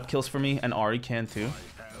set up kills for me, and Ari can too.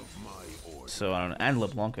 So, I don't know, and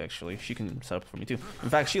LeBlanc actually, she can set up for me too. In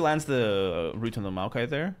fact, she lands the root on the Maokai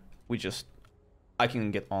there. I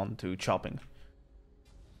can get on to chopping.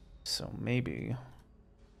 So maybe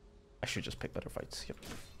I should just pick better fights. Yep.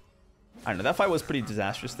 I don't know, that fight was pretty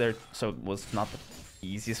disastrous there, so it was not the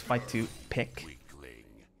easiest fight to pick.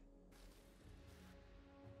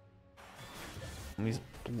 And these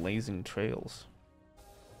blazing trails.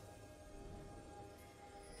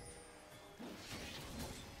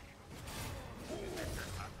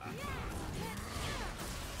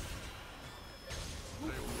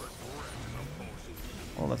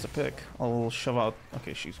 Oh, that's a pick. I'll shove out.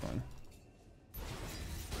 Okay, she's going.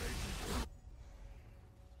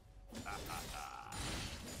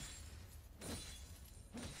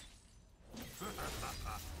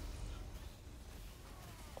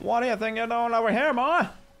 What do you think you're doing over here, boy? I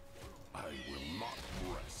will not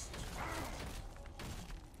rest.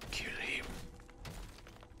 Kill him.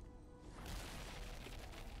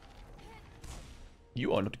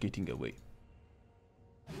 You are not getting away.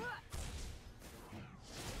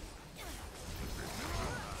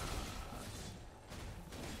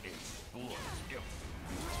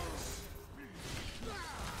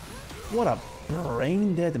 What a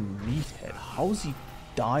brain dead meathead. How's he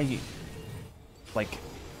dying? Like,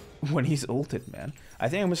 when he's ulted, man. I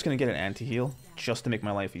think I'm just gonna get an anti-heal just to make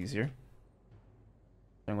my life easier.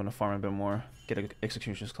 I'm gonna farm a bit more. Get an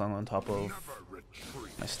Executioner's Clung on top of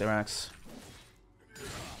my Styrax.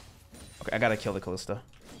 Okay, I gotta kill the Callista.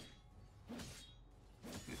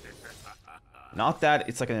 Not that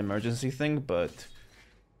it's like an emergency thing, but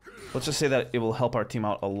let's just say that it will help our team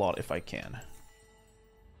out a lot if I can.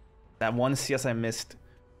 That one CS I missed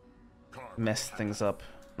messed things up.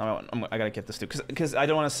 Now I gotta get this too, because I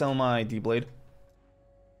don't want to sell my D-Blade.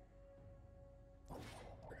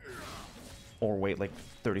 Or wait like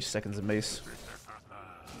 30 seconds in base.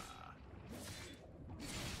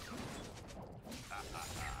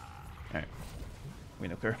 Alright. We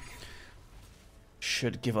nuke her.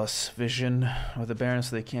 Should give us vision with the Baron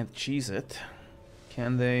so they can't cheese it.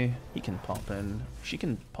 Can they? He can pop in. She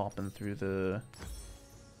can pop in through the...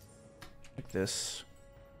 like this.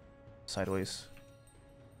 Sideways.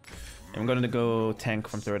 And I'm gonna go tank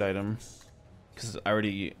from third item. Because I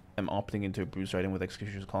already am opting into a bruise riding with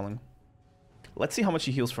Executioner's Calling. Let's see how much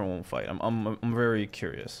he heals for one fight. I'm very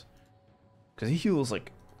curious. Because he heals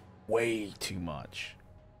like way too much.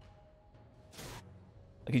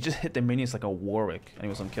 Like he just hit the minions like a Warwick and he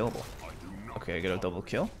was unkillable. Okay, I get a double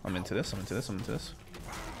kill. I'm into this, I'm into this, I'm into this.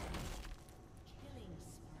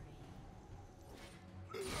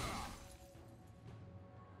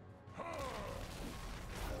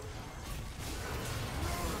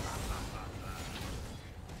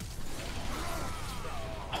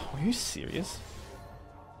 Are you serious?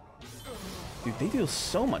 Dude, they deal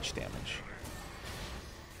so much damage.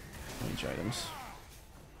 Range items.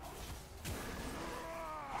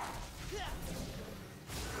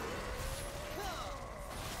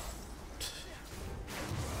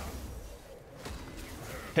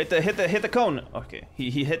 Hit the cone. Okay,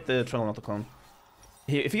 he hit the Trundle, not the cone.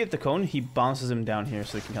 If he gets the cone, he bounces him down here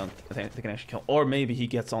so they can actually kill. Or maybe he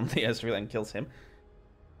gets on the Ezreal and kills him.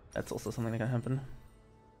 That's also something that can happen.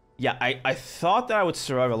 Yeah, I thought that I would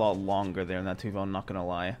survive a lot longer there in that 2v1, I'm not gonna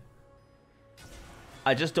lie.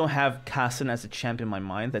 I just don't have Kassan as a champion in my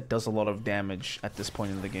mind that does a lot of damage at this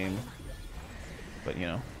point in the game. But, you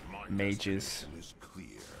know, mages.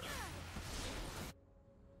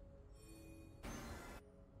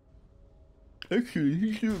 Actually,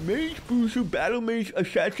 he's the mage booster, battle mage,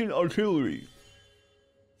 assassin, artillery.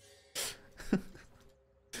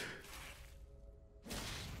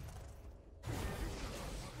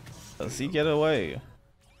 Does he get away?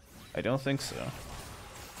 I don't think so.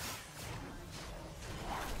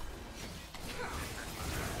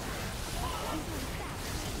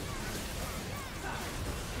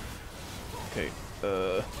 Okay,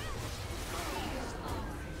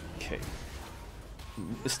 okay.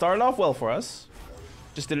 It started off well for us,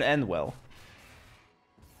 just didn't end well.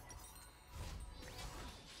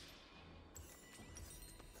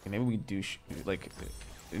 Okay, maybe we do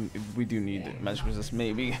we do need magic resist,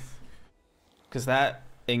 maybe, because that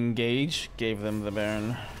engage gave them the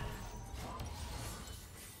Baron.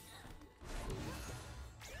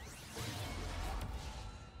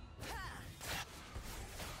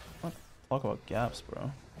 What? Talk about gaps,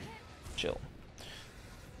 bro. Chill.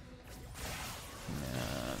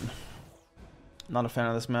 Man. Not a fan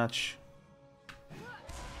of this match.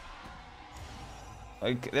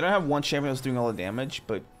 Like, they don't have one champion that's doing all the damage,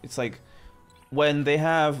 but it's like when they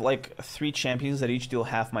have like 3 champions that each deal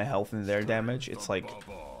half my health in their damage, it's like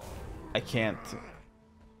I can't,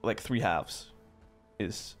 like 3 halves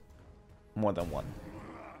is more than 1.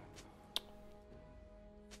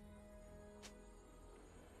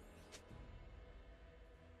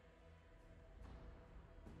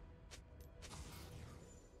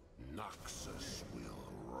 Noxus will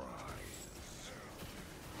rise.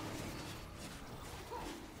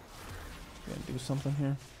 Gonna do something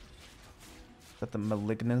here. Got the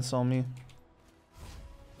malignance on me.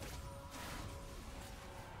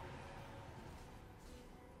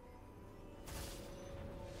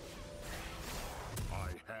 I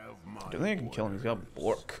don't think I can kill him. He's got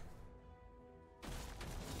Bork.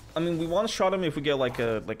 I mean, we one shot him if we get like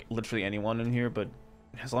literally anyone in here, but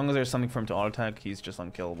as long as there's something for him to auto attack, he's just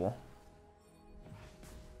unkillable.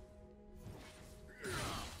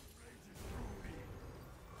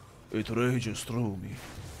 It rages through me.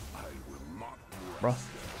 Bruh.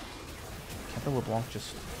 Can't the LeBlanc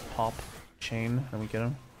just pop chain and we get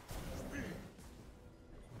him?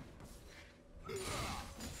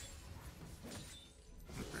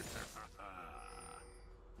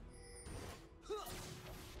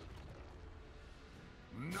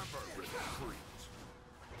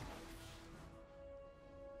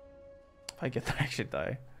 If I get that, I actually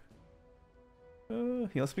die.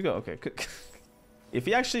 He lets me go. Okay. If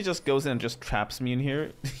he actually just goes in and just traps me in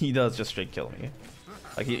here, he does just straight kill me.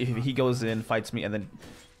 Like, if he goes in, fights me, and then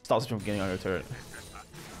stops me from getting on your turret.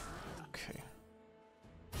 Okay.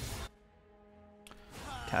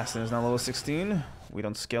 Kassan is now level 16. We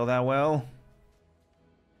don't scale that well.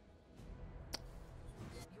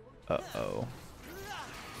 Uh-oh.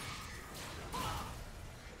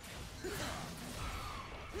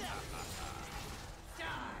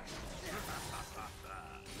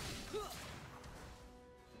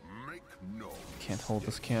 Can't hold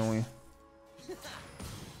this, can we?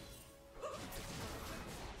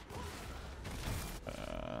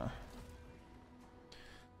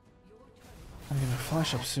 I'm gonna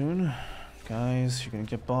flash up soon. Guys, you're gonna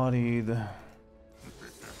get bodied. I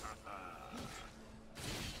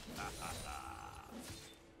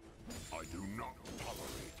do not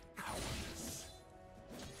tolerate cowardice.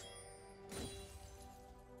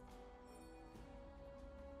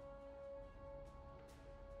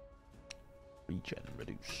 Regen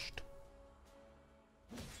reduced.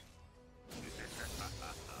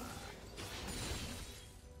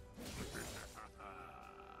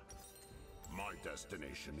 My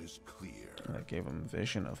destination is clear. I gave him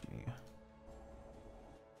vision of me.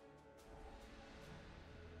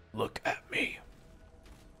 Look at me.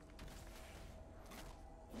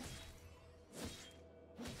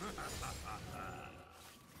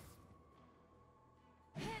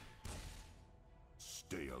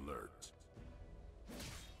 Stay alert.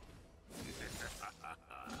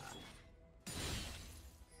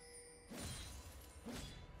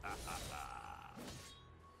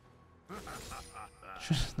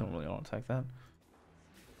 Just normally auto attack that.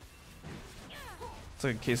 It's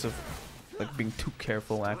like a case of like being too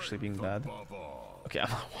careful actually being bad. Okay, I'm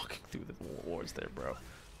not walking through the wards there, bro.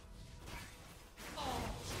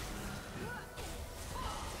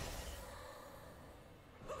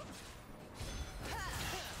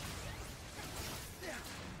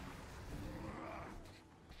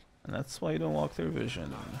 And that's why you don't walk through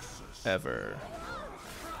vision. Ever.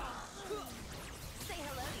 Say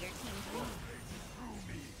hello to your team.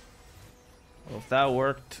 Well, if that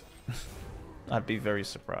worked, I'd be very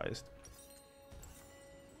surprised.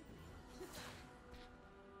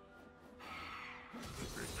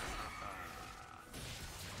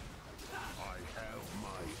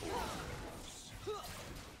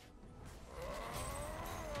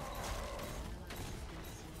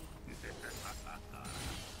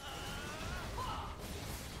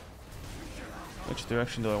 Which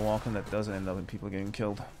direction do I walk in that doesn't end up in people getting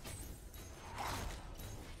killed?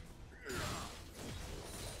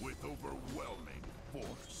 With overwhelming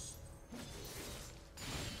force.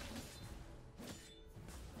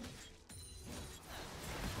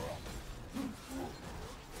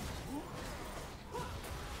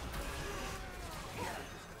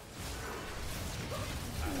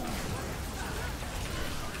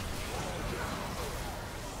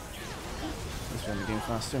 Let's run the game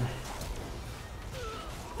faster.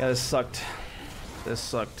 Yeah, this sucked. This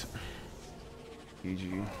sucked.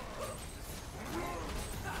 GG.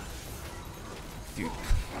 Dude,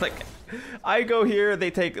 like, I go here, he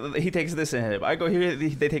takes this and hit. I go here,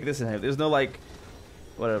 they take this and hit. There's no like,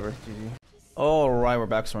 whatever. GG. Alright, we're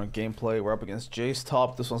back to our gameplay. We're up against Jayce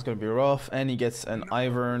top. This one's gonna be rough, and he gets an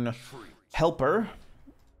Ivern helper,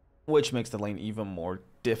 which makes the lane even more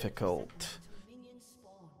difficult.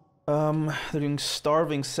 They're doing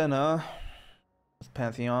Starving Senna with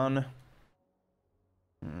Pantheon.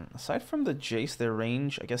 Aside from the Jayce, their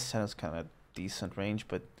range, I guess Senna's kind of decent range,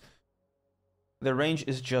 but their range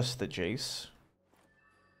is just the Jayce.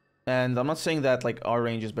 And I'm not saying that like our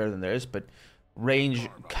range is better than theirs, but range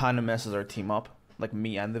kind of messes our team up, like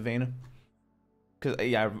me and the Vayne. Because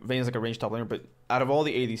yeah, Vayne's like a range top laner, but out of all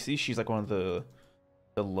the ADCs, she's like one of the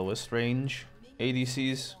lowest range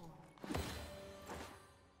ADCs.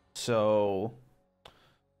 So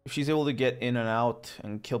if she's able to get in and out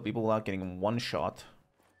and kill people without getting one shot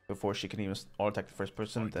before she can even auto attack the first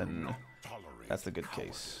person, then that's the good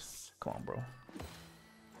case. Come on, bro.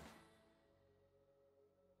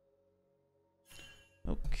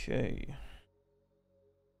 Okay.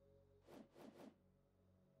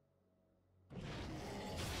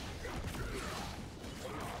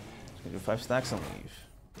 Do 5 stacks and leave.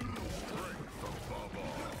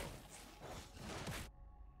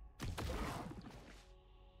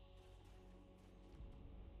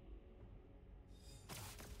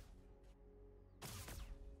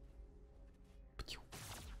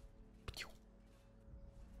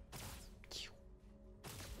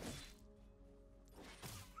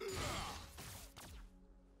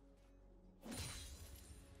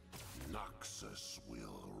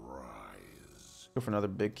 Will rise. Go for another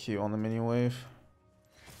big Q on the mini wave.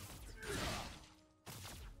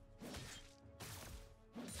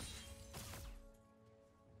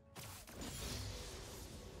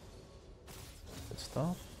 Good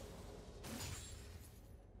stuff.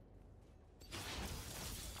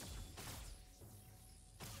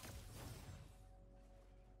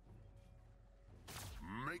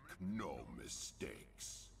 Make no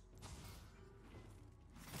mistakes.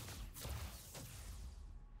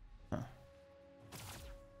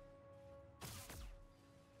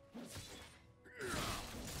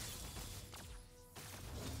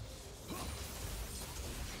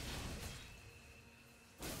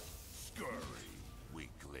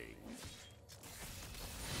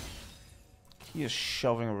 He is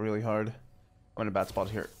shoving really hard. I'm in a bad spot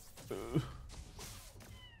here. Ugh.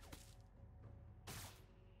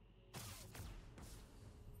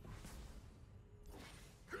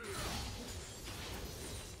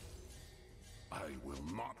 I will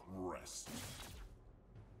not rest.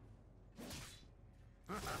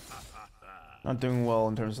 Not doing well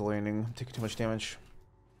in terms of laning. I'm taking too much damage.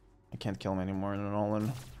 I can't kill him anymore in an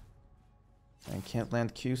all-in. I can't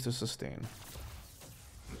land Qs to sustain.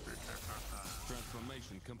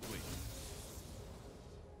 Transformation complete.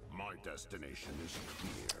 My destination is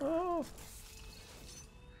clear. Oh.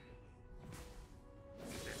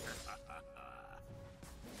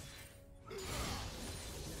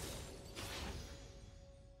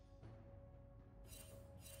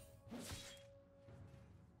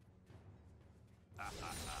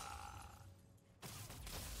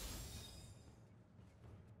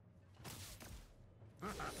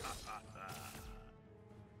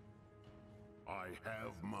 I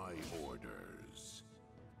have my orders.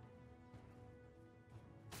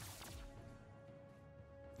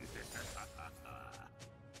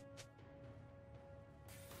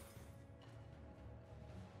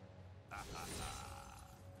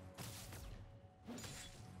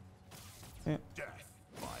 Yeah. Death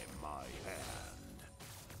by my hand.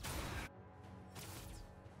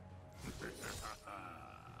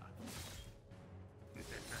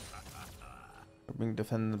 being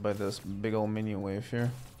defended by this big old minion wave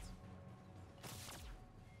here.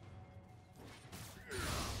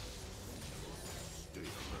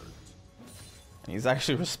 And he's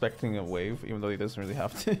actually respecting a wave, even though he doesn't really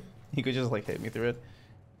have to. He could just like hit me through it.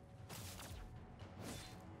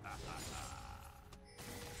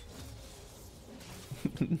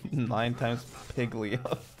 Nine times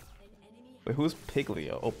Piglio. Wait, who's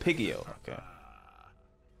Piglio? Oh, Pigio. Okay.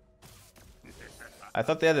 I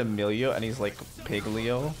thought they had Emilio, and he's like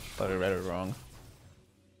Piglio, but I read it wrong.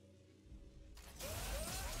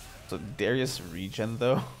 So Darius regen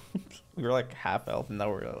though. We were like half health, and now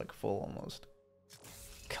we're like full almost.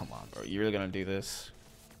 Come on, bro. You're really gonna do this?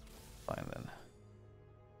 Fine then.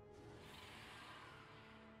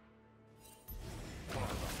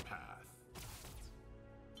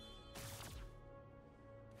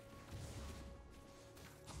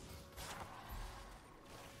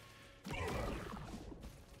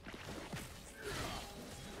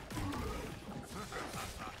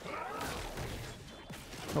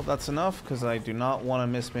 Hope that's enough, because I do not want to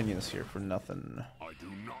miss minions here for nothing. I do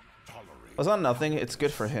not tolerate. Well, it's not nothing, it's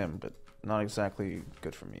good for him, but not exactly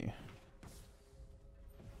good for me.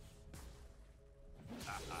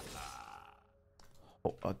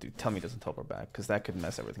 Oh, dude, tell me he doesn't teleport back, because that could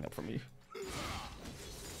mess everything up for me.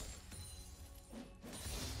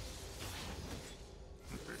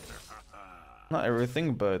 Not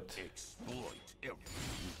everything, but... Exploit every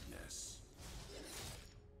weakness.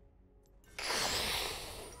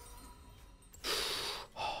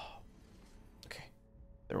 Okay.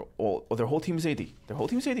 Their whole team is AD. Their whole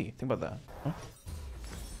team is AD. Think about that. Huh?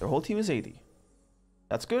 Their whole team is AD.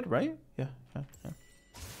 That's good, right? Yeah.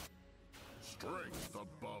 Strength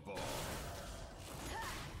above all.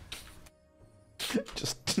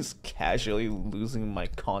 just casually losing my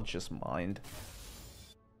conscious mind.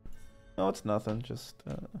 No, it's nothing. Just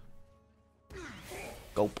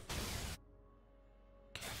gulp.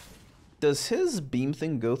 Does his beam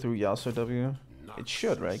thing go through Yasuo W? It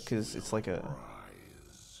should, right? Because it's like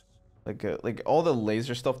like all the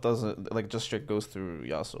laser stuff doesn't like just straight goes through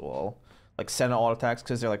Yasuo wall. Like Senna auto attacks,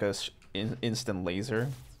 because they're like a instant laser.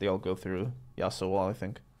 They all go through Yasuo wall, I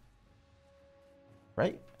think.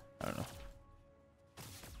 Right? I don't know.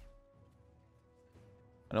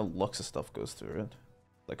 I know Lux's stuff goes through it,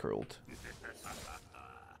 like her ult.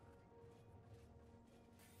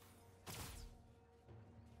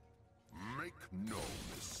 Make no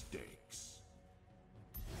mistakes.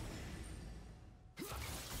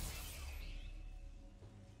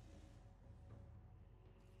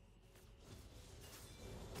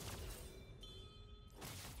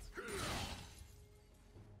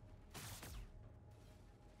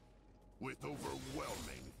 With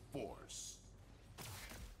overwhelming force.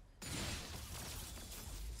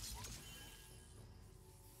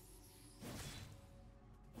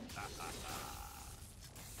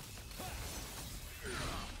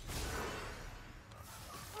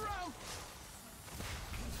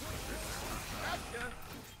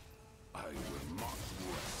 I will not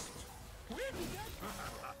rest.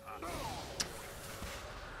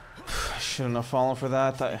 I shouldn't have fallen for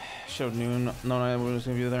that. I should have known I was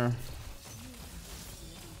gonna be there.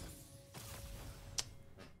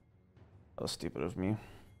 That was stupid of me.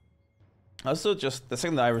 Also, just the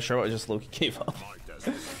second that I was sure, I just Loki gave up.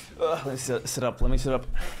 Let me sit up. Let me sit up.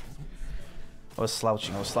 I was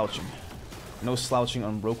slouching. No slouching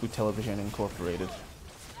on Roku Television Incorporated.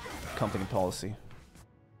 Company policy.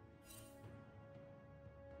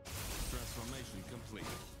 Transformation complete.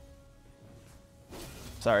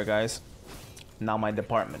 Sorry, guys. Now my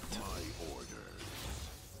department. My orders.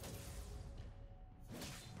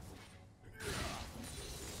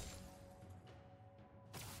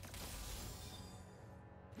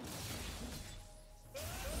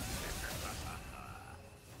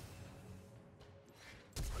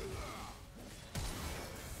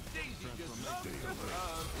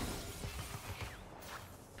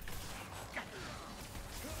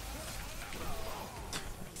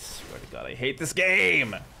 Swear to God, I hate this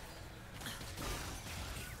game.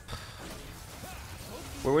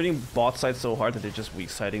 We're winning bot side so hard that they're just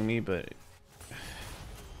weak siding me, but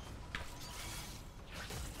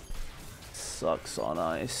sucks on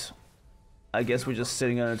ice. I guess we're just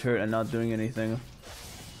sitting on a turret and not doing anything.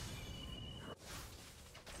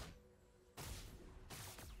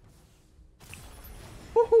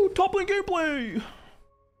 Woohoo! Top lane gameplay!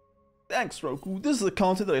 Thanks, Roku. This is the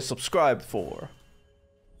content that I subscribed for.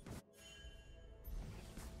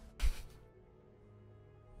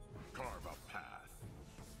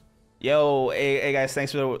 Yo, hey guys,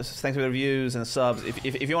 thanks for the views and subs.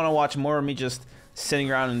 If you want to watch more of me just sitting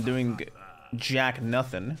around and doing jack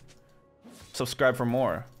nothing, Subscribe for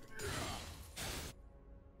more.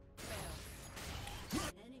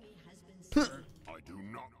 I do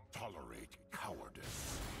not tolerate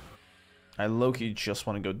cowardice. I low-key just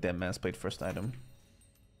want to go dead man's plate first item.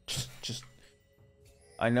 Just.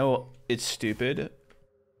 I know it's stupid,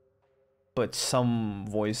 but some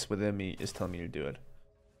voice within me is telling me to do it.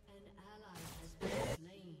 An ally has been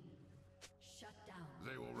slain. Shut down.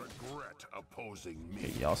 They will regret opposing me.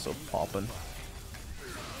 Okay, he also popping.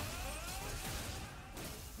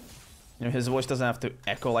 You know, his voice doesn't have to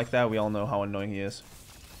echo like that. We all know how annoying he is.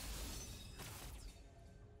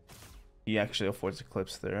 He actually affords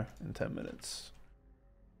Eclipse there in 10 minutes.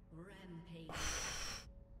 Rampage.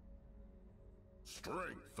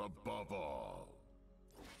 Strength above all.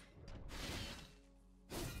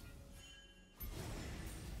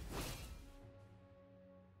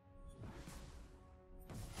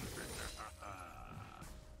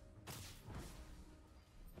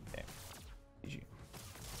 Okay. GG.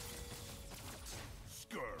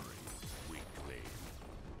 Scurry, weakling.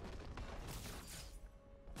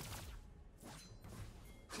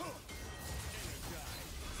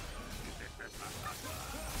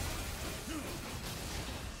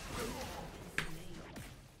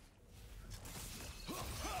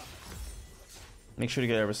 Make sure to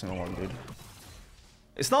get every single one, dude.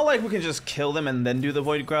 It's not like we can just kill them and then do the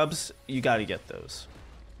void grubs. You gotta get those.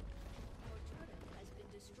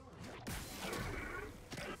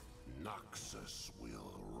 Noxus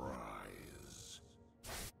will rise.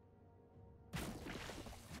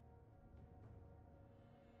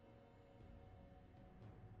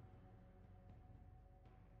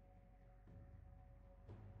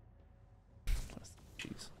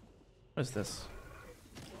 Jeez. What is this?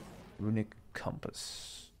 Runic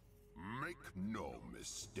Compass. Make no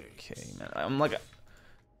mistake. Okay, man.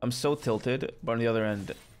 I'm so tilted, but on the other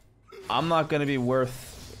end, I'm not gonna be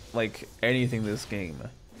worth like anything this game.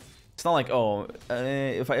 It's not like, oh,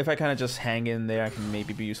 if I kind of just hang in there, I can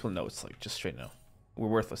maybe be useful. No, it's like just straight no. We're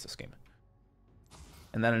worthless this game,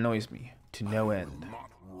 and that annoys me to no end.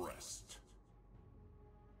 Not rest.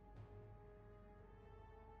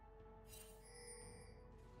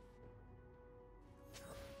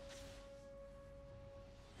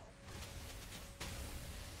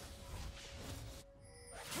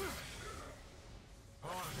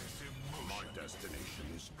 My destination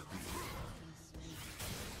is clear.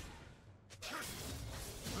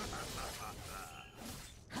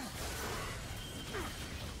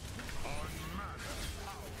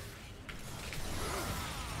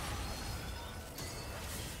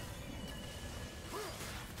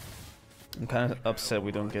 I'm kind of upset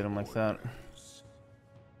we don't get him like that.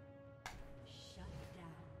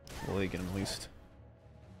 Will they get him at least?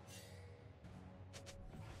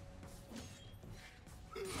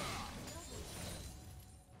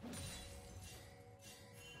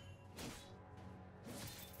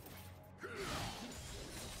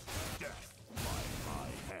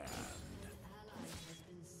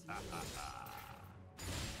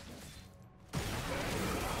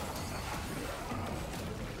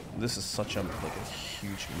 This is such a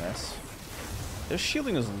huge mess. Their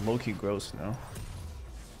shielding is low-key gross now.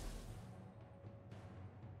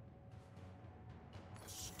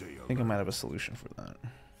 I think I might have a solution for that.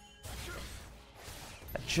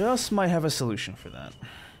 I just might have a solution for that.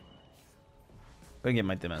 Gonna get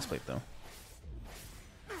my demands plate though.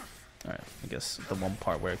 Alright, I guess the one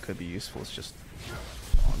part where it could be useful is just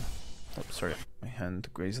on. Oh, sorry, my hand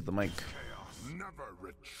grazed the mic. Never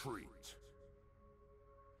retreat.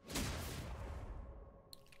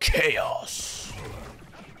 Chaos.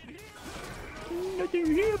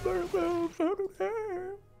 We're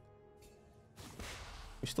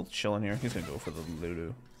still chilling here. He's gonna go for the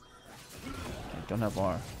Ludo. I don't have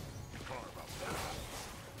R.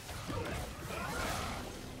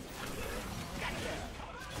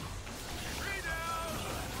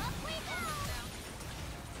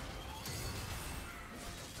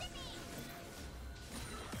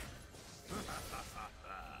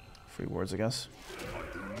 Free words, I guess.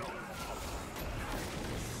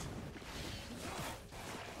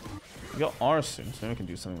 We got R soon, so maybe we can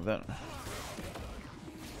do something with that.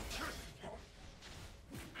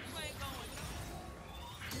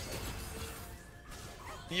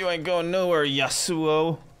 You ain't going nowhere,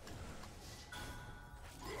 Yasuo.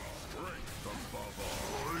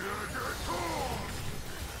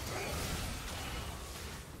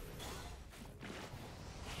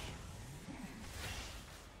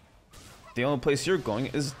 The only place you're going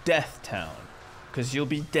is Death Town, because you'll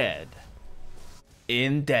be dead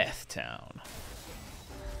in Death Town.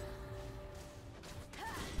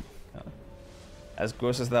 As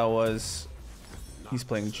gross as that was, He's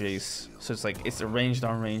playing Jayce, so it's like it's a ranged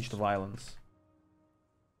on ranged violence.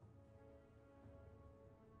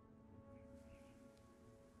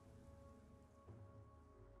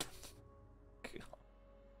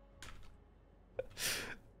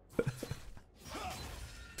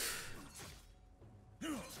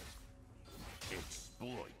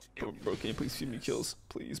 Bro, can you please feed me kills?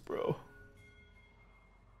 Please, bro.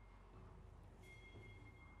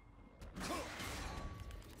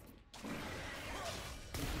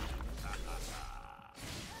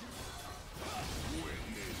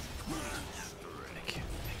 Thank you.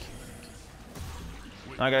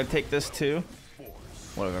 I gotta take this too.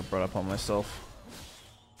 Whatever, I brought up on myself.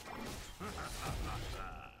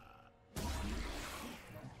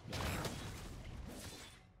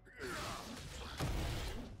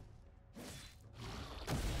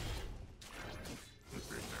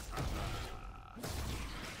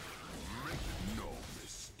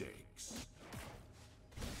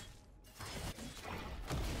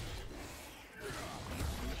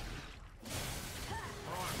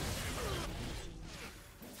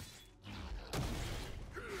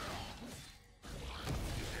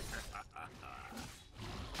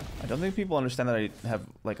 I don't think people understand that I have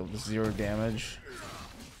like a 0 damage.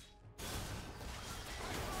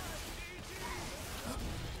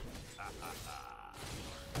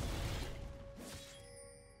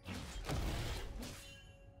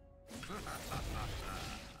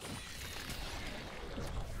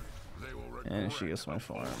 And she gets my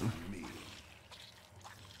farm.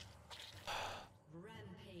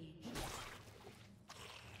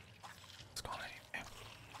 It's gone anyway.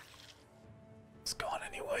 It's gone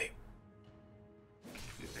anyway.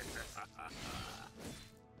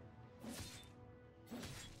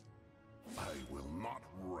 I will not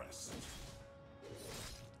rest.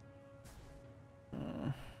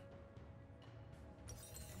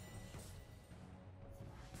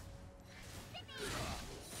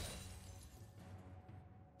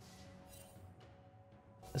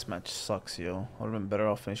 This match sucks, yo. I would have been better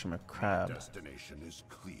off finishing my crab. Destination is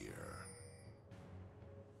clear.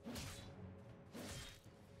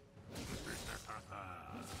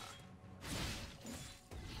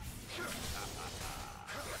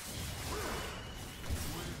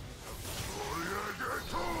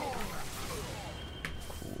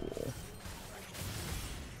 Cool.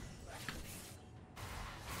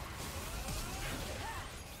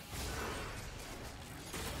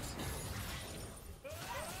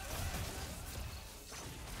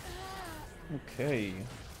 Okay,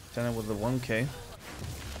 done it with the 1K.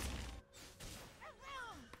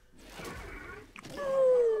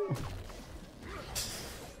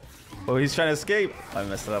 Oh, he's trying to escape. I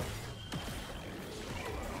messed it up.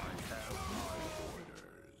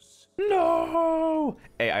 No!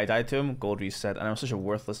 Hey, I died to him, gold reset, and I'm such a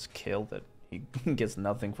worthless kill that he gets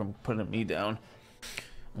nothing from putting me down.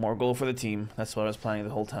 More gold for the team. That's what I was planning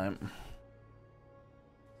the whole time.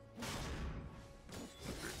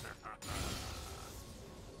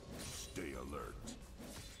 Stay alert.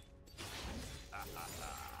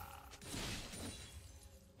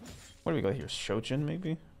 What do we got here? Shojin,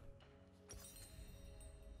 maybe?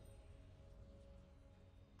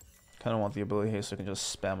 Kind of want the ability here so I can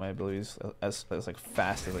just spam my abilities as like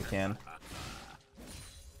fast as I can.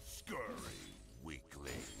 Scurry,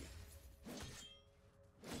 weakling.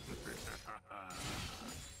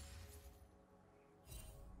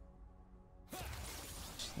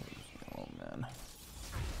 Oh man.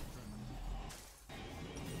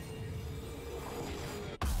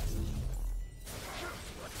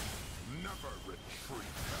 Never retreat.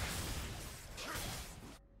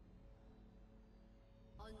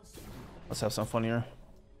 Let's have some fun here.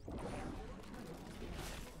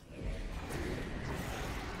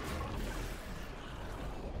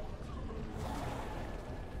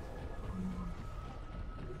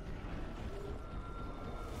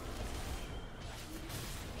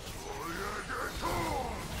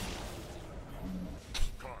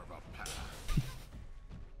 Carve a path.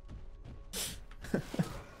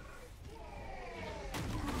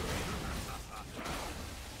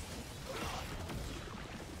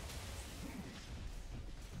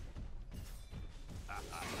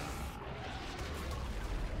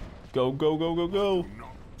 Go, go, go, go, go!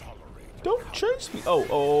 Not tolerate. Don't chase me! Oh,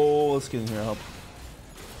 oh, let's get in here, help.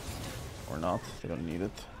 Or not, they don't need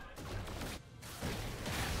it.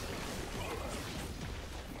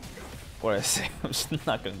 What did I say? I'm just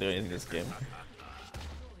not gonna do anything this game.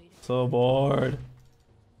 So bored.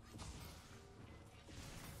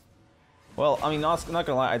 Well, I mean, not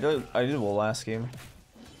gonna lie, I did well last game.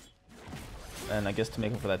 And I guess to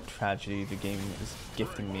make up for that tragedy, the game is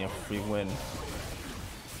gifting me a free win.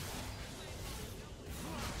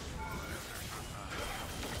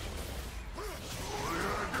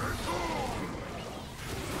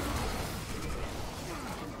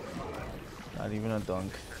 Not even a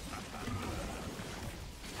dunk.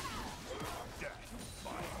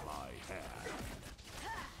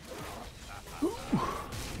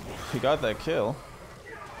 He got that kill.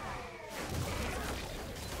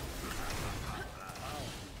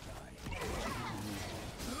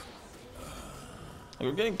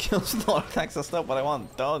 We're getting kills with a lot of attacks and stuff, but I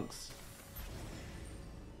want dunks.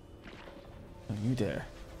 Don't you dare.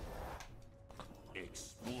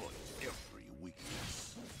 Exploit every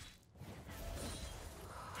weakness.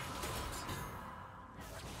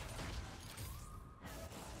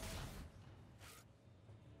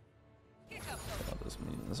 Oh, those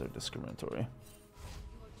minions are discriminatory.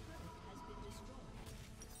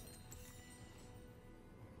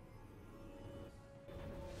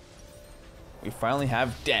 We finally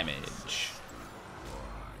have damage.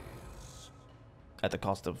 At the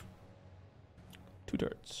cost of 2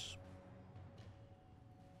 turrets.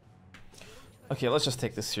 Okay, let's just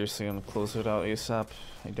take this seriously and close it out ASAP.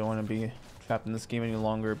 I don't want to be trapped in this game any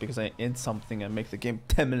longer because I end something and make the game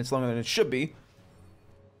 10 minutes longer than it should be.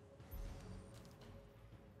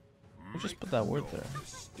 We just put that word there.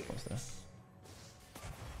 What's that?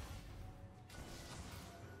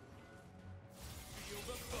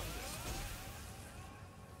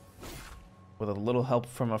 With a little help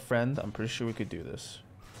from a friend, I'm pretty sure we could do this.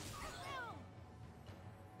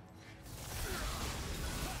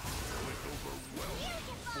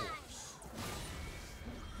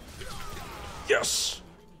 Yes!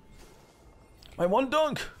 My one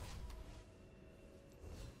dunk!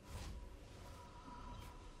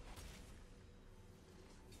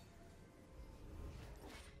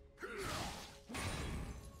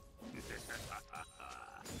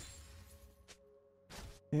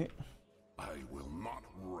 Okay. I will not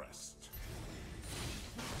rest.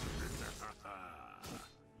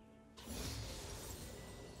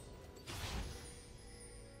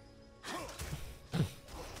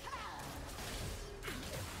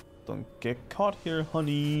 Don't get caught here,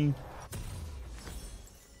 honey.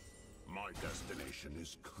 My destination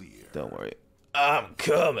is clear. Don't worry. I'm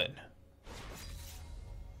coming.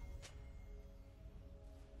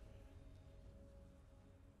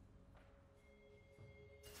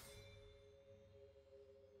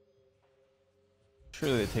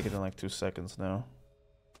 Surely they take it in like 2 seconds now.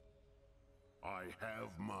 I have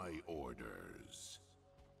my orders.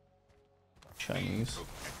 Chinese.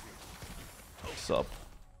 What's up?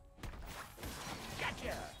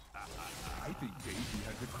 Gotcha! I think Jayce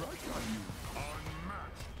has a crush on you.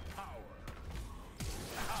 Unmatched power.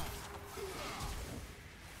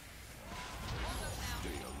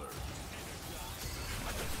 Stay alert.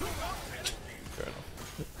 Fair enough.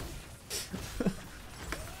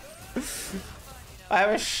 I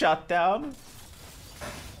have a shutdown.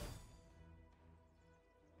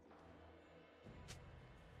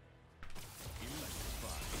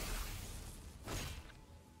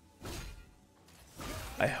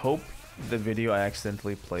 I hope the video I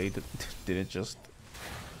accidentally played didn't just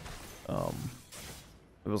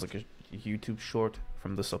it was like a YouTube short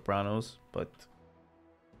from The Sopranos, but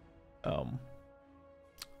it's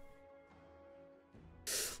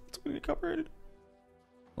gonna be covered.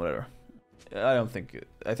 Whatever. I don't think it.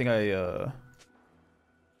 I think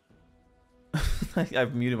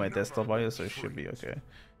I've muted my desktop audio, so it should be okay.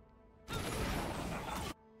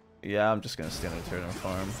 Yeah, I'm just gonna stand on the turn and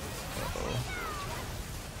farm. Uh-oh.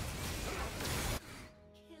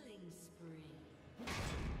 Killing spree.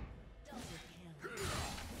 Double kill.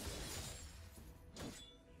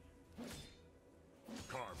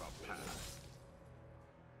 Carve a path.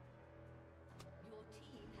 Your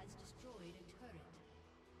team has destroyed a turret.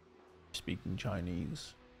 Speaking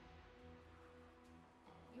Chinese.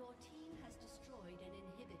 Your team has destroyed an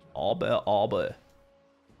inhibitor. All but.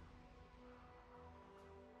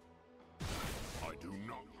 I do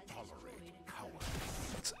not tolerate cowards.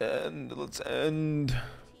 Let's end. Let's end.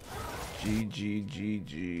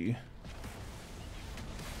 GG.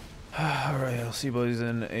 Alright, I'll see you boys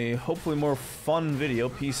in a hopefully more fun video.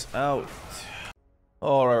 Peace out.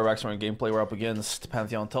 Alright, Raxmar gameplay. We're up against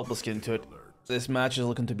Pantheon. Let's get into it. This match is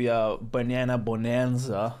looking to be a banana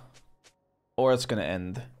bonanza. Or it's gonna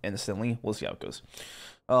end instantly. We'll see how it goes.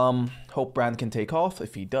 Hope Brand can take off.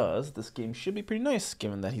 If he does, this game should be pretty nice,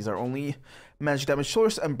 given that he's our only magic damage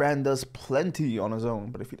source, and Brand does plenty on his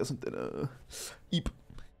own. But if he doesn't, then eep.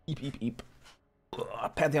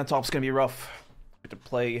 Pantheon top's gonna be rough. We have to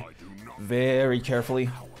play very carefully.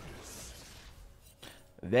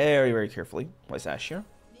 Very carefully. What's Ash here?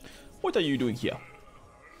 What are you doing here?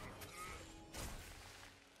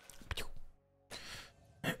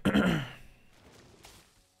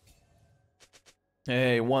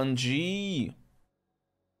 Hey, 1G.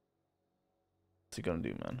 What's he gonna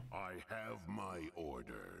do, man? I have my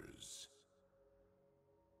orders.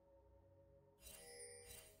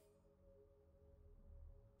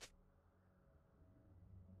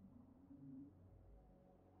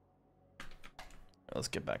 Let's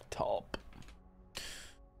get back top.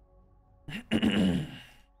 Make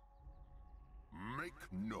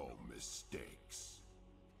no mistakes.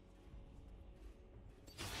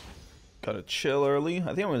 Gotta chill early.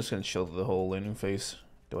 I think I'm just gonna chill the whole laning phase.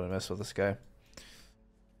 Don't wanna mess with this guy.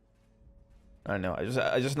 I don't know.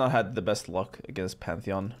 I just not had the best luck against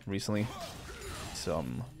Pantheon recently, so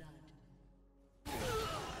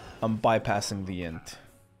I'm bypassing the int.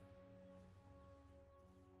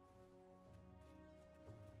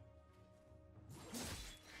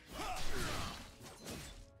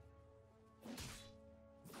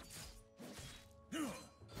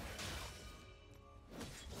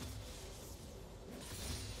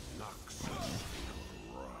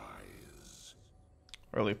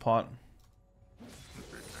 Early pot.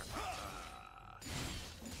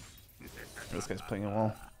 This guy's playing it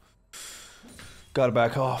well. Gotta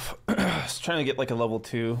back off. Just trying to get like a level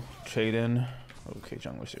 2 trade in. Okay,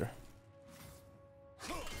 jungler's here.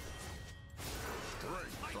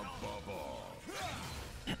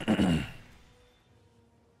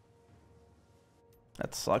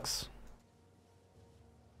 That sucks.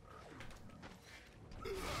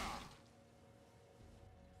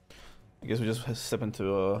 I guess we just step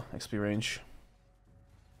into XP range.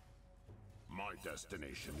 My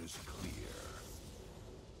destination is clear.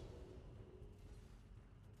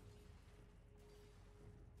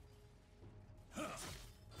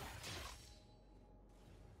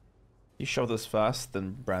 You shove this fast,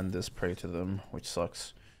 then brand this prey to them, which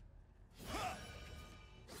sucks.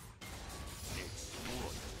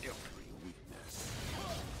 Exploit every weakness.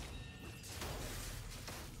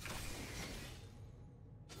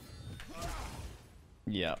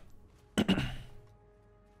 Yeah.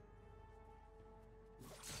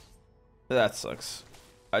 That sucks.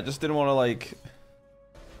 I just didn't want to like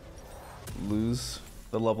lose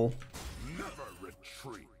the level. Never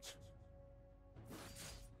retreat.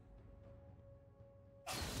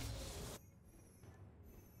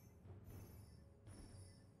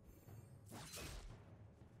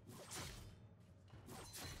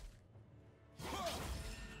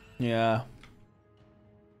 Yeah.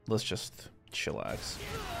 Let's just chillax.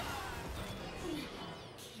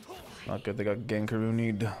 Not good, they got Gankaroo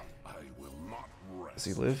need. I will not rest. Does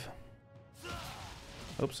he live?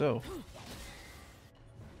 Hope so.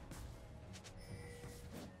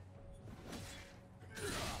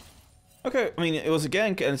 Okay, I mean, it was a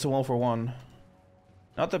gank and it's a 1-for-1.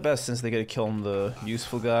 Not the best since they get to kill on the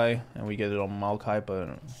useful guy and we get it on Maokai,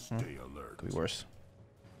 but Stay alert. could be worse.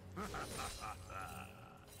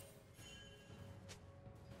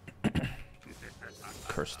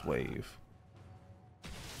 Cursed wave.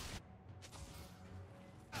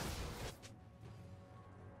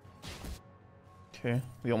 Okay,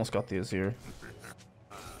 we almost got the Azir.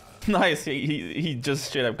 Nice, he just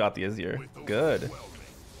straight up got the Azir. Good.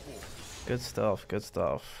 Good stuff, good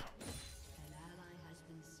stuff. An ally has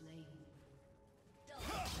been slain.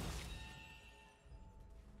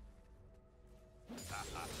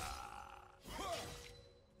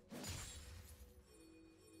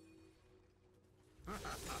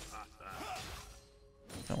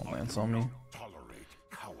 That one lands on me. Tolerate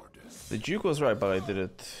cowardice. The juke was right, but I did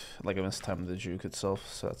it like I mistimed the juke itself,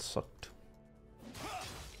 so that sucked.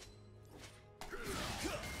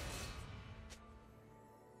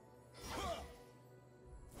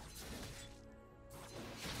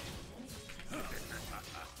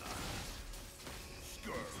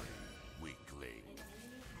 Weakling.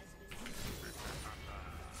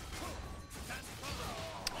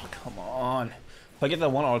 Oh, come on. If I get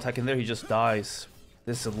that one auto attack in there, he just dies.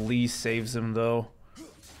 This at least saves him, though.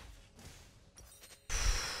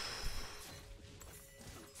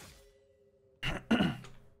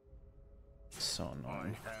 So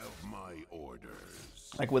annoying. I have my orders.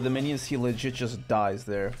 Like with the minions, he legit just dies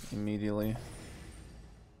there immediately.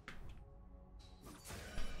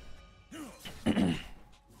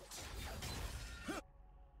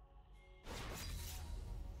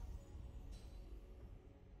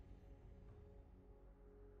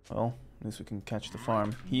 Well, at least we can catch the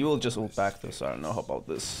farm. He will just ult back though, so I don't know how about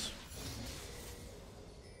this.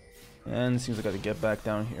 And it seems I gotta get back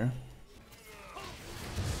down here.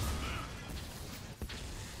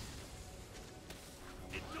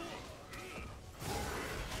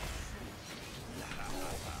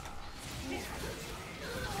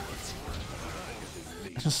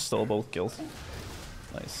 Just stole both kills.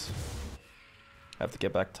 Nice. Have to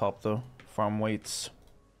get back top though. Farm waits.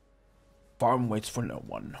 Farm waits for no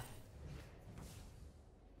one.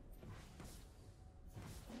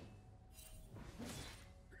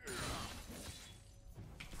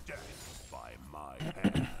 Death by my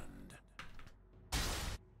hand.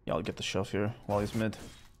 Yeah, I'll get the shove here while he's mid.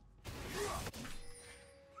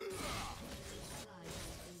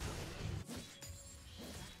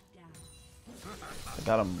 I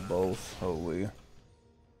got them both. Holy.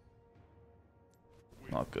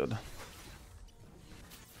 Not good.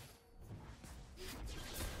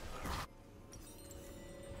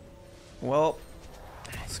 Well,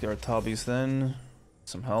 let's get our Tobbies then.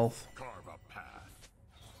 Some health. Carve a path.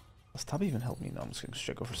 Does Tobby even help me? No, I'm just gonna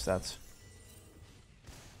straight go for stats.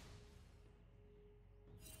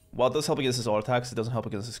 While it does help against his auto attacks, it doesn't help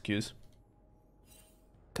against his Qs.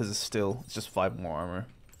 Because it's just 5 more armor.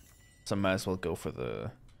 So I might as well go for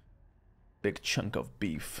the big chunk of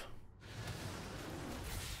beef.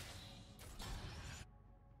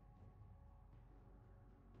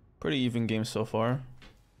 Pretty even game so far.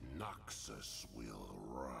 Noxus will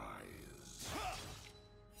rise.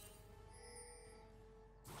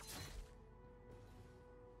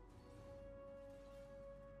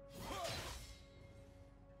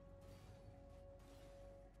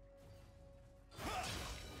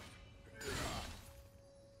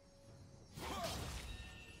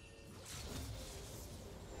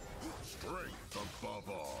 Strength above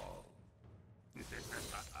all.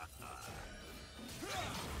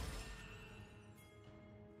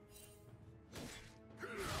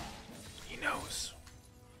 He knows.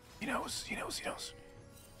 He knows. He knows. He knows.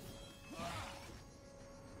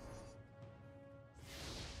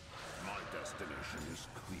 My destination is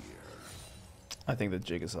clear. I think the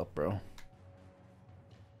jig is up, bro.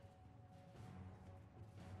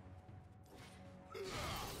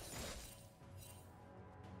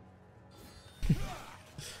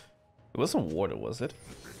 It wasn't water, was it?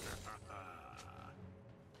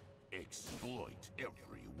 Exploit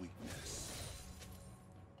every weakness.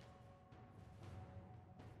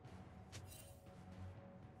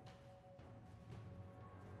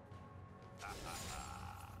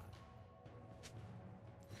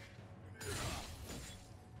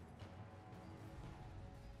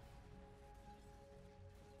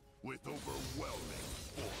 With overwhelming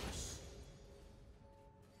force.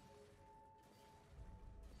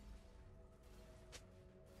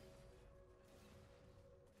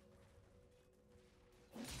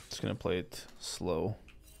 Just gonna play it slow.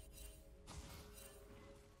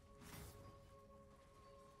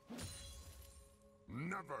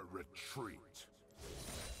 Never retreat.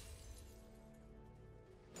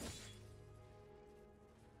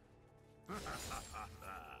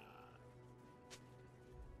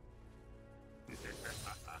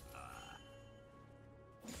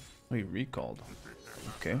 Oh, he recalled.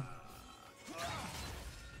 Okay.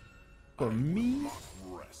 For me? Not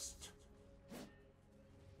rest.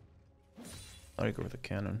 I'll go with the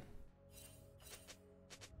cannon.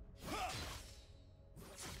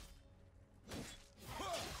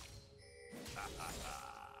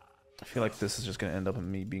 I feel like this is just gonna end up in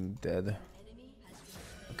me being dead.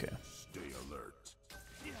 Okay. Stay alert.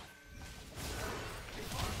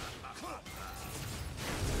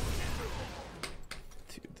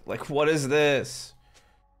 Dude, like, what is this?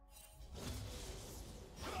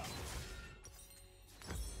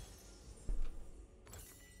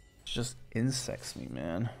 Just insects me,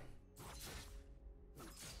 man.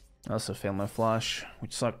 I also failed my flash,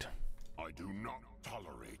 which sucked. I do not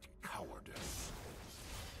tolerate cowardice.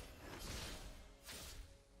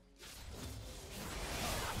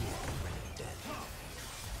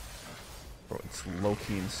 Bro, it's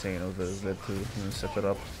low-key insane of the Zed to even set that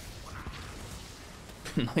up.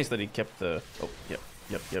 Nice that he kept the... Oh, yep.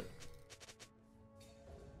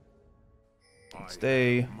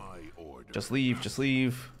 Stay. My order. Just leave, just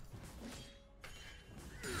leave.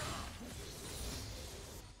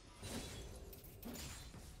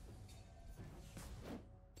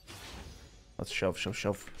 Let's shove.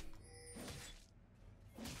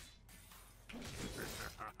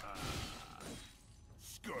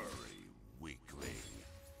 Scurry, weakling.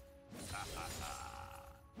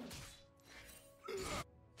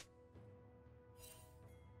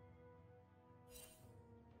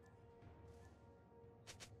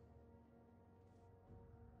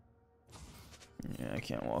 Yeah, I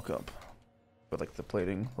can't walk up. But like the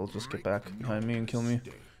plating, they'll just get back behind me and kill me.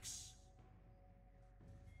 Mistakes.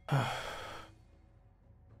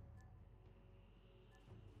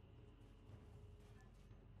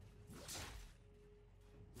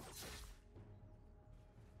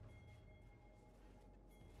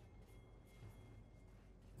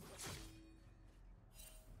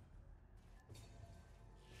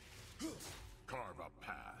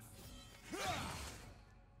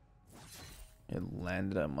 It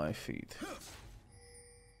landed at my feet.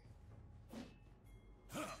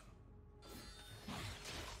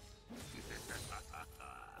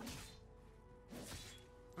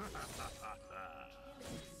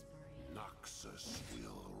 Noxus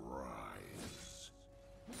will rise.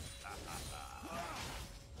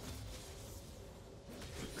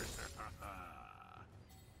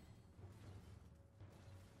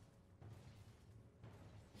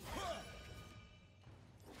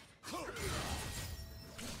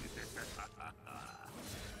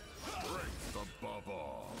 Break the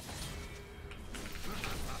bubble.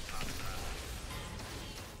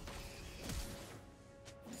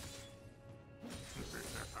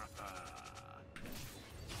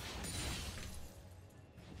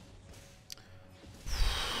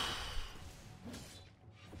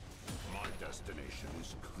 My destination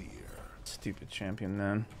is clear. Stupid champion,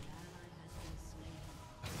 man.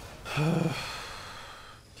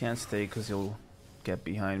 Can't stay because he'll get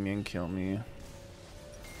behind me and kill me.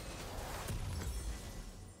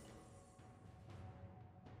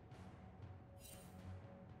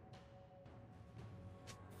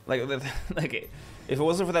 Like, if it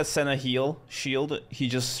wasn't for that Senna heal shield, he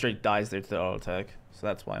just straight dies there to the auto attack. So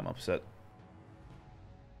that's why I'm upset.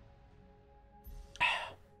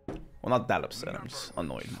 Well, not that upset. I'm just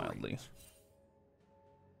annoyed mildly.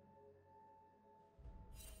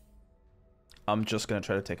 I'm just gonna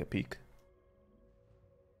try to take a peek.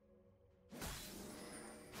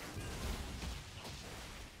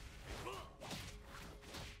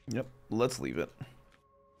 Yep, let's leave it.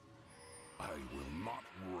 I will not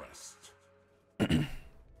rest. Killing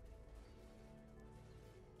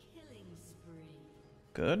spree.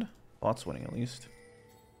 Good. Bot's winning at least.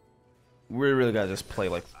 We really gotta just play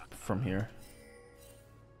like from here.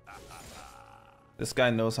 This guy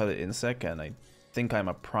knows how to insect, and I think I'm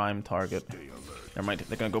a prime target. Never mind,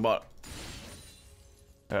 they're gonna go bot.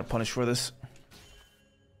 I gotta punish for this.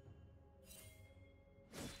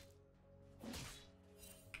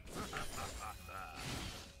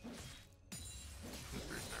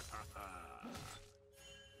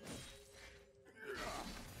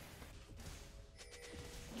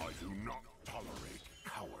 I do not tolerate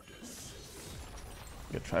cowardice.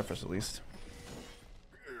 Good try for us at least.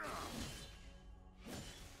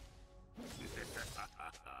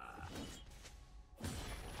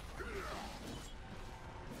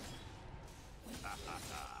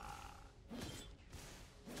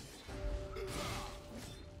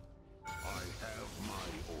 I have my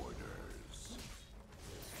orders.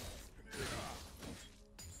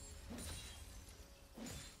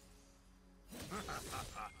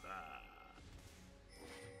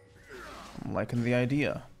 I'm liking the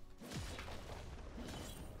idea.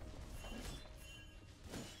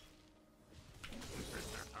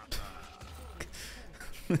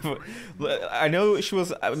 I know she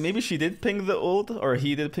was, maybe she did ping the ult, or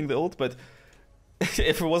he did ping the ult, but if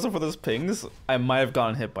it wasn't for those pings, I might have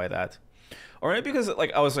gotten hit by that. Or maybe because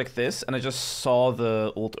like I was like this, and I just saw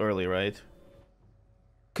the ult early, right?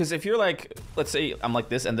 Because if you're like, let's say I'm like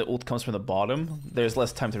this, and the ult comes from the bottom, there's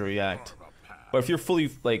less time to react. But if you're fully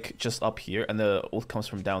like just up here, and the ult comes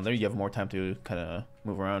from down there, you have more time to kind of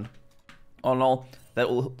move around. All in all, that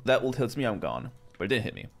ult hits me, I'm gone. But it didn't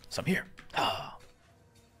hit me, so I'm here. Oh.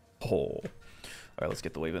 Alright, let's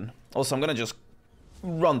get the wave in. Also, I'm gonna just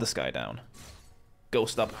run this guy down.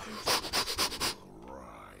 Ghost up.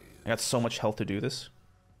 I got so much health to do this.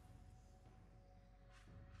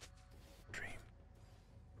 Dream.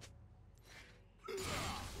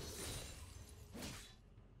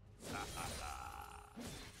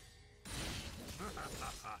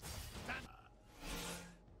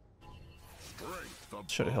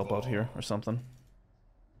 Should have helped out here or something.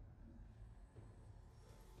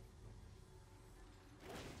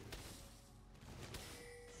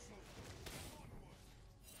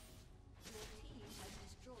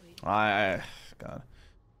 God,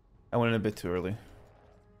 I went in a bit too early.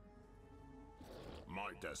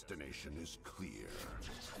 My destination is clear.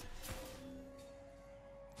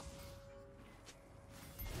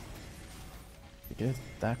 You get it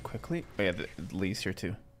that quickly? Oh yeah, the Lee's here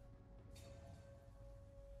too.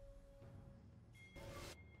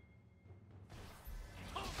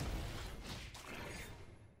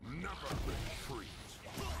 Never retreat.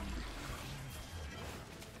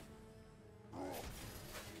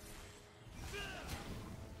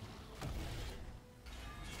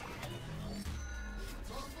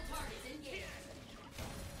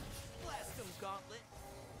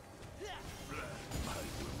 I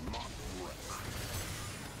will not rest.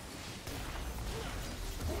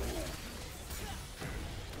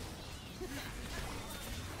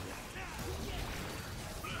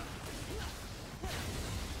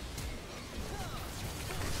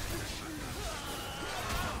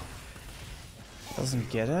 Doesn't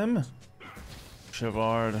get him?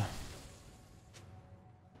 Chivard.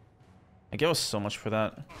 I gave us so much for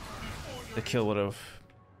that. The kill would have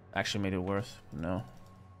actually made it worth. No.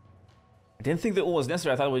 I didn't think the ult was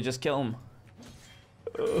necessary. I thought we'd just kill him.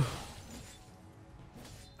 Ugh.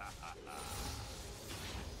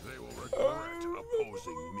 They will regret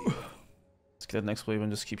opposing me. Let's get that next wave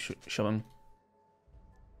and just keep shoving.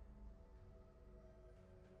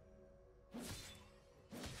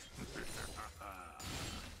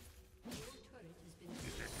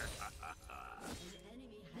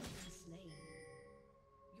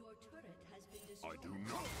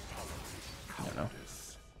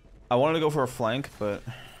 I wanted to go for a flank, but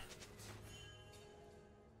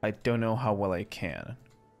I don't know how well I can.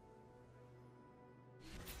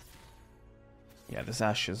 Yeah, this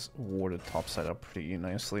Ashe is warded topside up pretty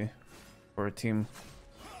nicely for a team.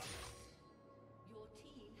 Your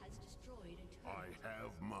team has destroyed a turret. I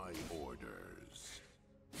have my orders.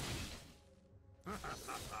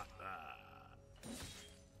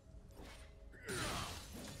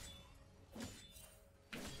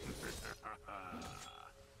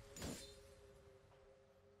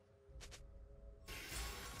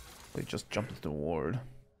 They just jumped into the ward.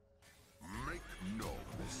 Make no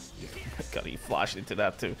mistake. God, he flashed into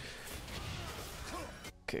that too.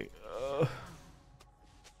 Okay.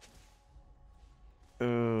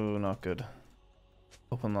 Ooh, not good.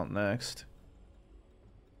 Hope I'm not next.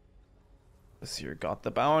 This year got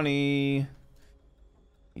the bounty.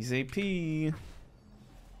 He's AP.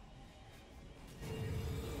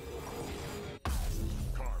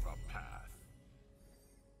 Carve a path.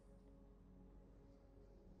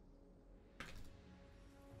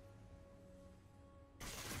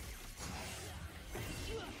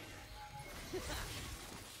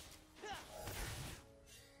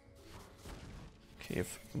 Okay,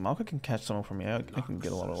 if Malka can catch someone for me, I can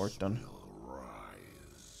get a lot of work done.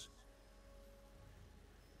 Rise.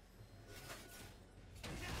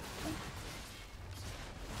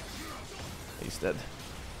 He's dead.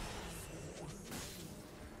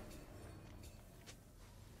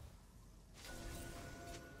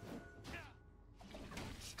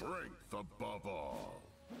 Strength above all.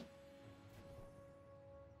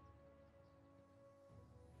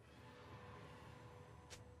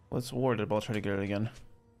 Let's ward it, but I'll try to get it again.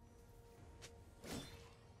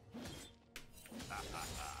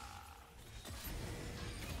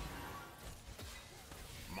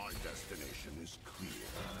 My destination is clear.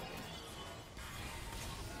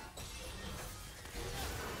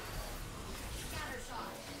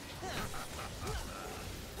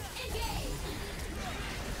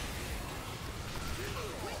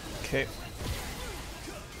 Okay.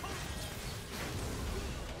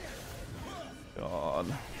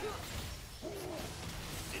 God.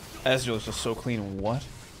 Ezreal is just so clean. What?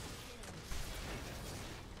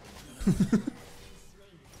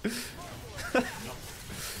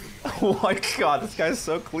 Oh my god, this guy's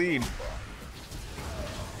so clean.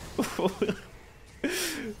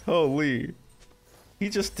 Holy. He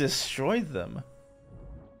just destroyed them.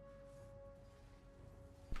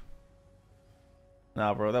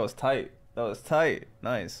 Nah, bro, that was tight. That was tight.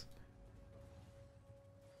 Nice.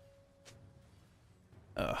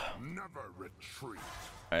 Never retreat.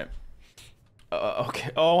 Alright.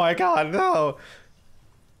 Okay. Oh my god, no!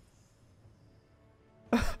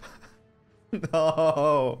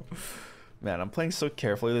 No! Man, I'm playing so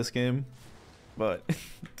carefully this game. But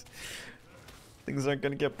things aren't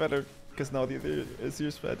gonna get better because now the other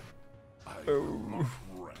Azir's fed. I will not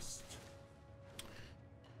rest.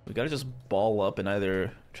 We gotta just ball up and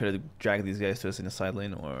either try to drag these guys to us in the side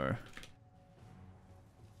lane or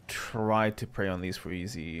try to prey on these for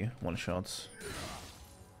easy one-shots.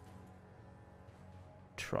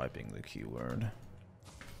 Try being the keyword.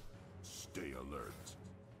 Stay alert.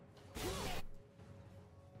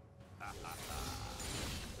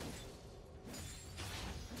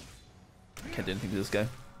 Can't do anything to this guy.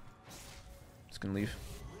 Just gonna leave.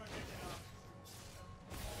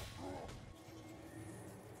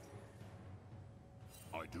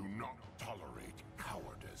 I do not tolerate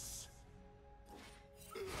cowardice.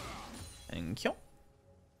 Thank you.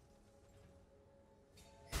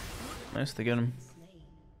 Nice to get him.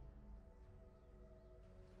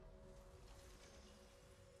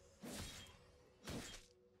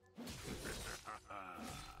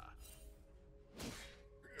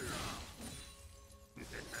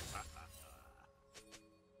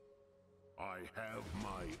 I have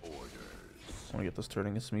my orders. I wanna get this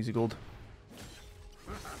turning, get some easy gold.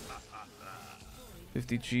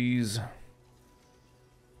 50 G's.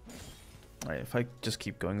 Alright, if I just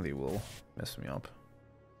keep going, they will mess me up.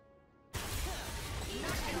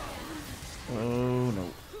 Oh no.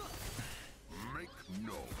 Make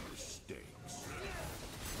no mistakes.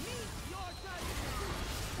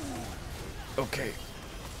 Okay.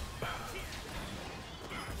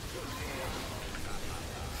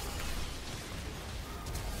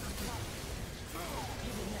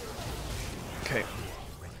 Okay.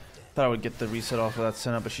 Thought I would get the reset off of that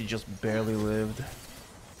Senna, but she just barely lived.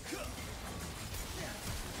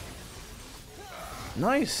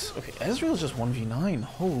 Nice! Okay, Ezreal's just 1v9.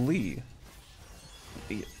 Holy.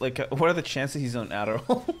 Like, what are the chances he's on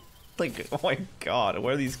Adderall? Like, oh my god,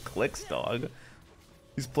 what are these clicks, dog?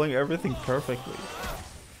 He's playing everything perfectly.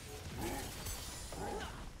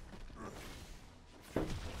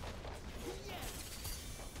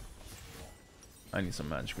 I need some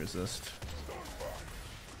magic resist.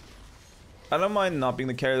 I don't mind not being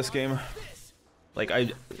the carry of this game. Like,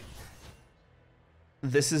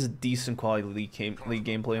 this is decent quality league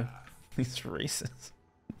gameplay. These races.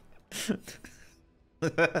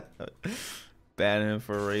 Ban him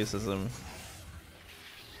for racism.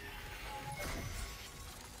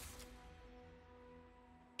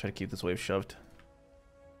 Try to keep this wave shoved.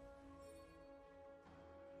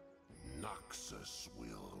 Noxus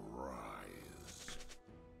will rise.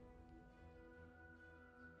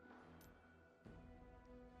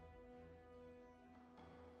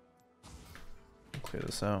 Clear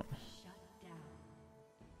this out. Shut down.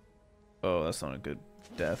 Oh, that's not a good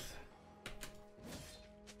death.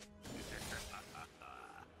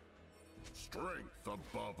 Strength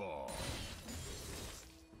above all.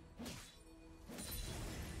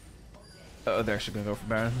 Oh, they're actually gonna go for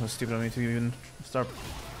Baron. It was stupid of me to even start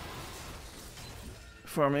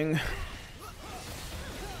farming.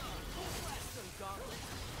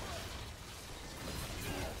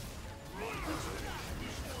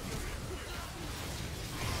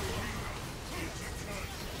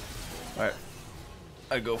 Alright.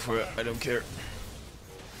 I go for it. I don't care.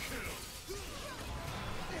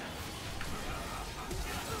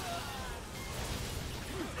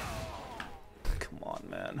 Come on,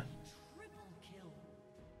 man. Triple kill.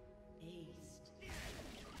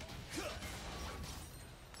 Aced.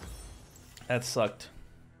 That sucked.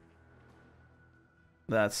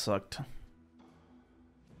 That sucked.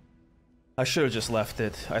 I should have just left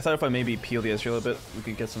it. I thought if I maybe peel the Ezreal a bit, we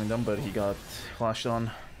could get something done, but he got flashed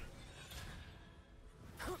on.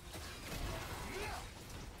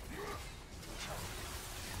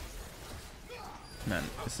 Man,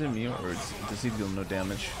 is it me or does he deal no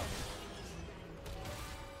damage?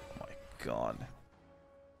 Oh my god.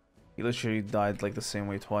 He literally died like the same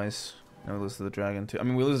way twice. Now we lose to the dragon too. I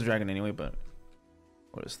mean, we lose the dragon anyway, but...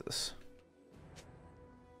 What is this?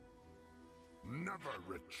 Never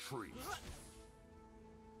retreat.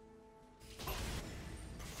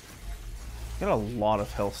 Got a lot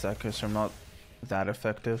of health stackers, so I'm not that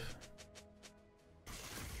effective.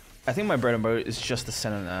 I think my bread and butter is just the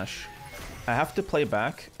Sen and Ashe. I have to play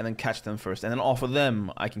back and then catch them first, and then off of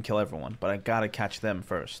them I can kill everyone, but I gotta catch them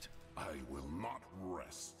first. I will not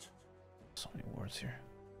rest. So many words here.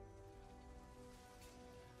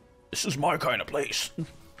 This is my kind of place.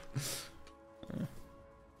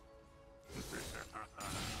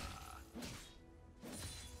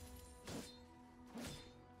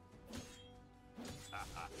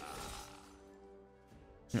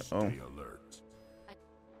 Uh-oh. Stay alert.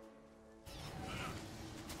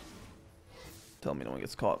 Tell me no one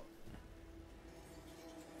gets caught.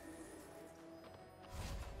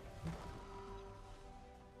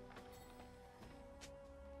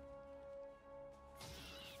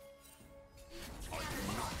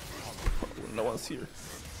 No one's here.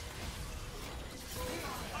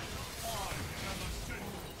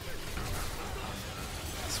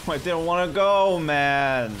 That's why I didn't want to go,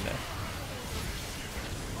 man.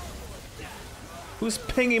 Who's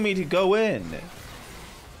pinging me to go in?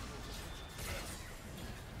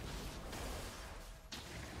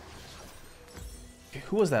 Okay,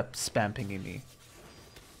 who was that spam pinging me?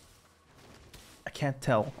 I can't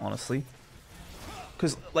tell, honestly.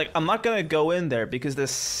 Because, like, I'm not gonna go in there because the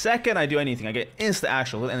second I do anything, I get instant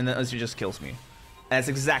actual, and then Azir just kills me. And that's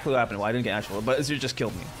exactly what happened. Well, I didn't get actual, but Azir just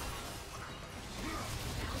killed me.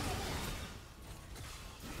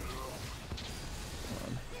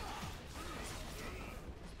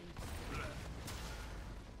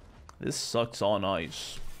 This sucks on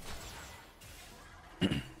ice. I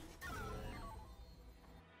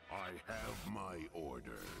have my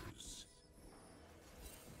orders.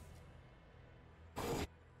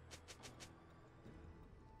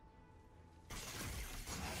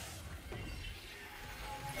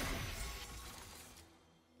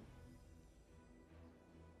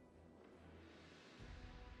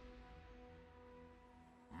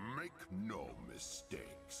 Make no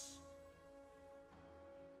mistakes.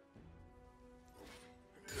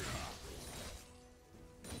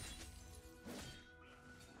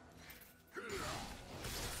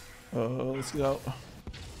 Let's get out.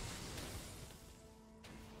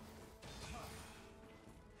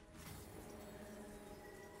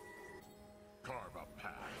 Carve a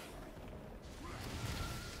path.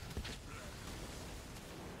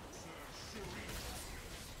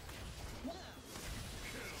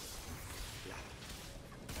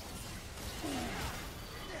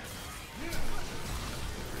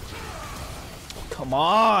 Come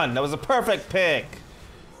on, that was a perfect pick.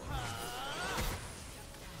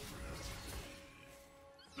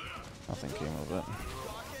 Nothing came of it.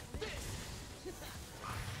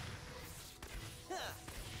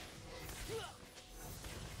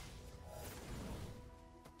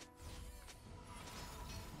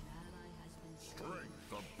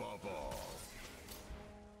 Strength above all.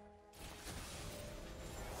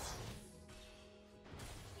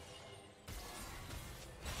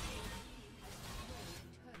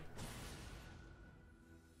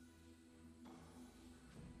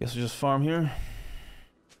 Guess we just farm here.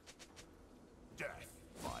 Death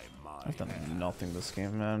by my I've done hand. nothing this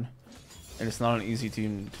game, man. And it's not an easy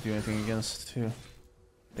team to do anything against, too.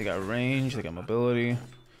 They got range, they got mobility.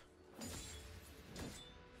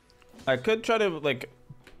 I could try to, like,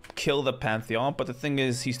 kill the Pantheon, but the thing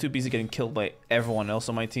is, he's too busy getting killed by everyone else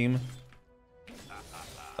on my team.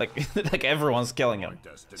 Like, like everyone's killing him.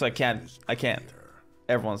 So I can't.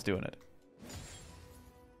 Everyone's doing it.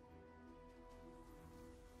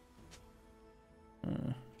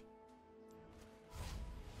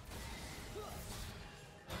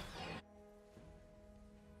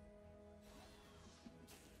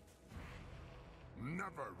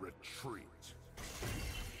 Never retreat.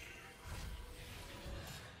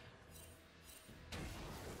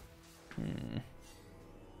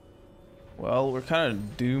 Well, we're kind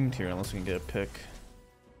of doomed here unless we can get a pick.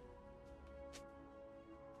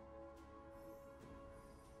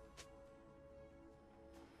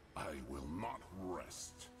 I will not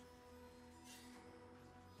rest.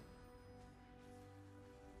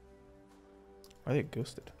 Are they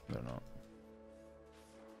ghosted? They're not.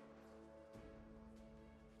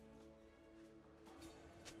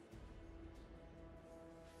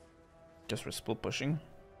 Just for split pushing.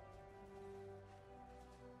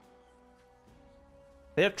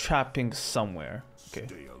 They're trapping somewhere. Okay.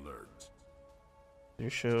 Stay alert. They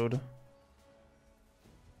showed.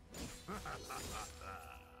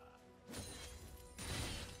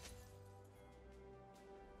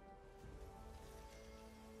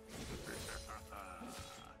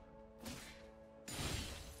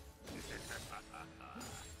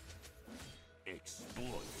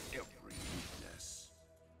 Exploit every weakness.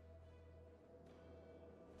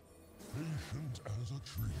 Patient as a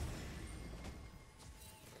tree.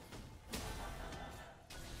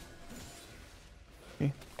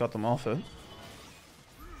 Okay, got them off it.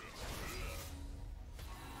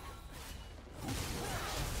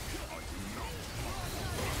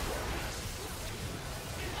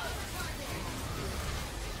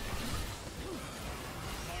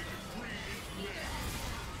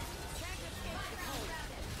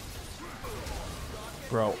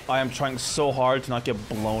 Bro, I am trying so hard to not get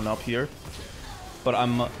blown up here, but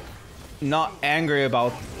I'm not angry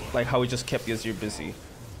about like how he just kept Yazir busy.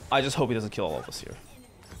 I just hope he doesn't kill all of us here.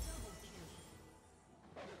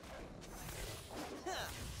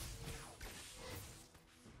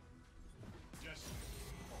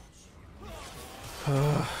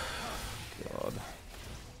 God.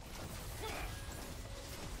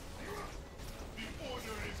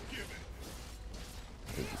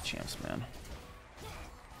 Baby champs, man.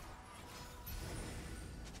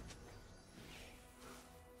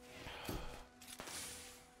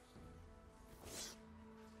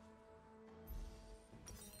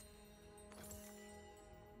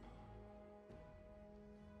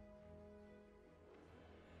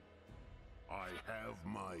 I have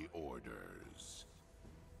my orders.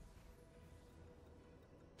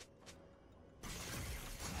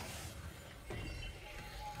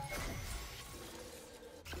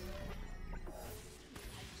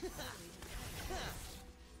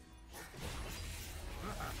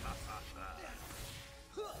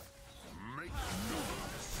 Make no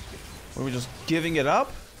mistake. Were we just giving it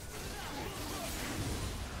up?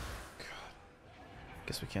 God.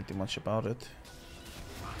 Guess we can't do much about it.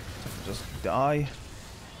 Just die.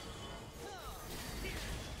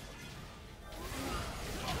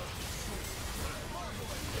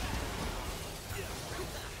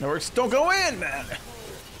 That works. Don't go in, man.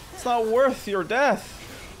 It's not worth your death.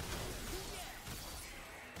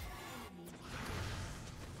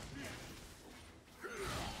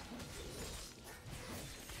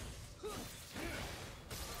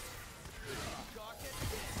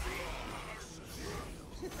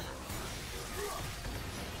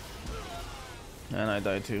 And I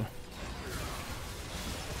died too.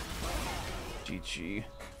 GG.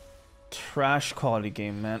 Trash quality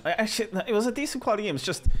game, man. Actually, it was a decent quality game. It's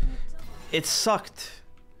just, it sucked.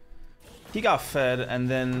 He got fed, and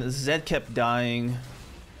then Zed kept dying.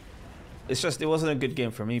 It's just, it wasn't a good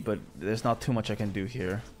game for me, but there's not too much I can do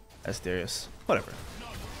here as Darius. Whatever.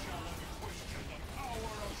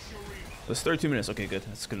 It was 32 minutes. Okay, good.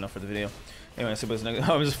 That's good enough for the video. Anyway, so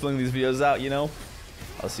I'm just filling these videos out, you know?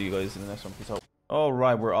 I'll see you guys in the next one. Peace out.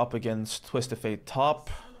 Alright, we're up against Twisted Fate top.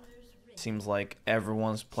 Seems like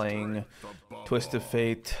everyone's playing Twisted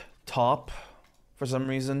Fate top for some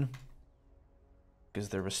reason. Because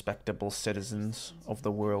they're respectable citizens of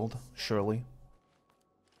the world, surely.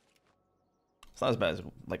 It's not as bad as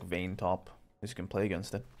like Vayne top, as you can play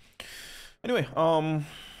against it. Anyway,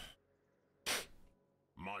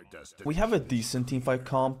 we have a decent teamfight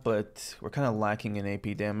comp, but we're kind of lacking in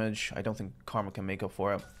AP damage. I don't think Karma can make up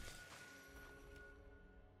for it.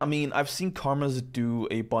 I mean, I've seen Karmas do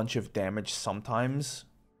a bunch of damage sometimes,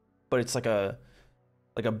 but it's like a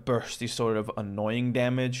bursty sort of annoying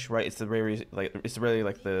damage, right? It's really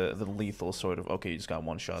like the lethal sort of, okay, you just got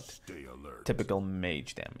one shot. Typical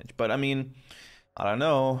mage damage. But I mean, I don't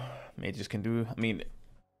know. Mages can do, I mean,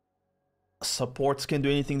 supports can do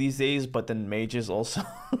anything these days, but then mages also.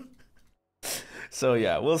 So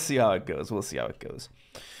yeah, we'll see how it goes. We'll see how it goes.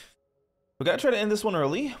 We gotta try to end this one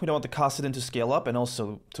early. We don't want the Kassadin to scale up, and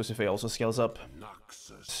also Twisted Fate also scales up.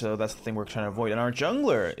 So that's the thing we're trying to avoid. And our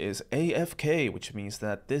jungler is AFK, which means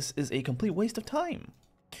that this is a complete waste of time.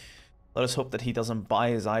 Let us hope that he doesn't buy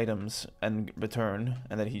his items and return,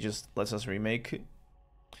 and that he just lets us remake.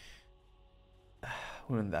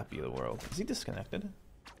 Wouldn't that be the world? Is he disconnected?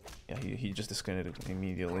 Yeah, he just disconnected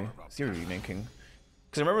immediately. Is he remaking?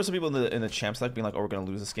 Because I remember some people in the champ select being like, oh, we're gonna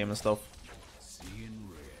lose this game and stuff.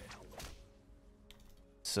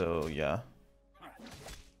 So yeah.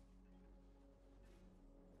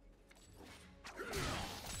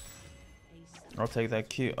 I'll take that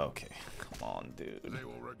Q. Okay, come on, dude.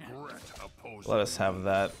 Let us have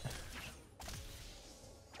that.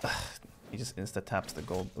 He just insta taps the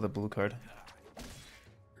blue card.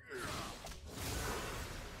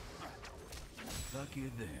 Lucky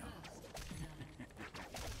them.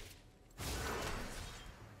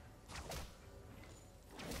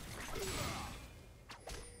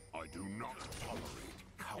 I do not tolerate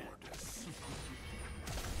cowardice.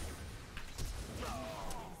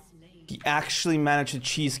 He actually managed to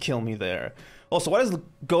cheese kill me there. Also, why does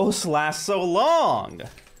Ghost last so long?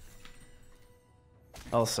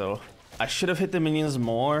 Also, I should have hit the minions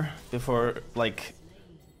more before, like,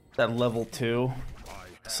 that level 2.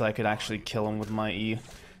 So I could actually kill him with my E.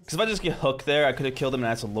 Because if I just get hooked there, I could have killed him,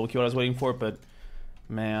 and that's a low key what I was waiting for, but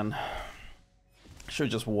man. I should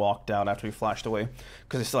have just walked out after he flashed away.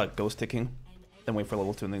 Because I still had ghost ticking. Then wait for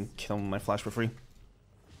level 2 and then kill him with my flash for free.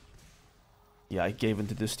 Yeah, I gave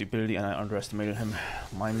into this stupidity and I underestimated him.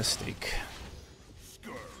 My mistake.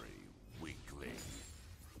 Scurry, weakling.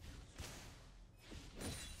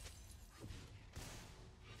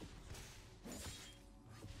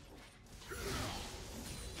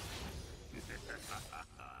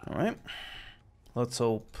 Alright. Let's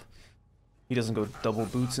hope he doesn't go double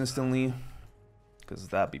boots instantly. Because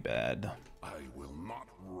that'd be bad. I will not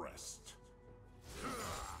rest.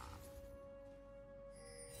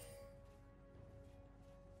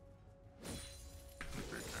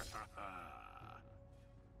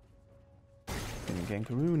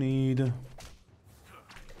 Gankaroo.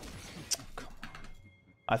 Come on.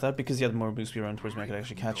 I thought because he had more boost speed around towards me I could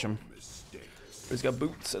actually catch him. But he's got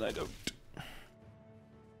boots and I don't.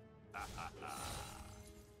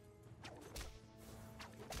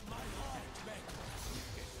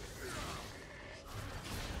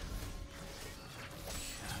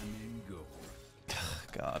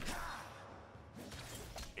 God.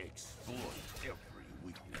 Exploit every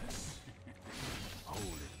weakness. Hold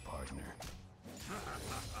it, partner.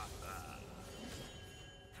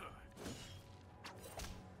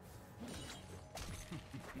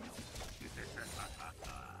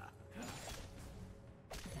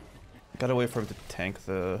 Gotta wait for him to tank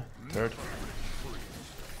the third.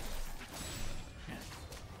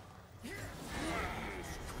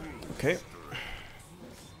 Okay. At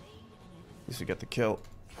least we get the kill.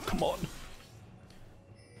 Come on.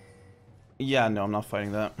 Yeah, no, I'm not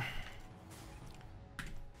fighting that.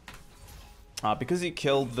 Because he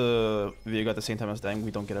killed the Viego at the same time as Dang,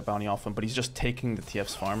 we don't get a bounty off him, but he's just taking the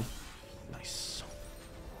TF's farm. Nice.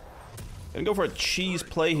 Gonna go for a cheese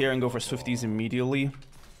play here and go for Swifties immediately,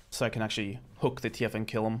 so I can actually hook the TF and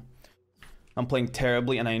kill him. I'm playing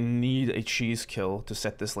terribly, and I need a cheese kill to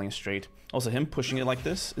set this lane straight. Also, him pushing it like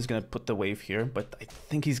this is gonna put the wave here, but I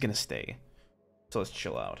think he's gonna stay. So let's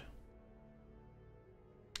chill out.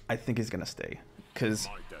 I think he's gonna stay, because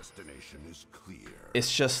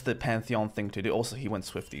it's just the Pantheon thing to do. Also, he went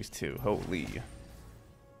Swifties too. Holy.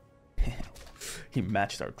 He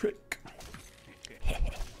matched our trick.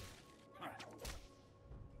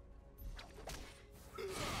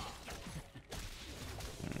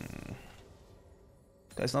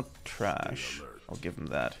 Guy's not trash. I'll give him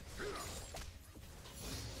that.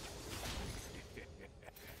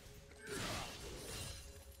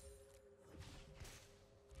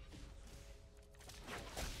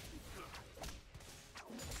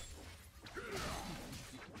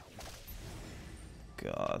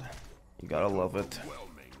 God, you gotta love it.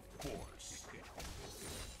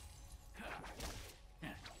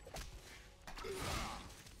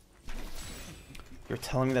 You're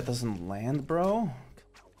telling me that doesn't land, bro?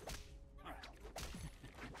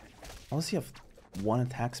 How does he have 1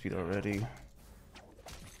 attack speed already?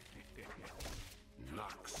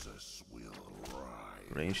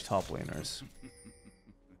 Range top laners.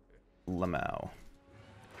 Lamau.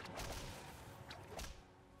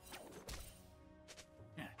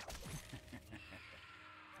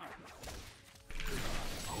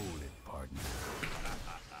 Hold it, partner.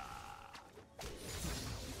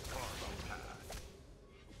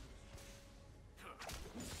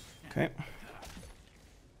 Okay.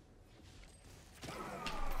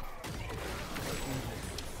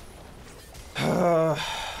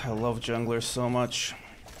 I love junglers so much.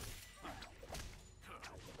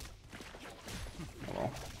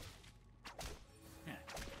 Well,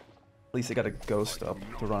 at least I got a ghost up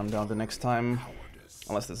to run down the next time.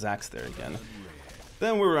 Unless the Zax's there again.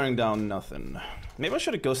 Then we're running down nothing. Maybe I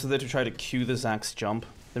should have ghosted there to try to Q the Zax's jump.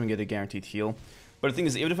 Then we get a guaranteed heal. But the thing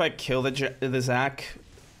is, even if I kill the Zac,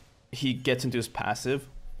 he gets into his passive.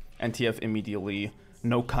 And TF immediately,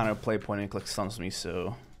 no counter play point and click stuns me,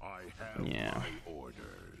 so... yeah.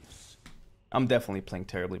 I'm definitely playing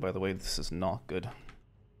terribly, by the way. This is not good.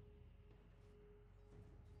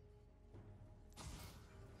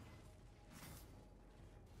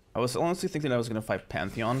 I was honestly thinking I was gonna fight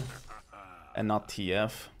Pantheon and not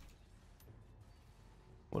TF.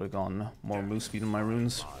 Would have gone more move speed in my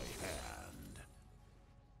runes.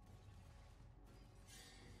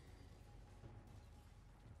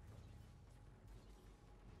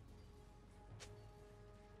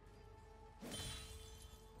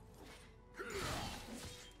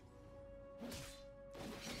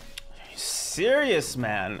 Serious,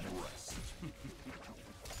 man.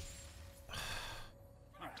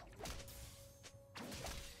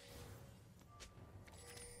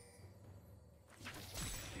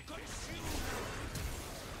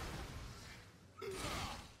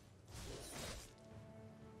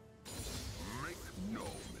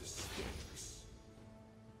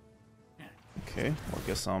 Okay, well, I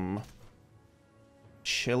guess I'm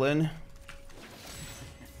chilling.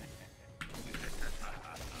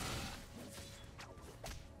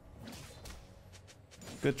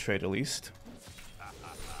 Good trade, at least.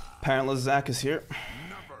 Apparently Zac is here.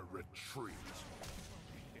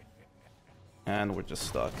 And we're just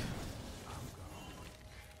stuck.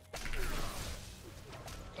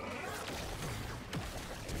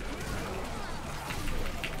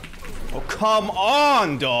 Oh, come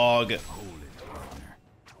on, dog!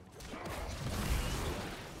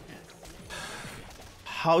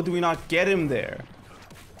 How do we not get him there?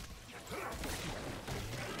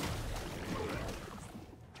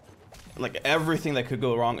 Like, everything that could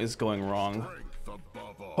go wrong is going wrong.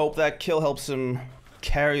 Hope that kill helps him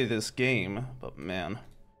carry this game, but man.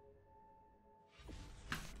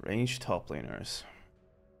 Range top laners.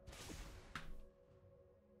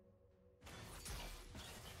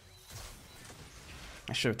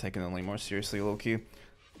 I should have taken the lane more seriously, low-key.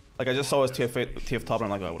 Like, I just saw his TF top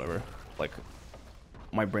and I'm like, oh, whatever. Like,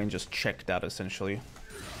 my brain just checked out, essentially.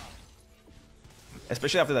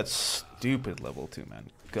 Especially after that stupid level 2,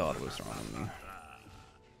 man. God, what's wrong with me?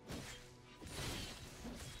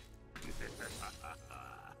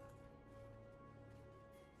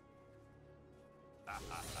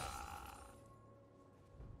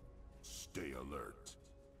 Stay alert.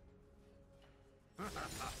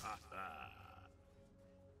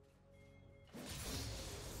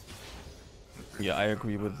 Yeah, I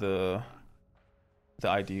agree with the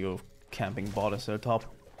idea of camping bot instead of top.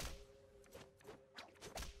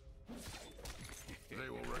 They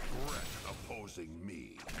will regret opposing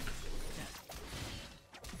me.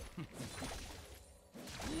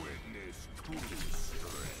 Witness true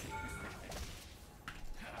strength.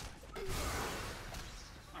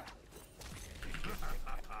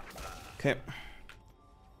 Okay.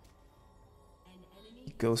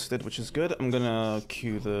 Ghosted, which is good. I'm gonna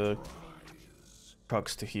queue the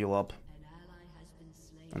trucks to heal up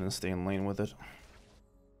and then stay in lane with it.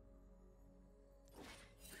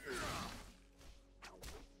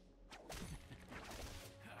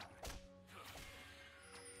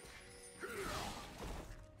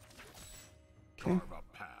 Okay.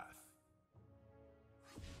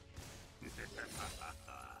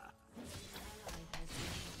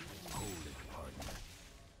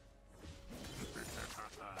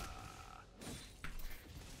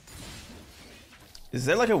 Is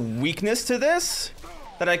there like a weakness to this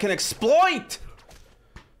that I can exploit?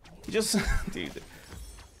 You just, dude.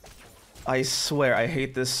 I swear I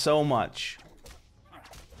hate this so much.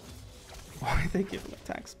 Why did they give him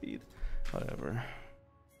attack speed? Whatever.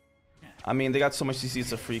 I mean, they got so much CC,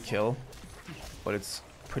 it's a free kill, but it's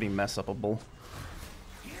pretty mess upable.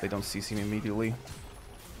 They don't CC me immediately.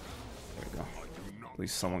 There we go. At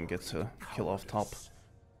least someone gets a kill off top.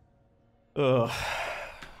 Ugh.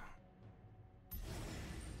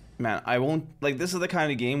 Man, I won't, like, this is the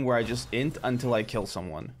kind of game where I just int until I kill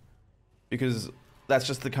someone. Because that's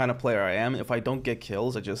just the kind of player I am. If I don't get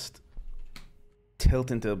kills, I just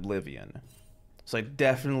tilt into oblivion. So I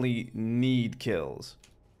definitely need kills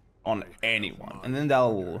on anyone. And then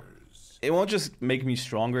that'll, it won't just make me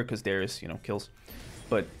stronger because Darius, you know, kills.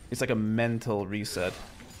 But it's like a mental reset.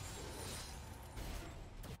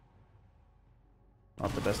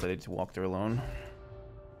 Not the best idea to walk there alone.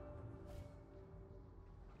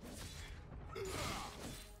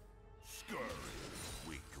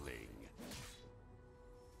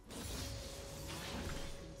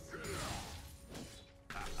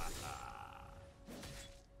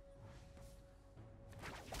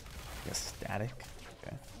 Static.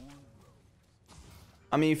 Okay.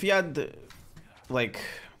 I mean, if you had like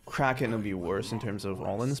Kraken, would be worse in terms of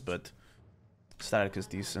all-ins, but static is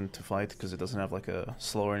decent to fight because it doesn't have like a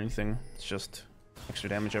slow or anything. It's just extra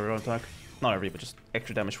damage every auto attack. Not every, but just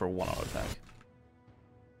extra damage for one auto attack.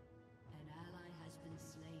 An ally has been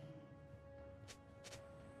slain.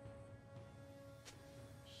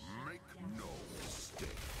 Make no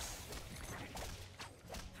mistakes.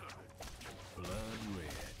 Blood red.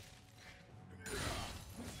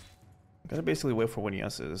 Gotta basically wait for when he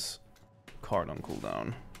has his card on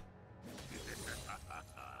cooldown.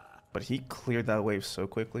 But he cleared that wave so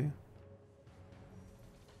quickly.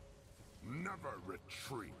 Never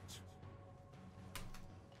retreat.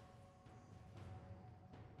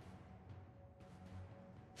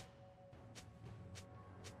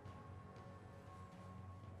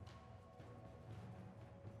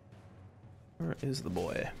 Where is the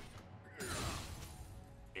boy?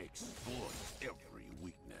 Exploit every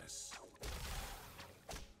weakness.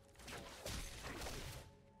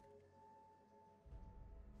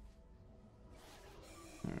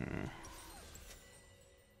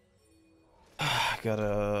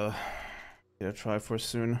 Gotta try for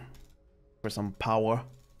soon. For some power.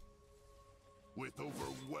 With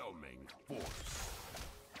overwhelming force.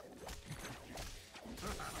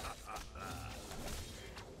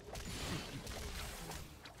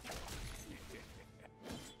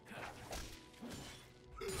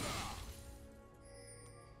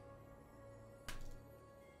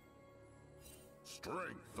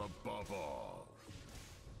 Strength above all.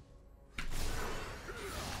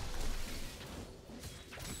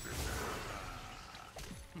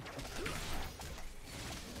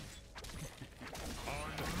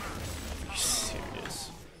 Are you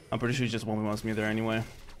serious? I'm pretty sure he just wants me there anyway.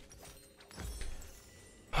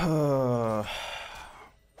 Well,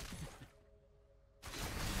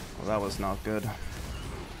 that was not good.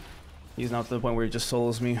 He's now to the point where he just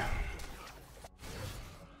solos me.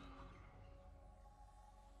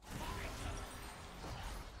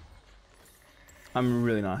 I'm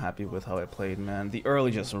really not happy with how I played, man. The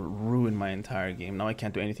early just ruined my entire game. Now I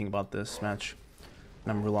can't do anything about this match.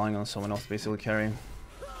 And I'm relying on someone else to basically carry.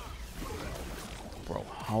 Bro,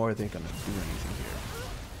 how are they gonna do anything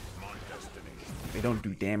here? They don't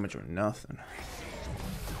do damage or nothing.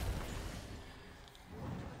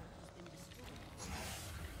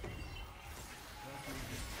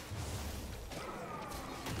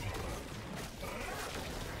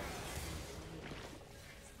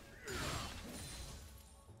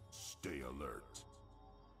 Stay alert.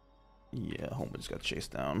 Yeah, Homeboy just got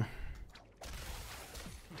chased down.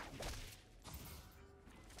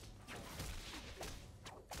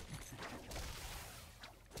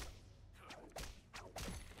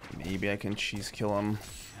 Maybe I can cheese kill him.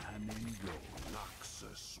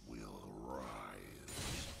 Noxus will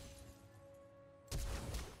rise.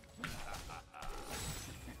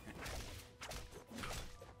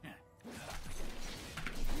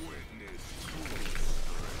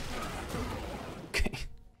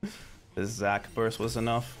 The Zac burst was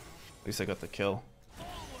enough. At least I got the kill.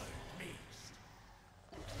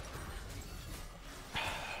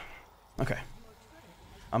 Okay.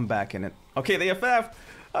 I'm back in it. Okay, the FF!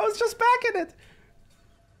 I was just back in it!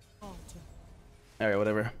 Alright,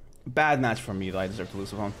 whatever. Bad match for me, though. I deserve to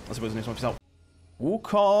lose this one. I suppose the next one. Peace out.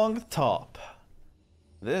 Wukong top.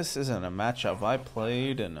 This isn't a matchup I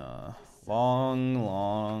played in a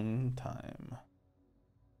long time.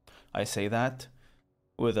 I say that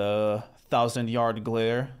with a 1,000-yard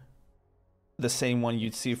glare. The same one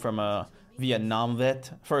you'd see from a Vietnam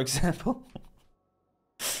vet, for example.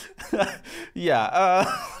 Yeah,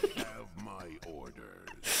 Have my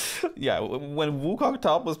orders. yeah, when Wukong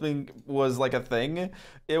top was like a thing,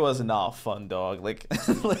 it was not fun, dog. Like,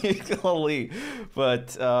 like holy,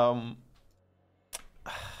 but I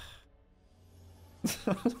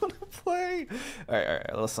want to play. All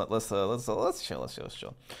right, let's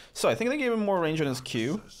chill. So I think they gave him more range on his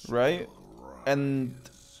Q, right? And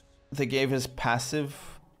they gave his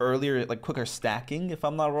passive earlier, like quicker stacking, if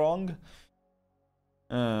I'm not wrong.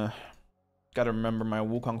 Gotta remember my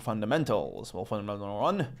Wukong fundamentals. Well, fundamental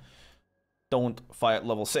 1, don't fight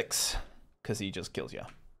level 6, because he just kills you.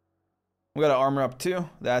 We gotta armor up too,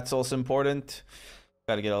 that's also important.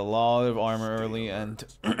 Gotta get a lot of armor early and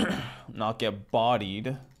not get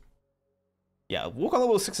bodied. Yeah, Wukong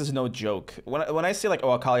level 6 is no joke. When I say like,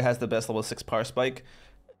 oh, Akali has the best level 6 power spike,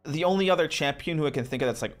 the only other champion who I can think of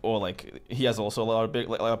that's like, oh, like he has also a lot of big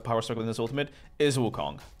like power spike within his ultimate is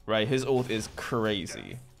Wukong, right? His ult is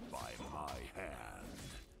crazy. By my hand.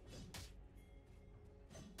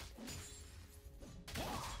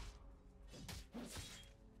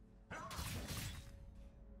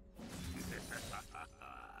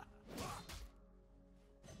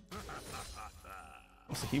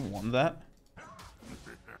 So he won that?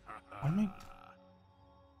 What am I?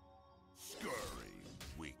 Scurry,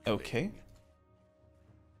 weakling. Okay.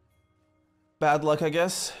 Bad luck, I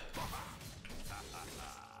guess.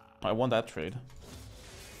 I won that trade.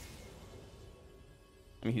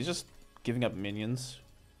 I mean, he's just giving up minions.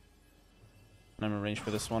 And I'm in range for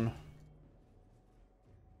this one.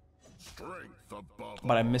 Strength above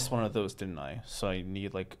But I missed one of those, didn't I? So I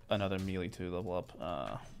need like another melee to level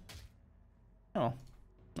up. Oh,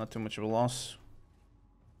 not too much of a loss.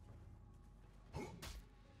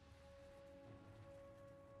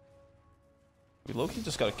 We low-key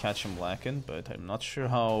just gotta catch him lacking, but I'm not sure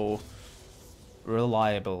how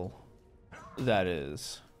reliable that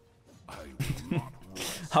is. I do not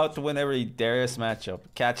How to win every Darius matchup.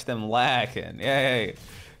 Catch them lacking. Yay.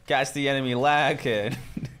 Catch the enemy lacking.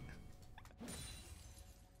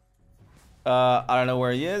 I don't know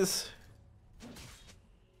where he is.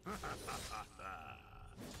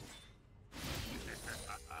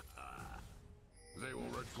 They will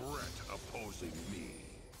regret opposing me.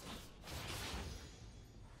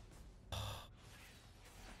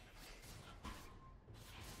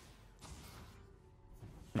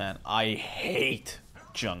 Man, I hate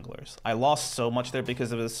junglers. I lost so much there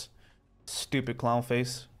because of his stupid clown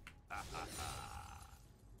face.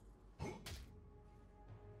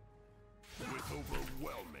 With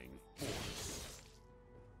overwhelming force.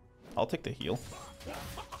 I'll take the heal.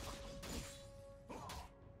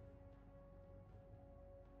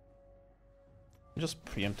 Just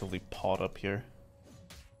preemptively pot up here.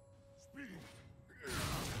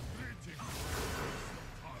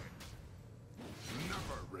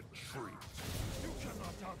 Never retreat. You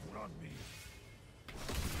cannot outrun me.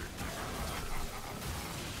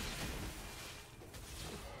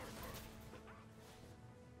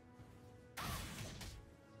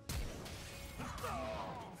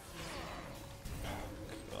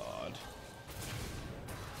 God.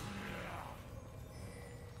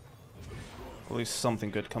 At least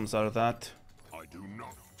something good comes out of that. I do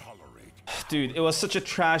not tolerate. Dude, it was such a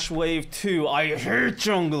trash wave too. I hate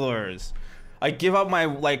junglers. I give up my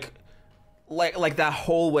like that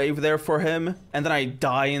whole wave there for him, and then I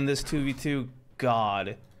die in this 2v2.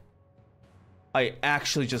 God. I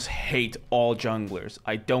actually just hate all junglers.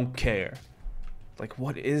 I don't care. Like,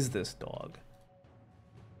 what is this, dog?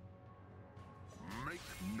 Make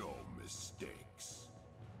no mistakes.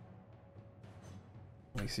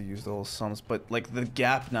 At least he used all sums, but like the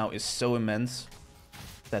gap now is so immense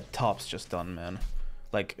that top's just done, man.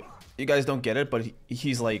 Like, you guys don't get it, but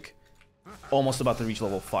he's like almost about to reach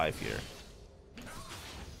level 5 here.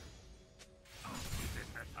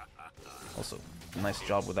 Also, nice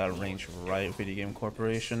job with that range, Riot Video Game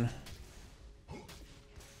Corporation.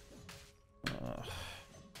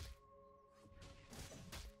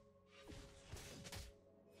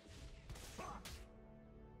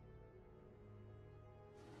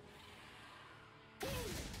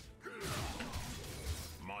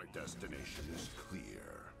 destination is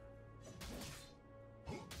clear.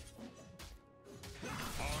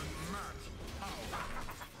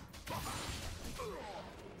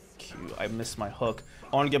 Q, I missed my hook.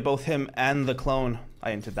 I want to get both him and the clone.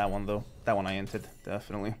 I inted that one though. That one I inted,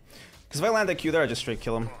 definitely. Because if I land that Q there, I just straight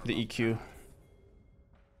kill him. The EQ.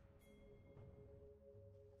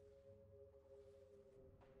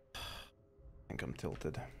 I think I'm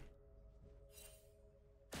tilted.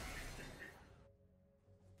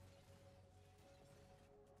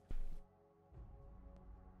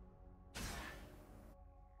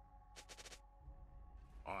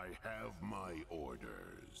 I have my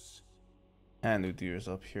orders. And Udyr's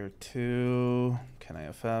up here too. Can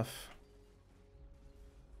I FF?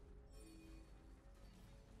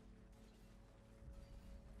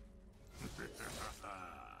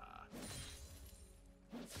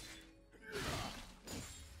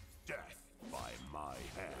 Death by my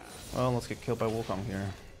hand. Well, let's get killed by Wukong here.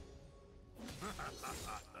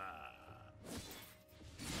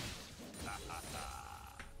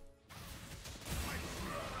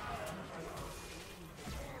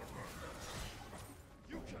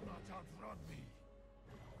 You cannot outrun me.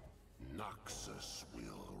 Noxus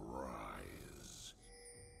will rise.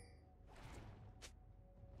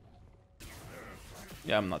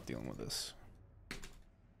 Yeah, I'm not dealing with this.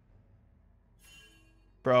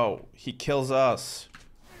 Bro, he kills us.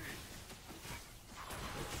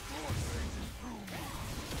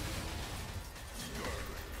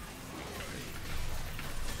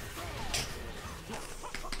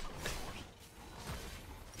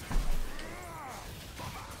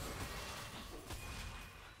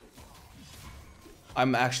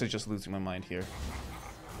 I'm actually just losing my mind here.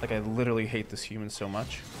 Like, I literally hate this human so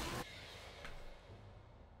much.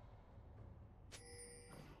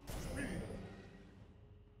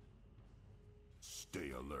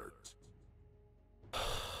 Stay alert.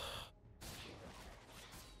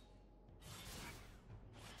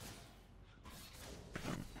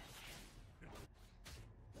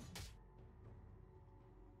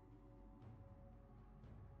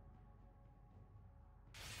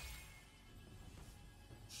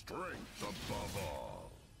 Strength above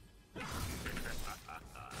all.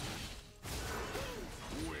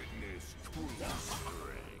 Witness true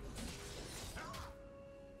strength.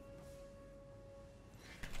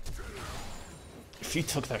 If he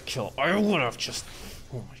took that kill, I would have just...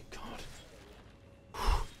 Oh my god.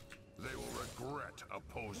 They will regret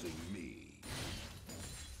opposing me.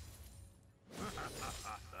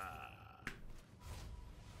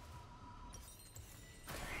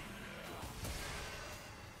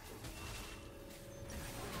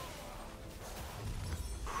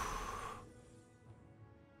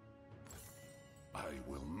 I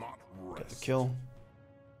will not rest. Get the kill.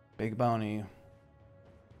 Big bounty.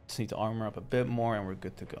 Just need to armor up a bit more and we're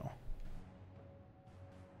good to go.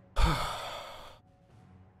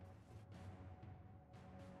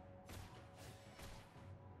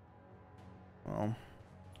 Well,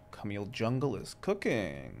 Camille Jungle is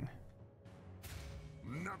cooking.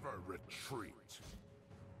 Never retreat.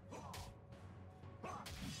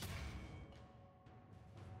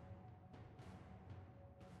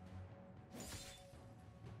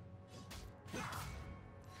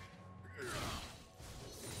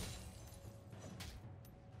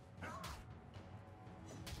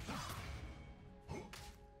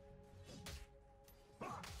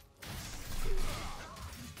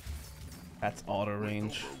 That's auto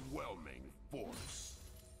range. Overwhelming force.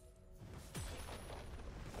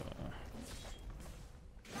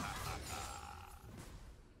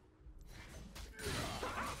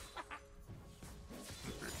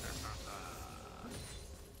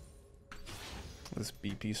 This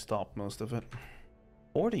BP stopped most of it.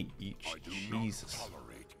 40 each. I do Jesus. not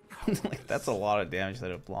tolerate Like, that's a lot of damage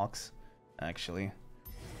that it blocks, actually.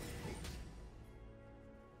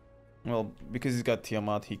 Well, because he's got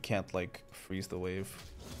Tiamat, he can't like freeze the wave.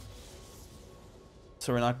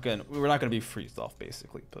 So we're not gonna be freezed off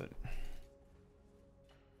basically, but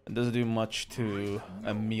it doesn't do much to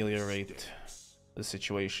ameliorate the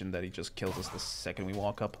situation that he just kills us the second we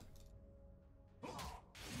walk up.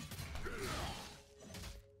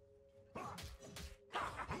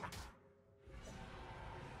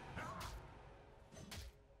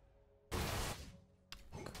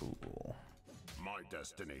 Cool. My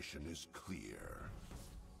destination is clear.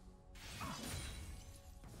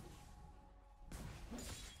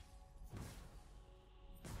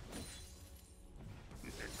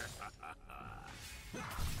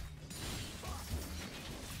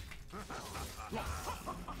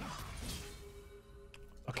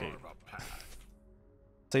 Okay.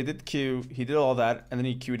 So he did Q, he did all that, and then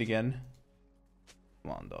he Q'd again.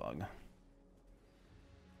 Come on, dog.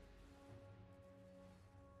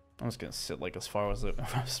 I'm just gonna sit like as far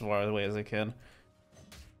away as I can.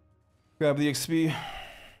 Grab the XP.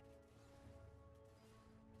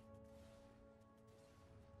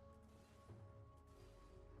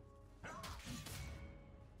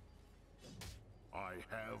 I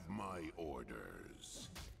have my orders.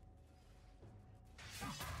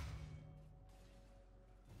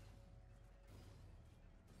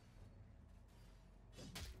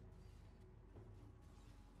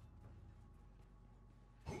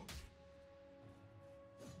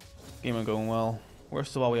 Game is going well.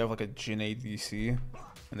 Worst of all, we have like a Jin ADC,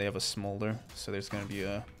 and they have a Smolder, so there's gonna be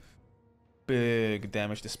a big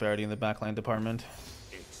damage disparity in the backline department.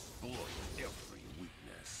 Exploit every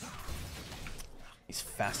weakness. He's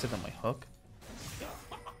faster than my hook.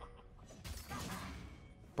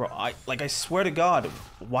 Bro, I swear to God,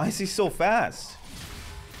 why is he so fast?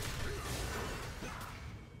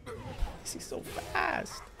 Why is he so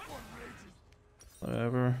fast?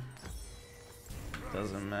 Whatever.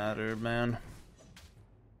 Doesn't matter, man.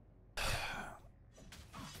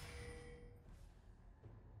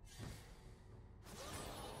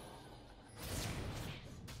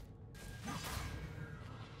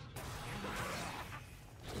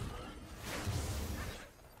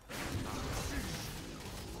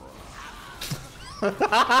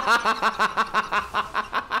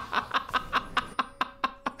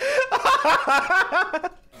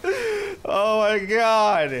 Oh my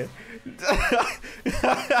God.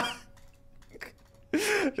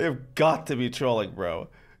 They've got to be trolling, bro.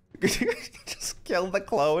 Just killed the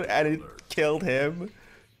clone and it killed him.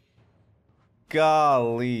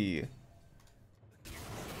 Golly.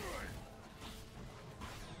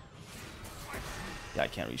 Yeah, I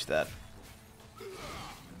can't reach that.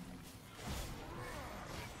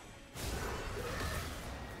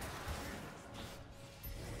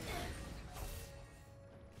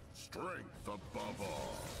 Strength above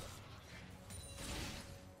all.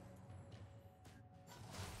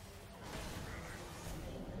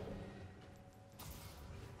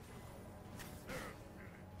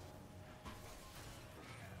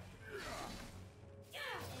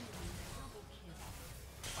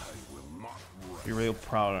 I will not rest. You're real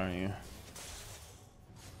proud, aren't you?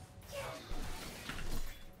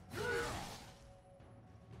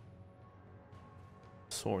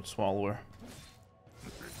 Sword Swallower.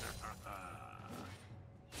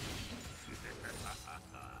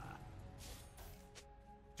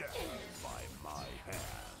 Death by my hand.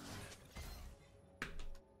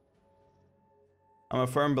 I'm a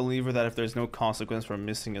firm believer that if there's no consequence for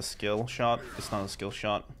missing a skill shot, it's not a skill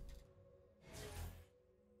shot.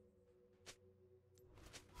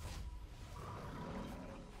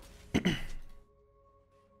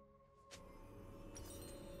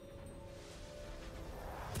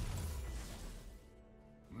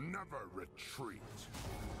 Never retreat.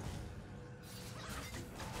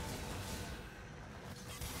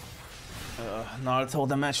 Not at all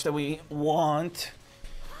the match that we want.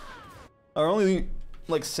 Our only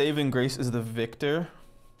like saving grace is the Victor,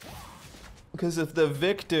 because if the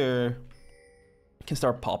Victor can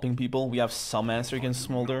start popping people, we have some answer against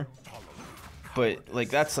Smolder. But like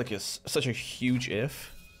that's like such a huge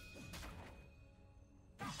if.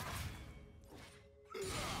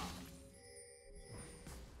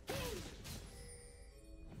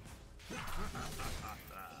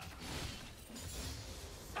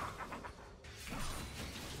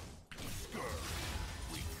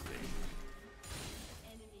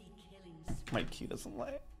 My Q doesn't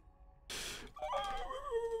lie.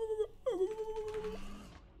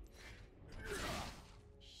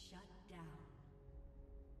 Shut down.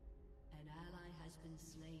 An ally has been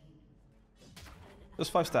slain. There's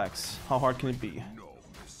 5 stacks. How hard can it be? No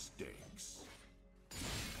mistakes.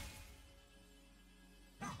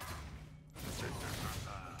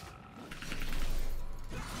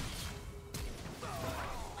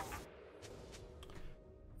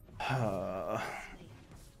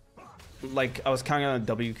 Like I was counting on a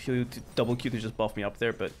double Q to just buff me up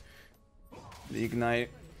there, but the ignite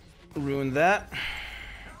ruined that.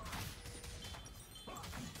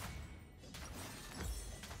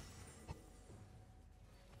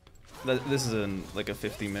 This is like a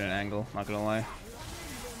 15-minute angle, not gonna lie.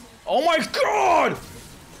 Oh my God!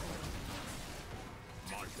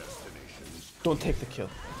 My destination is Don't take the kill.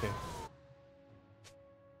 Okay.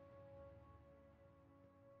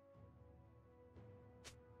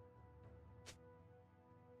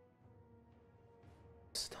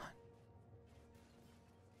 Stun.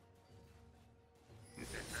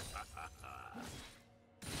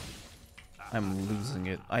 I'm losing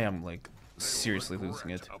it. I am like seriously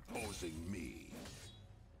losing it. opposing me.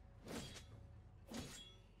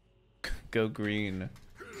 go green.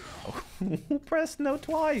 Oh, who pressed no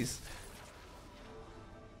twice?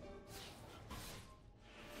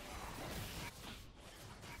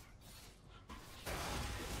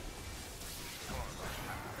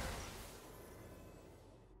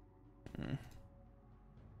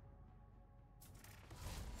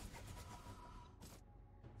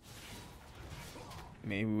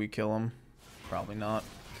 Maybe we kill him. Probably not.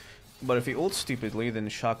 But if he ults stupidly, then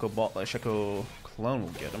Shaco clone will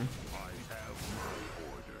get him. I have my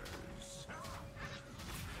orders.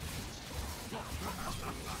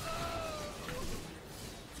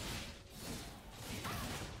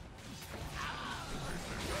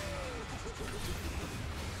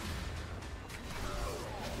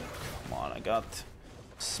 Come on, I got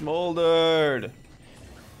smoldered.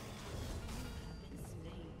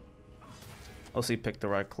 Also, he picked the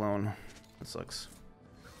right clone. That sucks.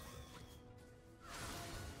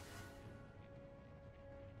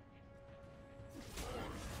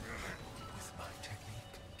 With my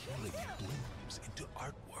technique, killing blooms into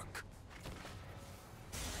artwork.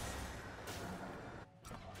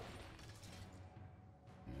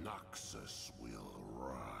 Noxus will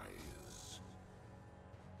rise.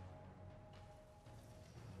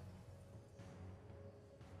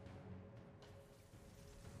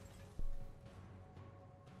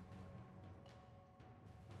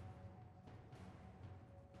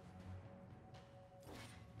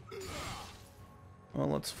 Well,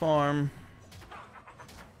 let's farm.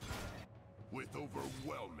 With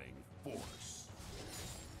overwhelming force.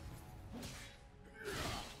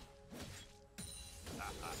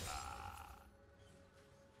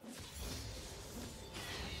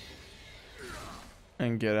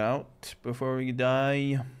 And get out before we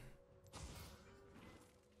die.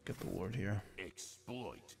 Get the ward here.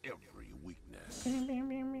 Exploit every weakness.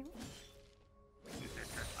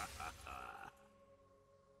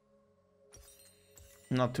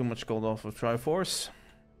 Not too much gold off of Triforce.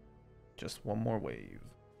 Just one more wave.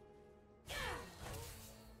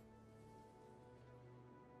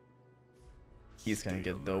 He's gonna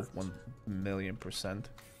get dope 1,000,000%.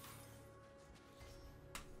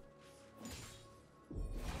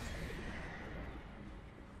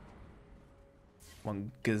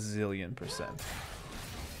 One gazillion%.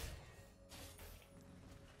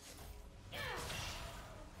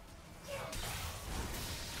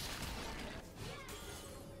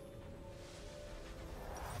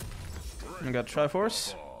 We got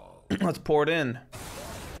Triforce. Let's pour it in.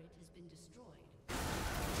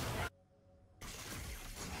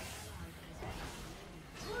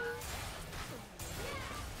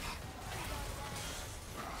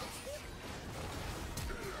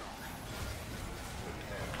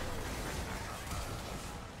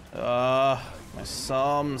 My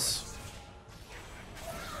Psalms.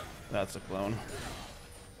 That's a clone.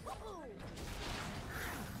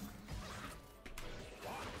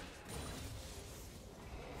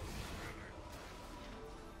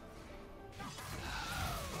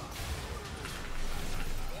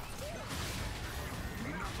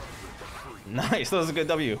 Nice, that was a good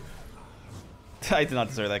W. I did not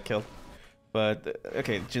deserve that kill. But,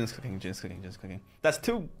 okay, Jin's cooking, Jin's cooking, Jin's cooking. That's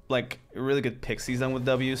two, like, really good picks he's done with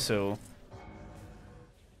W, so...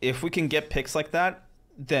 If we can get picks like that,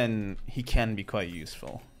 then he can be quite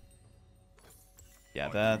useful. Yeah,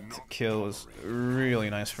 that kill was really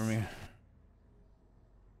nice for me.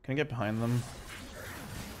 Can I get behind them?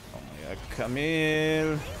 Oh my god,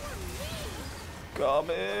 Camille!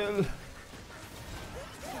 Camille!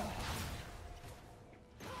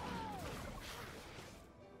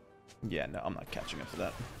 Yeah, no, I'm not catching up to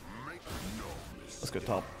that. Let's go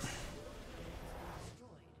top.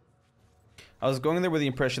 I was going there with the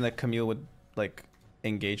impression that Camille would, like,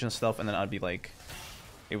 engage and stuff, and then I'd be, like,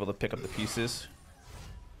 able to pick up the pieces.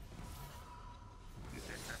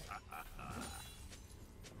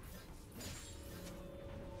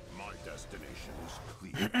 My destination is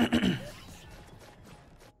clear.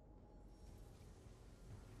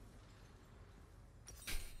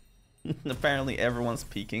 Apparently everyone's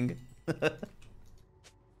peeking.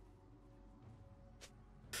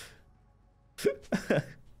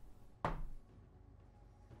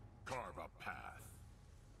 Carve a path.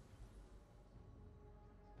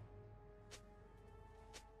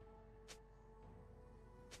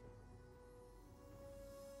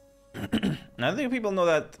 And I think people know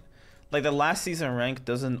that, like, the last season rank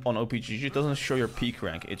doesn't, on OPGG, it doesn't show your peak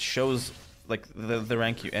rank. It shows, like, the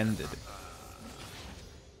rank you ended.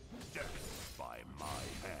 Death by my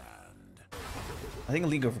hand. I think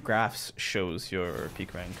League of Graphs shows your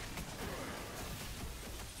peak rank.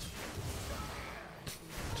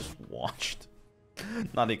 Just watched.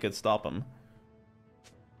 Not he could stop him.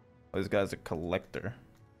 Oh, this guy's a collector.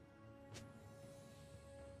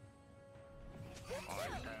 I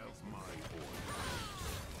have my orders.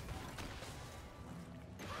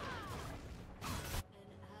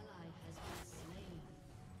 An ally has been slain.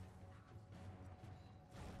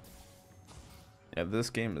 Yeah, this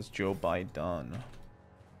game is Joe Biden.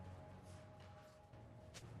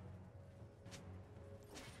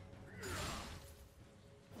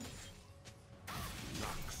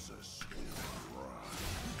 Noxus will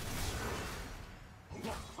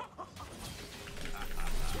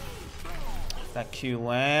That Q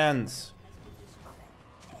lands.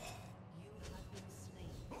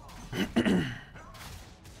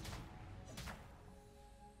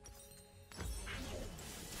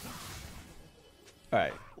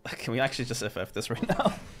 Alright, can we actually just FF this right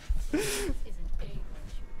now? Isn't a virtue. It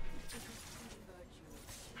is true virtue.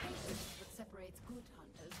 What separates good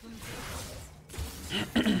hunters from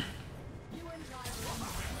bad hunters. You and I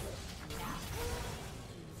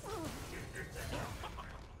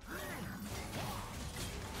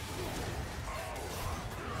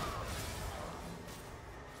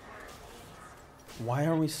Why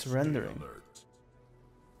are we surrendering? alert.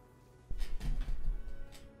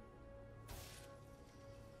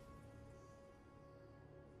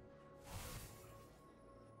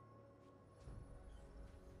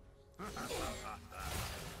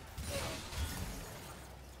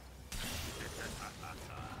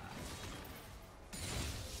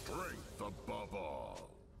 Strength above all.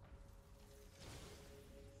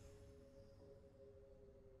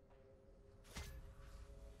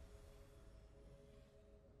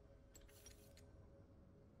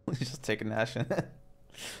 He's just taking action.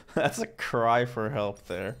 That's a cry for help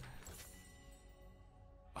there.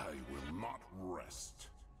 I will not rest.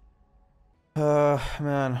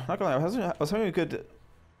 Man, not gonna lie, I was having a good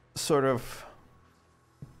sort of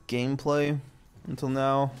gameplay until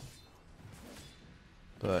now.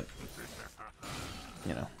 But,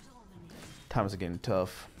 you know, times are getting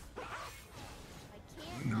tough.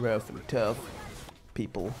 Rough and tough.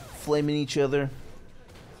 People flaming each other.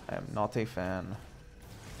 I am not a fan.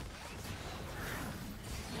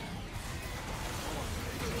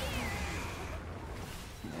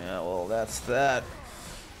 Yeah, well, that's that.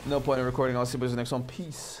 No point in recording. I'll see you boys in the next one.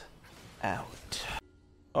 Peace out.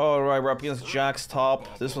 Alright, we're up against Jack's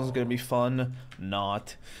top. This one's gonna be fun.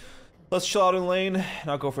 Not. Let's chill out in lane.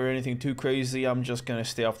 Not go for anything too crazy. I'm just gonna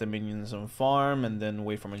stay off the minions and farm, and then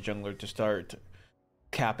wait for my jungler to start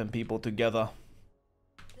capping people together.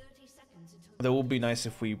 30 seconds until That would be nice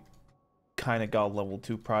if we kind of got level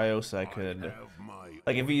 2 prio, so I could... Have my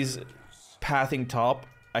Like, if he's orders. pathing top,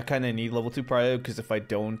 I kind of need level 2 prio, because if I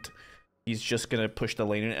don't, he's just going to push the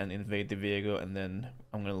lane and invade the Viego, and then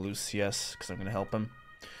I'm going to lose CS, because I'm going to help him.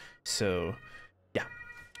 So, yeah.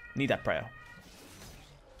 Need that prio.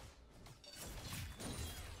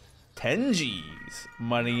 10 G's.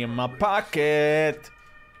 Money in my pocket.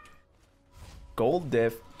 Gold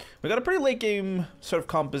diff. We got a pretty late game sort of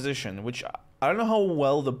composition, which I don't know how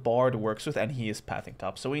well the Bard works with, and he is pathing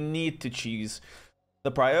top, so we need to cheese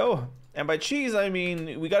the prio. And by cheese, I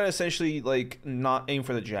mean we gotta essentially like not aim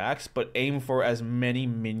for the Jax, but aim for as many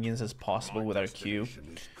minions as possible with our Q.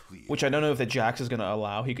 Destination is clear. Which I don't know if the Jax is gonna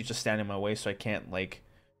allow. He could just stand in my way, so I can't like,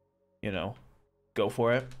 you know, go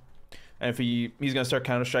for it. And if he's gonna start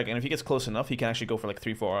counter strike, and if he gets close enough, he can actually go for like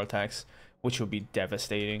 3-4 attacks, which would be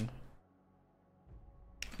devastating.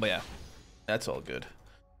 But yeah, that's all good.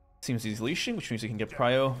 Seems he's leashing, which means he can get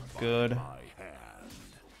prio. Good. My hand.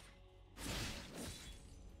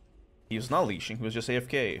 He was not leashing, he was just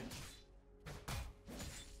AFK.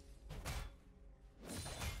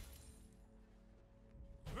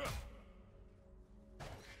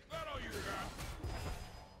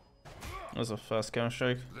 That was a fast counter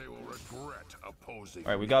strike. They will regret opposing.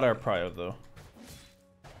 Alright, we got our prio though.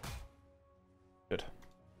 Good.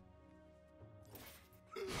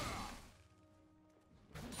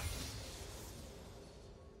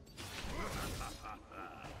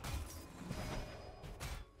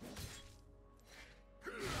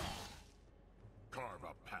 Carve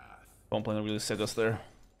a path. One plan really saved us there.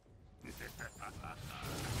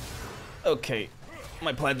 Okay,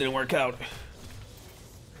 my plan didn't work out.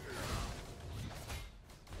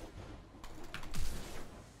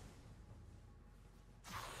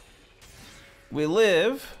 We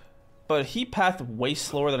live, but he pathed way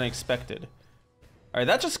slower than I expected. Alright,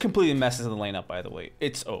 that just completely messes the lane up, by the way.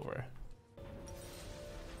 It's over.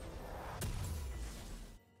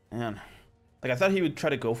 Man. Like, I thought he would try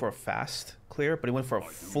to go for a fast clear, but he went for a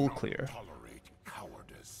full clear. Tolerate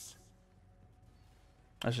cowardice.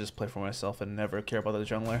 I should just play for myself and never care about the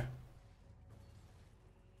jungler.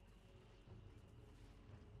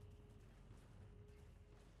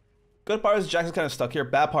 Good part is Jax is kind of stuck here.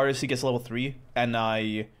 Bad part is he gets level 3, and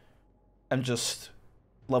I am just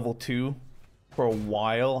level 2 for a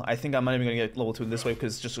while. I think I'm not even gonna get level 2 in this way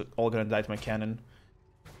because it's just all gonna die to my cannon.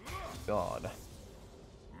 God.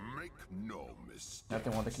 Make no mistake.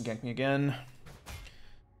 Nothing one that can gank me again.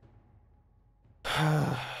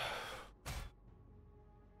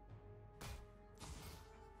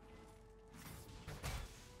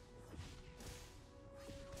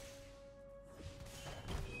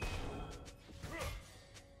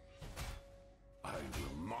 I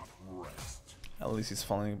will not rest. At least he's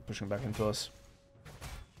finally pushing back into us.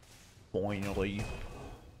 Finally.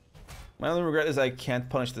 My only regret is I can't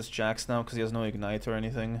punish this Jax now because he has no ignite or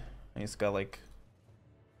anything. And he's got like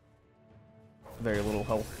very little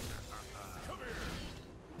health.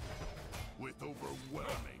 With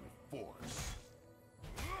overwhelming force.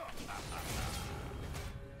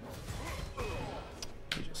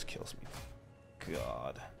 He just kills me.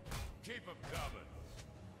 God. Keep him coming.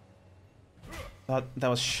 That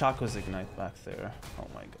was Shaco's ignite back there. Oh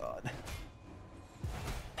my god.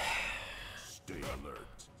 Stay alert.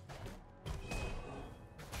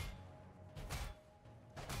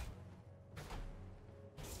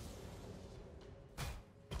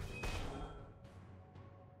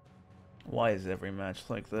 Why is every match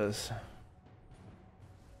like this?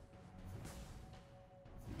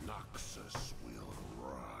 Noxus will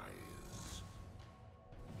rise.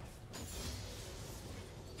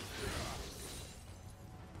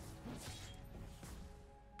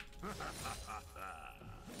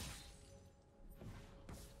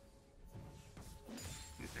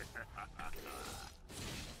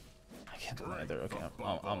 I can't do either. Okay,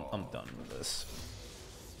 I'm done with this.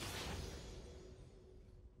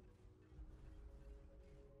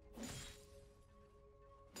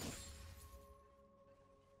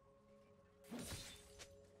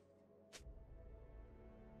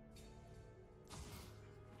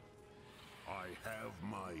 I have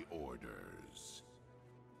my orders.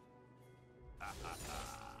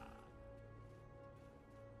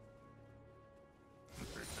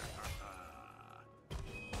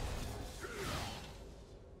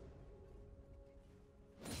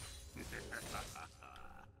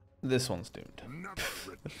 This one's doomed. Never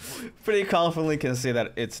retreat. Pretty confidently can say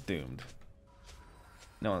that it's doomed.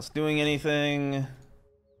 No one's doing anything.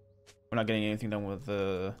 We're not getting anything done with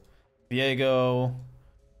Viego.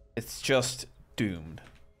 It's just doomed.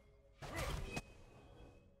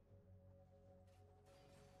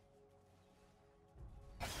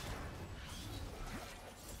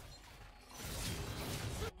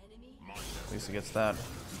 At least he gets that.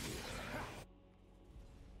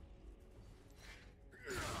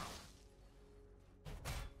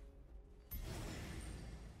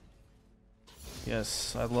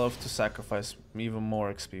 Yes, I'd love to sacrifice even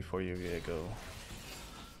more XP for you, Viego.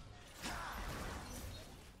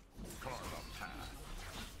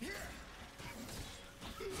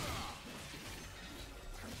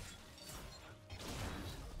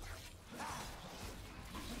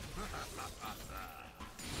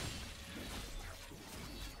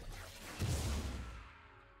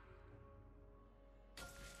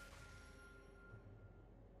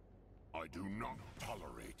 I do not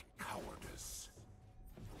tolerate cowardice.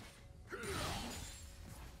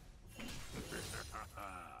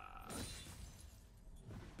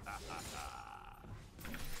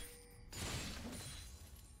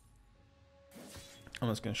 I'm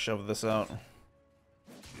just gonna shove this out.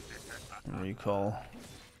 Recall.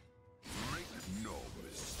 Make no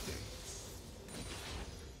mistakes.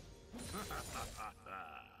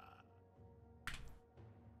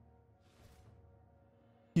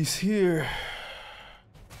 He's here.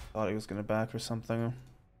 Thought he was gonna back or something.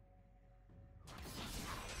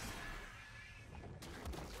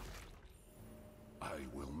 I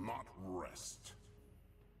will not rest.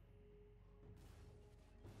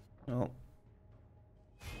 Well.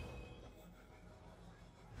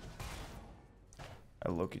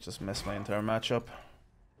 Loki just messed my entire matchup.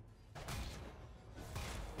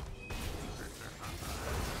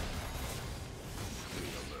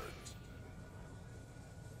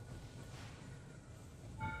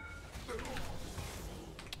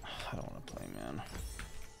 I don't want to play, man.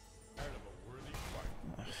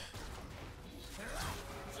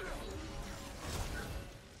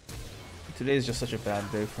 Today is just such a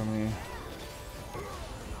bad day for me.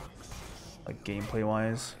 Like gameplay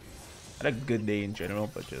wise. I had a good day in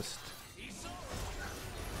general, but just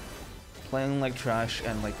playing like trash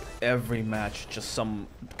and like every match just some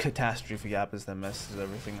catastrophe happens that messes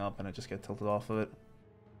everything up and I just get tilted off of it.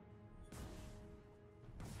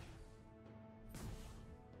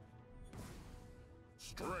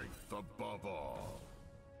 Strength above all.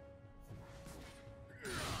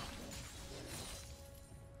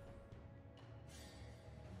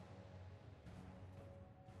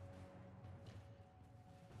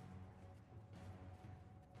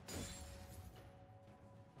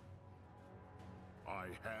 I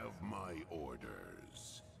have my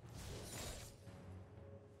orders.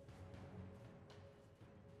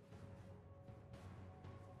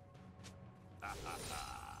 An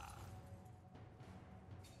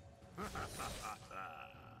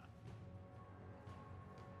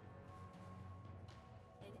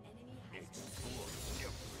enemy has Explore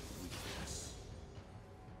every weakness.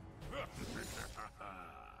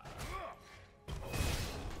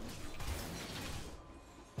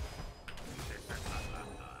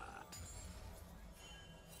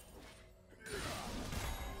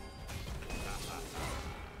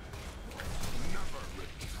 Never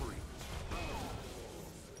retreat.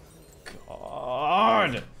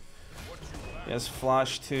 God. Yes,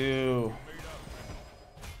 flash too.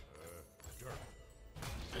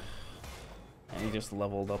 And he just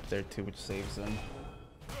leveled up there too, which saves him.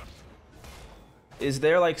 Is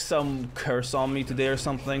there like some curse on me today or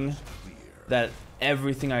something that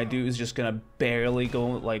everything I do is just gonna barely go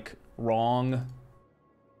like wrong?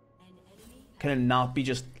 Can it not be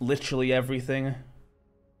just literally everything?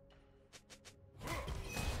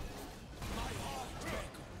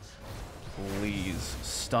 Please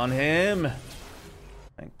stun him.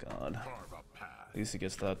 Thank God. At least he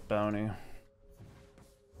gets that bounty.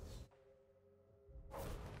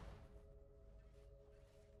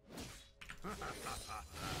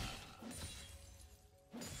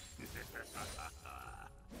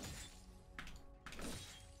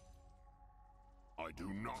 I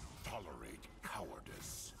do not tolerate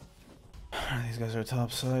cowardice. These guys are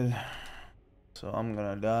topside, so I'm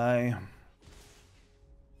gonna die.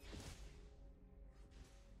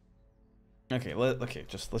 Okay, let's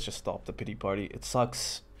just stop the pity party. It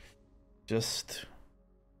sucks. Just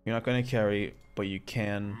you're not gonna carry, but you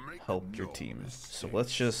can help your team. So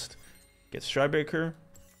let's just get Strybreaker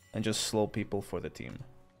and just slow people for the team,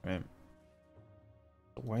 right?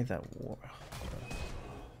 Why that war?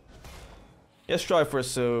 Get Strive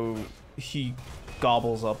first, so he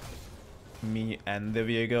gobbles up me and the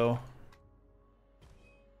Viego.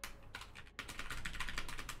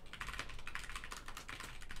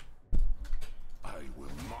 I will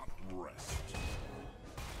not rest.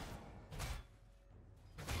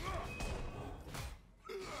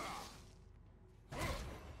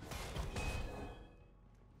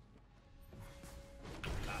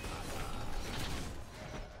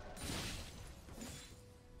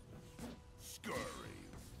 Scurry,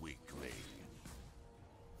 weakling.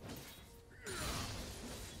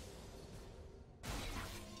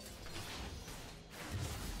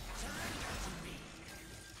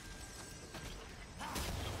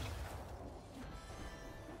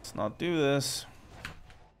 Let's not do this.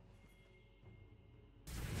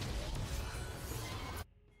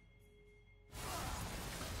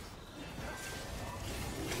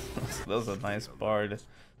 That was a nice bard.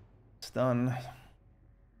 Stun.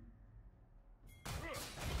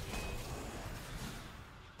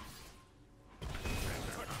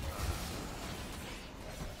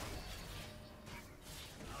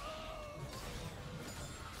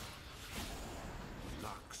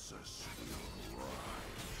 Noxus will rise.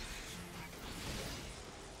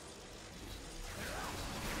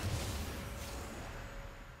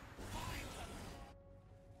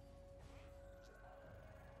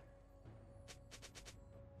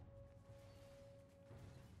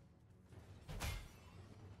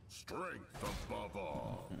 Strength above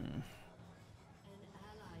all. An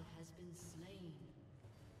ally has been slain.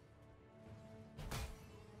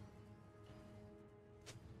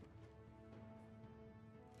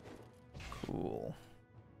 Cool.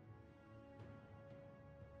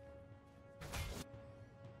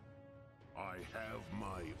 I have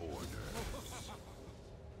my orders.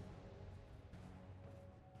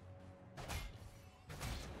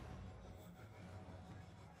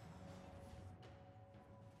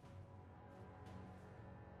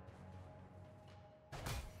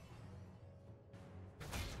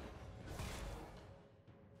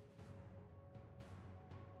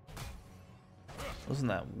 Wasn't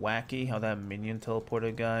that wacky how that minion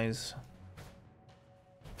teleported, guys?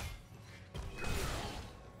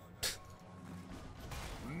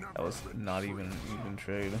 That was not even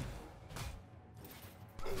trade.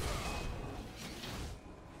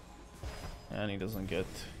 And he doesn't get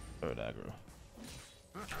third aggro.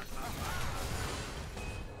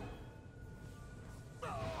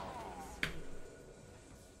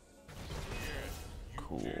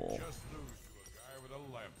 Cool. Just lose to a guy with a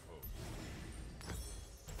lamppost.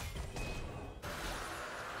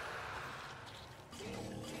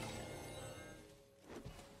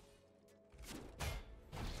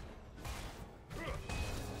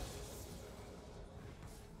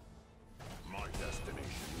 My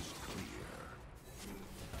destination is clear.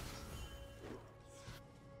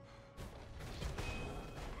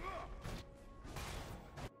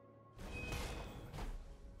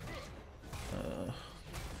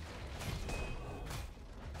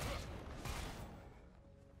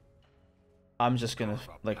 I'm just gonna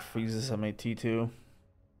like freeze this on my T2.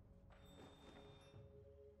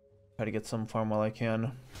 Try to get some farm while I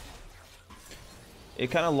can.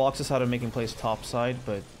 It kind of locks us out of making plays topside,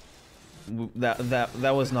 but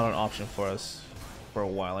that was not an option for us for a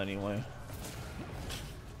while anyway.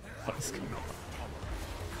 What is going on?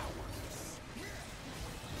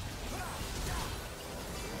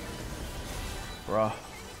 Bruh,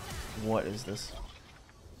 what is this?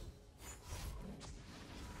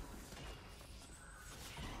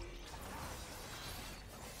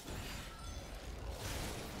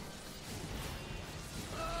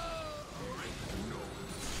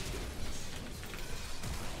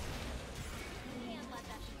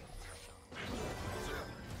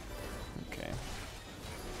 Okay.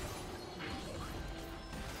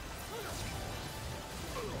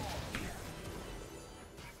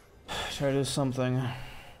 Try to do something.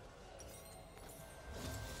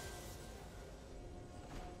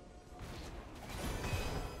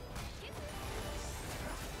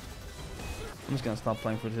 I'm just gonna stop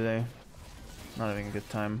playing for today. Not having a good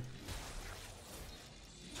time.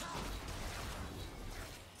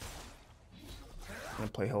 I'm gonna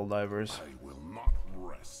play Hell Divers. I will not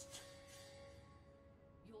rest.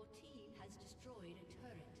 Your team has destroyed a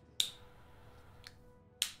turret.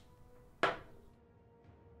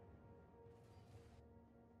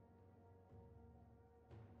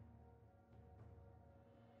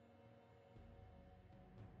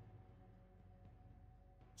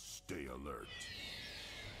 Stay alert.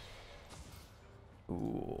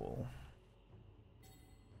 Cool.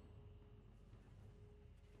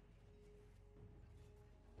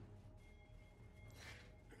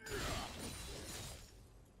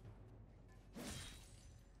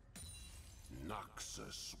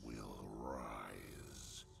 Noxus will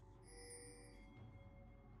rise.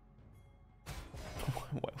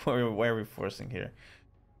 Why are we forcing here?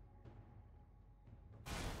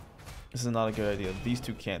 This is not a good idea. These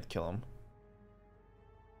two can't kill him.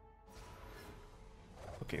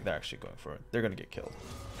 Okay, they're actually going for it. They're gonna get killed.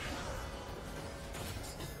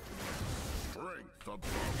 Strength above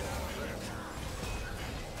all else.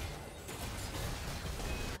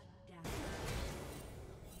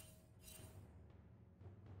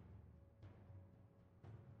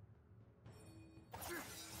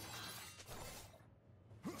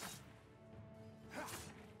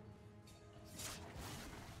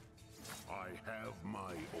 I have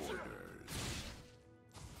my orders.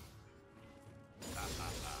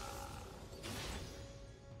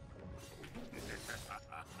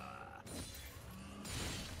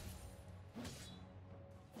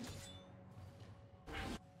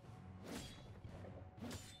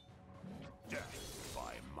 Death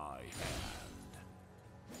by my hand.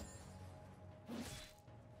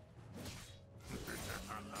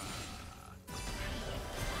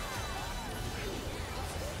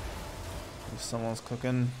 If someone's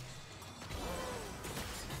cooking.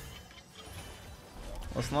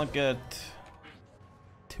 Let's not get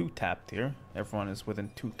too tapped here. Everyone is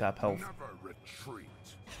within 2 tap health. Never retreat.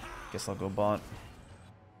 Guess I'll go bot.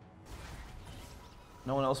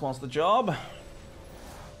 No one else wants the job.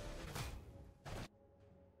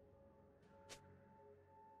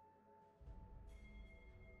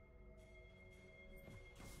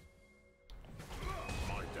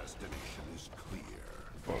 My destination is clear.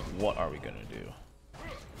 But what are we gonna do?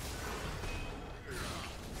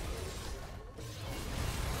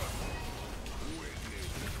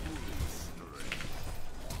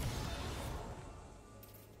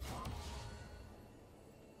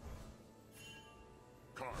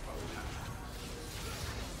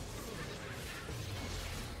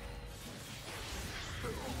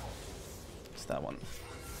 It's that one.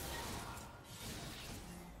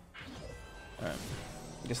 Alright.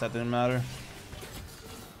 Guess that didn't matter.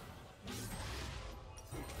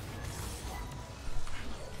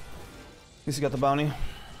 At least you got the bounty.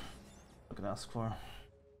 I can ask for.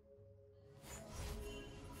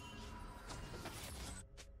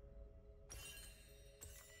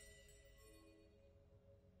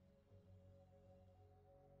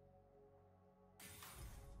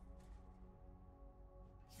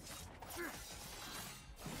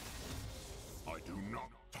 I do not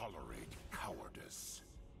tolerate cowardice.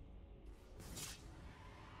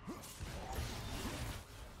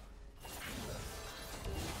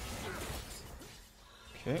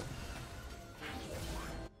 Okay.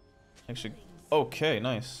 Actually, okay,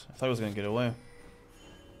 nice. I thought I was gonna get away.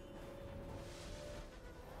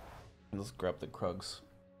 Let's grab the Krugs,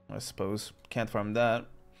 I suppose. Can't farm that.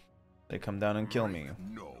 They come down and kill me.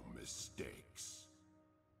 No mistakes.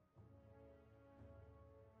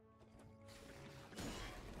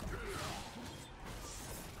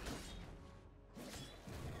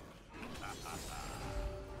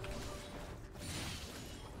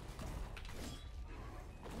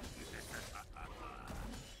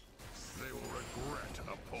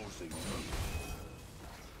 Rousing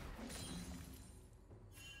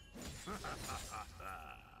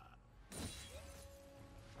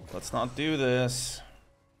Let's not do this.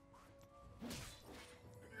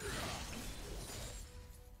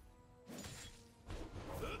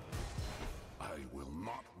 I will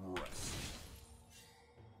not rest.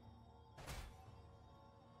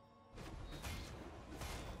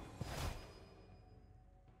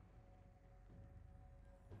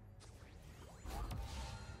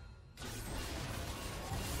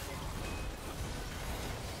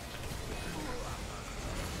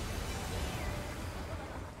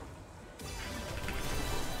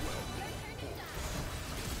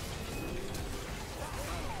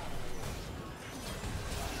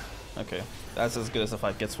 Okay, that's as good as the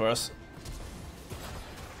fight gets for us.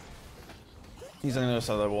 He's on the other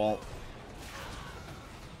side of the wall.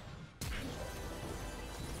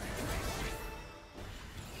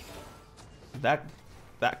 That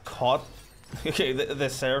caught. Okay, the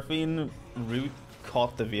Seraphine root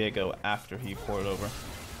caught the Viego after he poured over.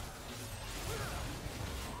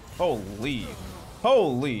 Holy,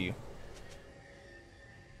 holy!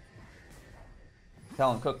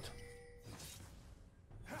 Talon cooked.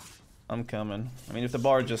 I'm coming. I mean, if the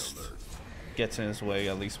bar just gets in his way,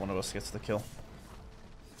 at least one of us gets the kill.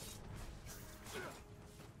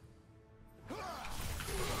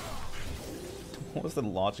 What was the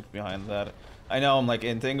logic behind that? I know I'm like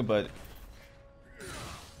inting, but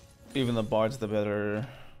even the bard's the better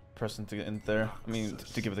person to get in there. I mean,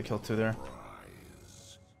 to give the kill to there.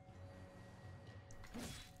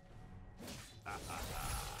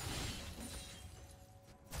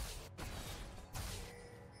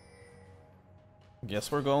 Guess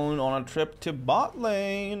we're going on a trip to bot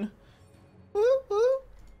lane. Woo woo.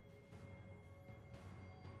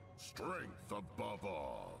 Strength above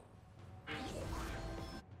all.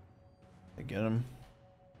 I get him.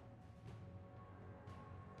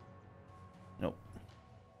 Nope.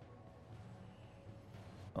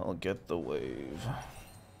 I'll get the wave.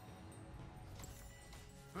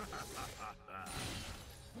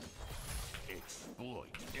 Exploit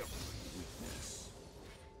every weakness.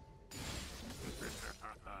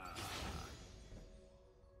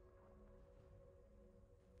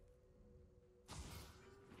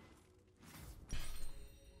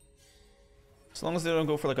 As long as they don't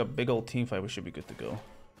go for like a big old team fight, we should be good to go.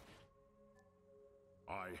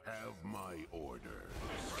 I have my orders.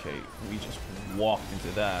 Okay, we just walked into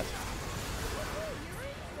that.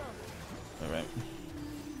 Alright.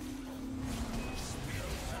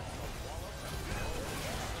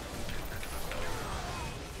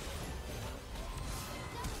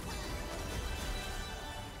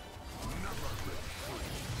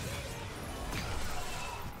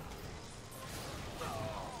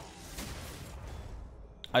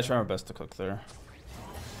 I try my best to cook there.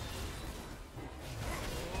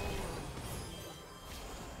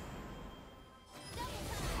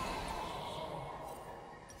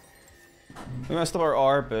 We messed up our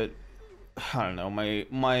R, but I don't know.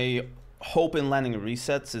 My hope in landing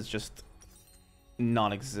resets is just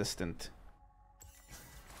non-existent.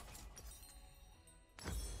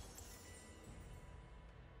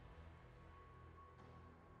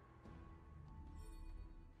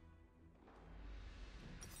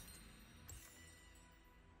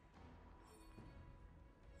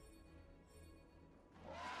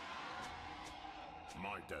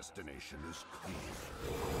 My destination is clear.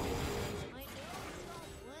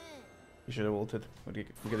 You should have ulted. We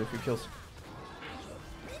get a few kills.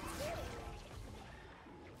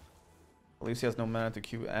 At least he has no mana to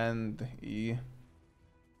Q and E.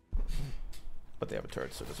 But they have a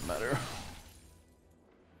turret, so it doesn't matter.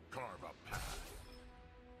 Carve a path.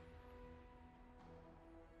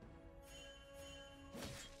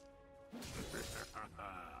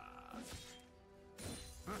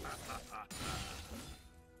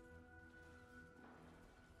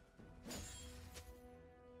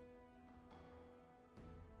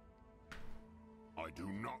 I do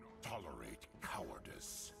not tolerate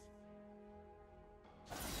cowardice.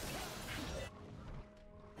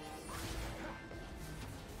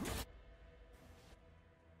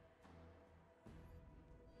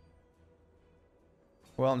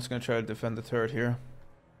 Well, I'm just gonna try to defend the turret here.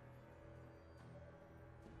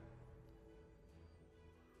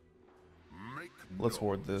 Make Let's no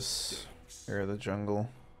ward this mistakes. area of the jungle.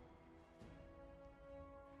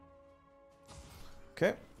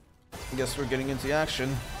 Okay. I guess we're getting into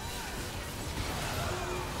action.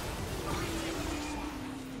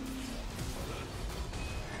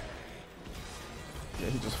 Yeah,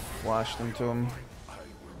 he just flashed into him. I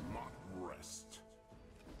will not rest.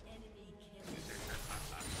 Enemy killed.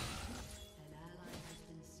 An ally has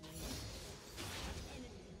been slain.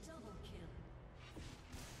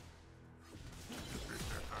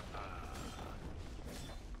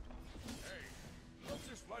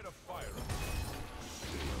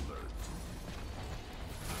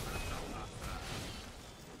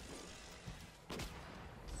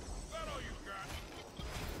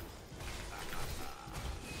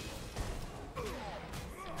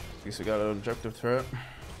 least we got an objective threat.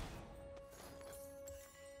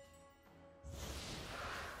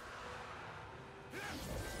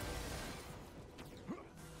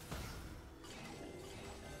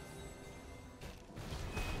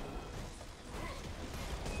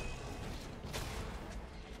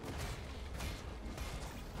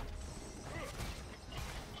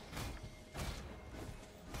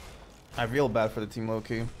 I feel bad for the team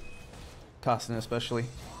low-key. Costin especially.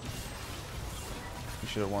 We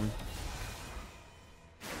should have won.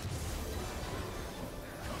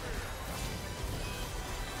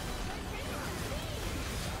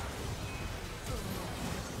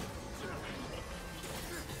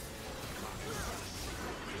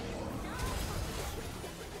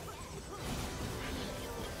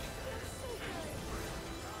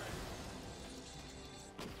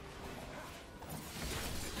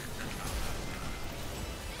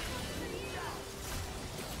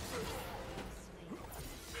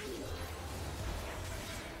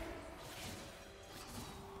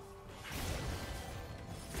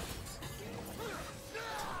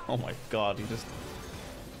 Oh my god, he just...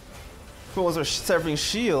 If it was a serving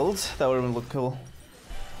shield, that would have looked cool.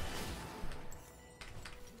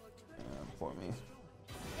 For me.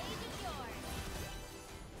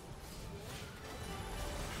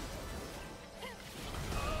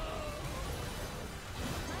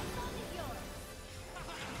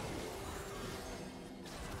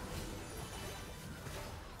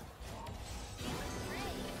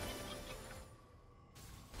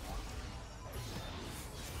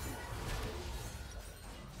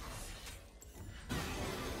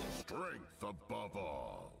 Strength above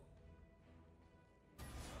all.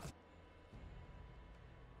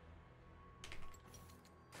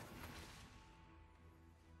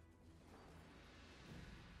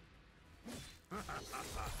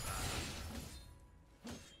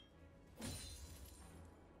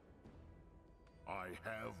 I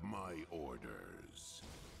have my orders.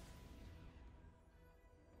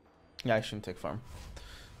 Yeah, I shouldn't take farm.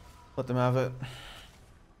 Let them have it.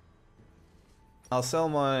 I'll sell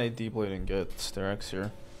my deep blade and get Sterex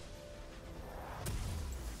here.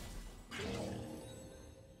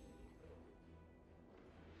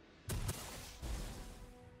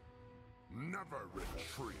 Never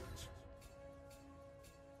retreat.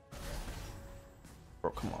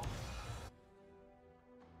 Bro, come on.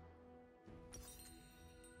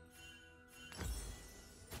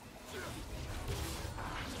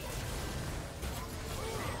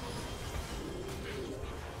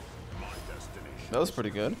 That was pretty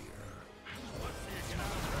good.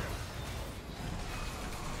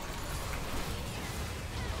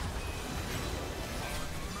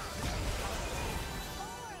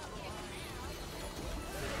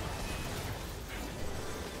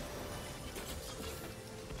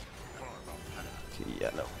 Okay, yeah,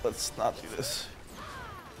 no, let's not do this.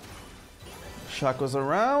 Shock was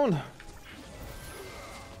around.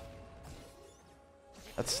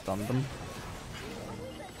 That stunned them.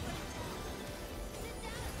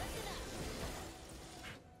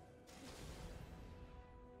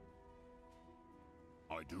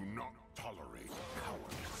 I do not tolerate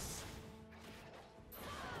cowardice.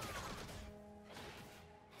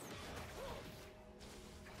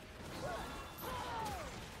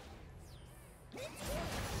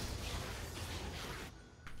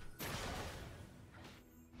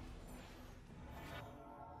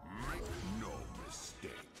 Make no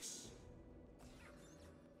mistakes.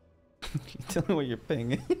 Can you tell me what you're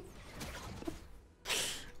pinging?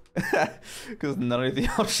 Because none of the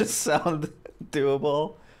options sound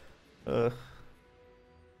doable.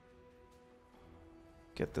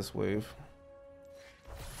 Get this wave.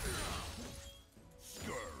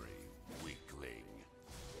 Scurry, weakling.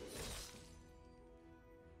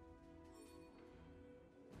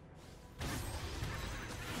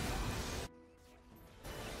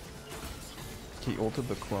 He ulted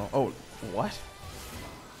the clone. Oh, what?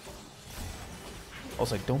 I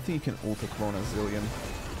was like, don't think you can ult a clone as Zillion.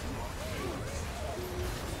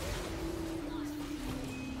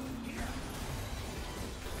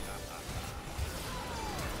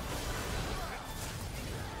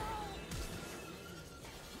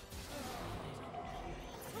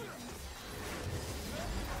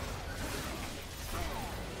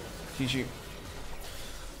 GG.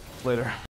 Later.